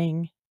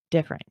anything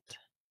different.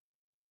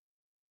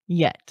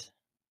 Yet.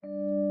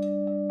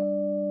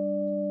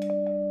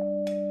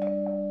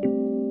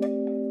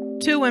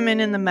 Two women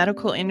in the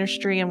medical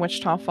industry in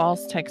Wichita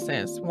Falls,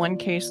 Texas. One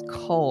case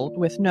cold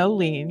with no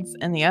leads,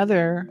 and the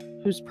other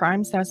whose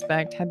prime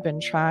suspect had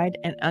been tried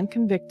and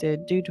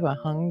unconvicted due to a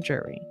hung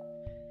jury.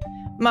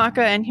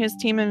 Maka and his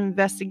team of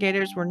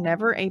investigators were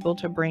never able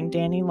to bring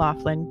Danny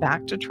Laughlin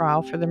back to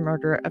trial for the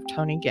murder of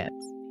Tony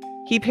Gibbs.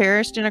 He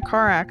perished in a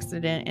car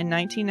accident in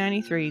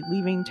 1993,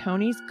 leaving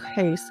Tony's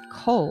case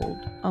cold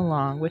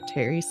along with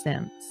Terry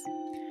Sims.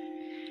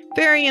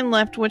 Faryion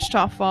left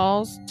Wichita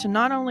Falls to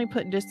not only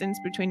put distance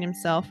between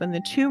himself and the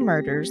two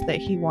murders that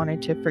he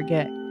wanted to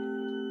forget,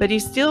 but he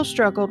still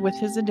struggled with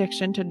his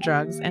addiction to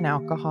drugs and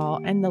alcohol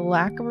and the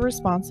lack of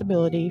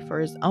responsibility for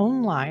his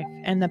own life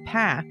and the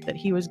path that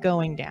he was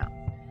going down.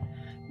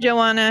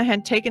 Joanna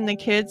had taken the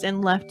kids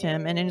and left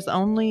him, and his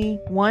only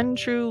one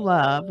true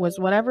love was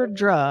whatever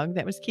drug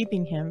that was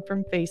keeping him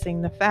from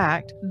facing the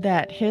fact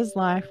that his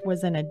life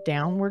was in a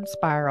downward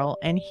spiral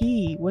and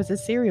he was a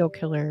serial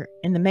killer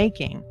in the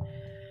making,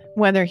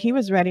 whether he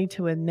was ready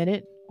to admit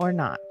it or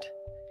not.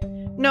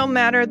 No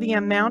matter the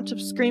amount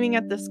of screaming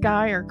at the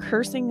sky or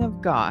cursing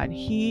of God,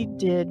 he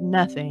did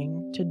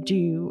nothing to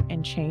do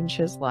and change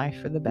his life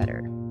for the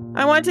better.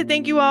 I want to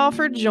thank you all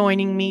for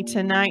joining me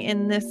tonight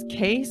in this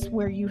case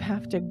where you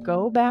have to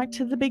go back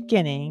to the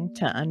beginning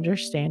to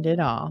understand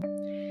it all.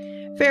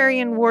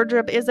 Faryion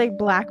Wardrip is a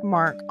black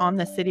mark on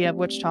the city of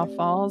Wichita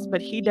Falls,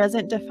 but he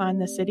doesn't define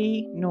the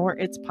city nor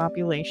its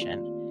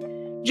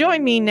population.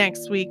 Join me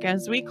next week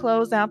as we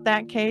close out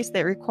that case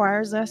that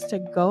requires us to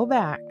go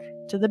back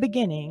to the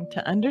beginning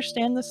to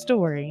understand the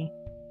story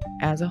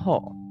as a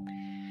whole.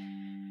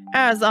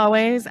 As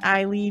always,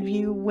 I leave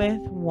you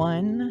with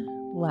one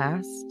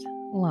last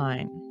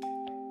line.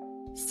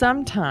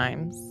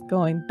 Sometimes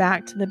going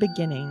back to the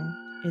beginning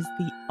is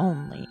the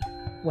only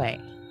way.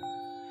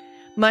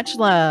 Much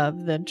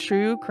love, the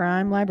True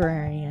Crime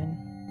Librarian.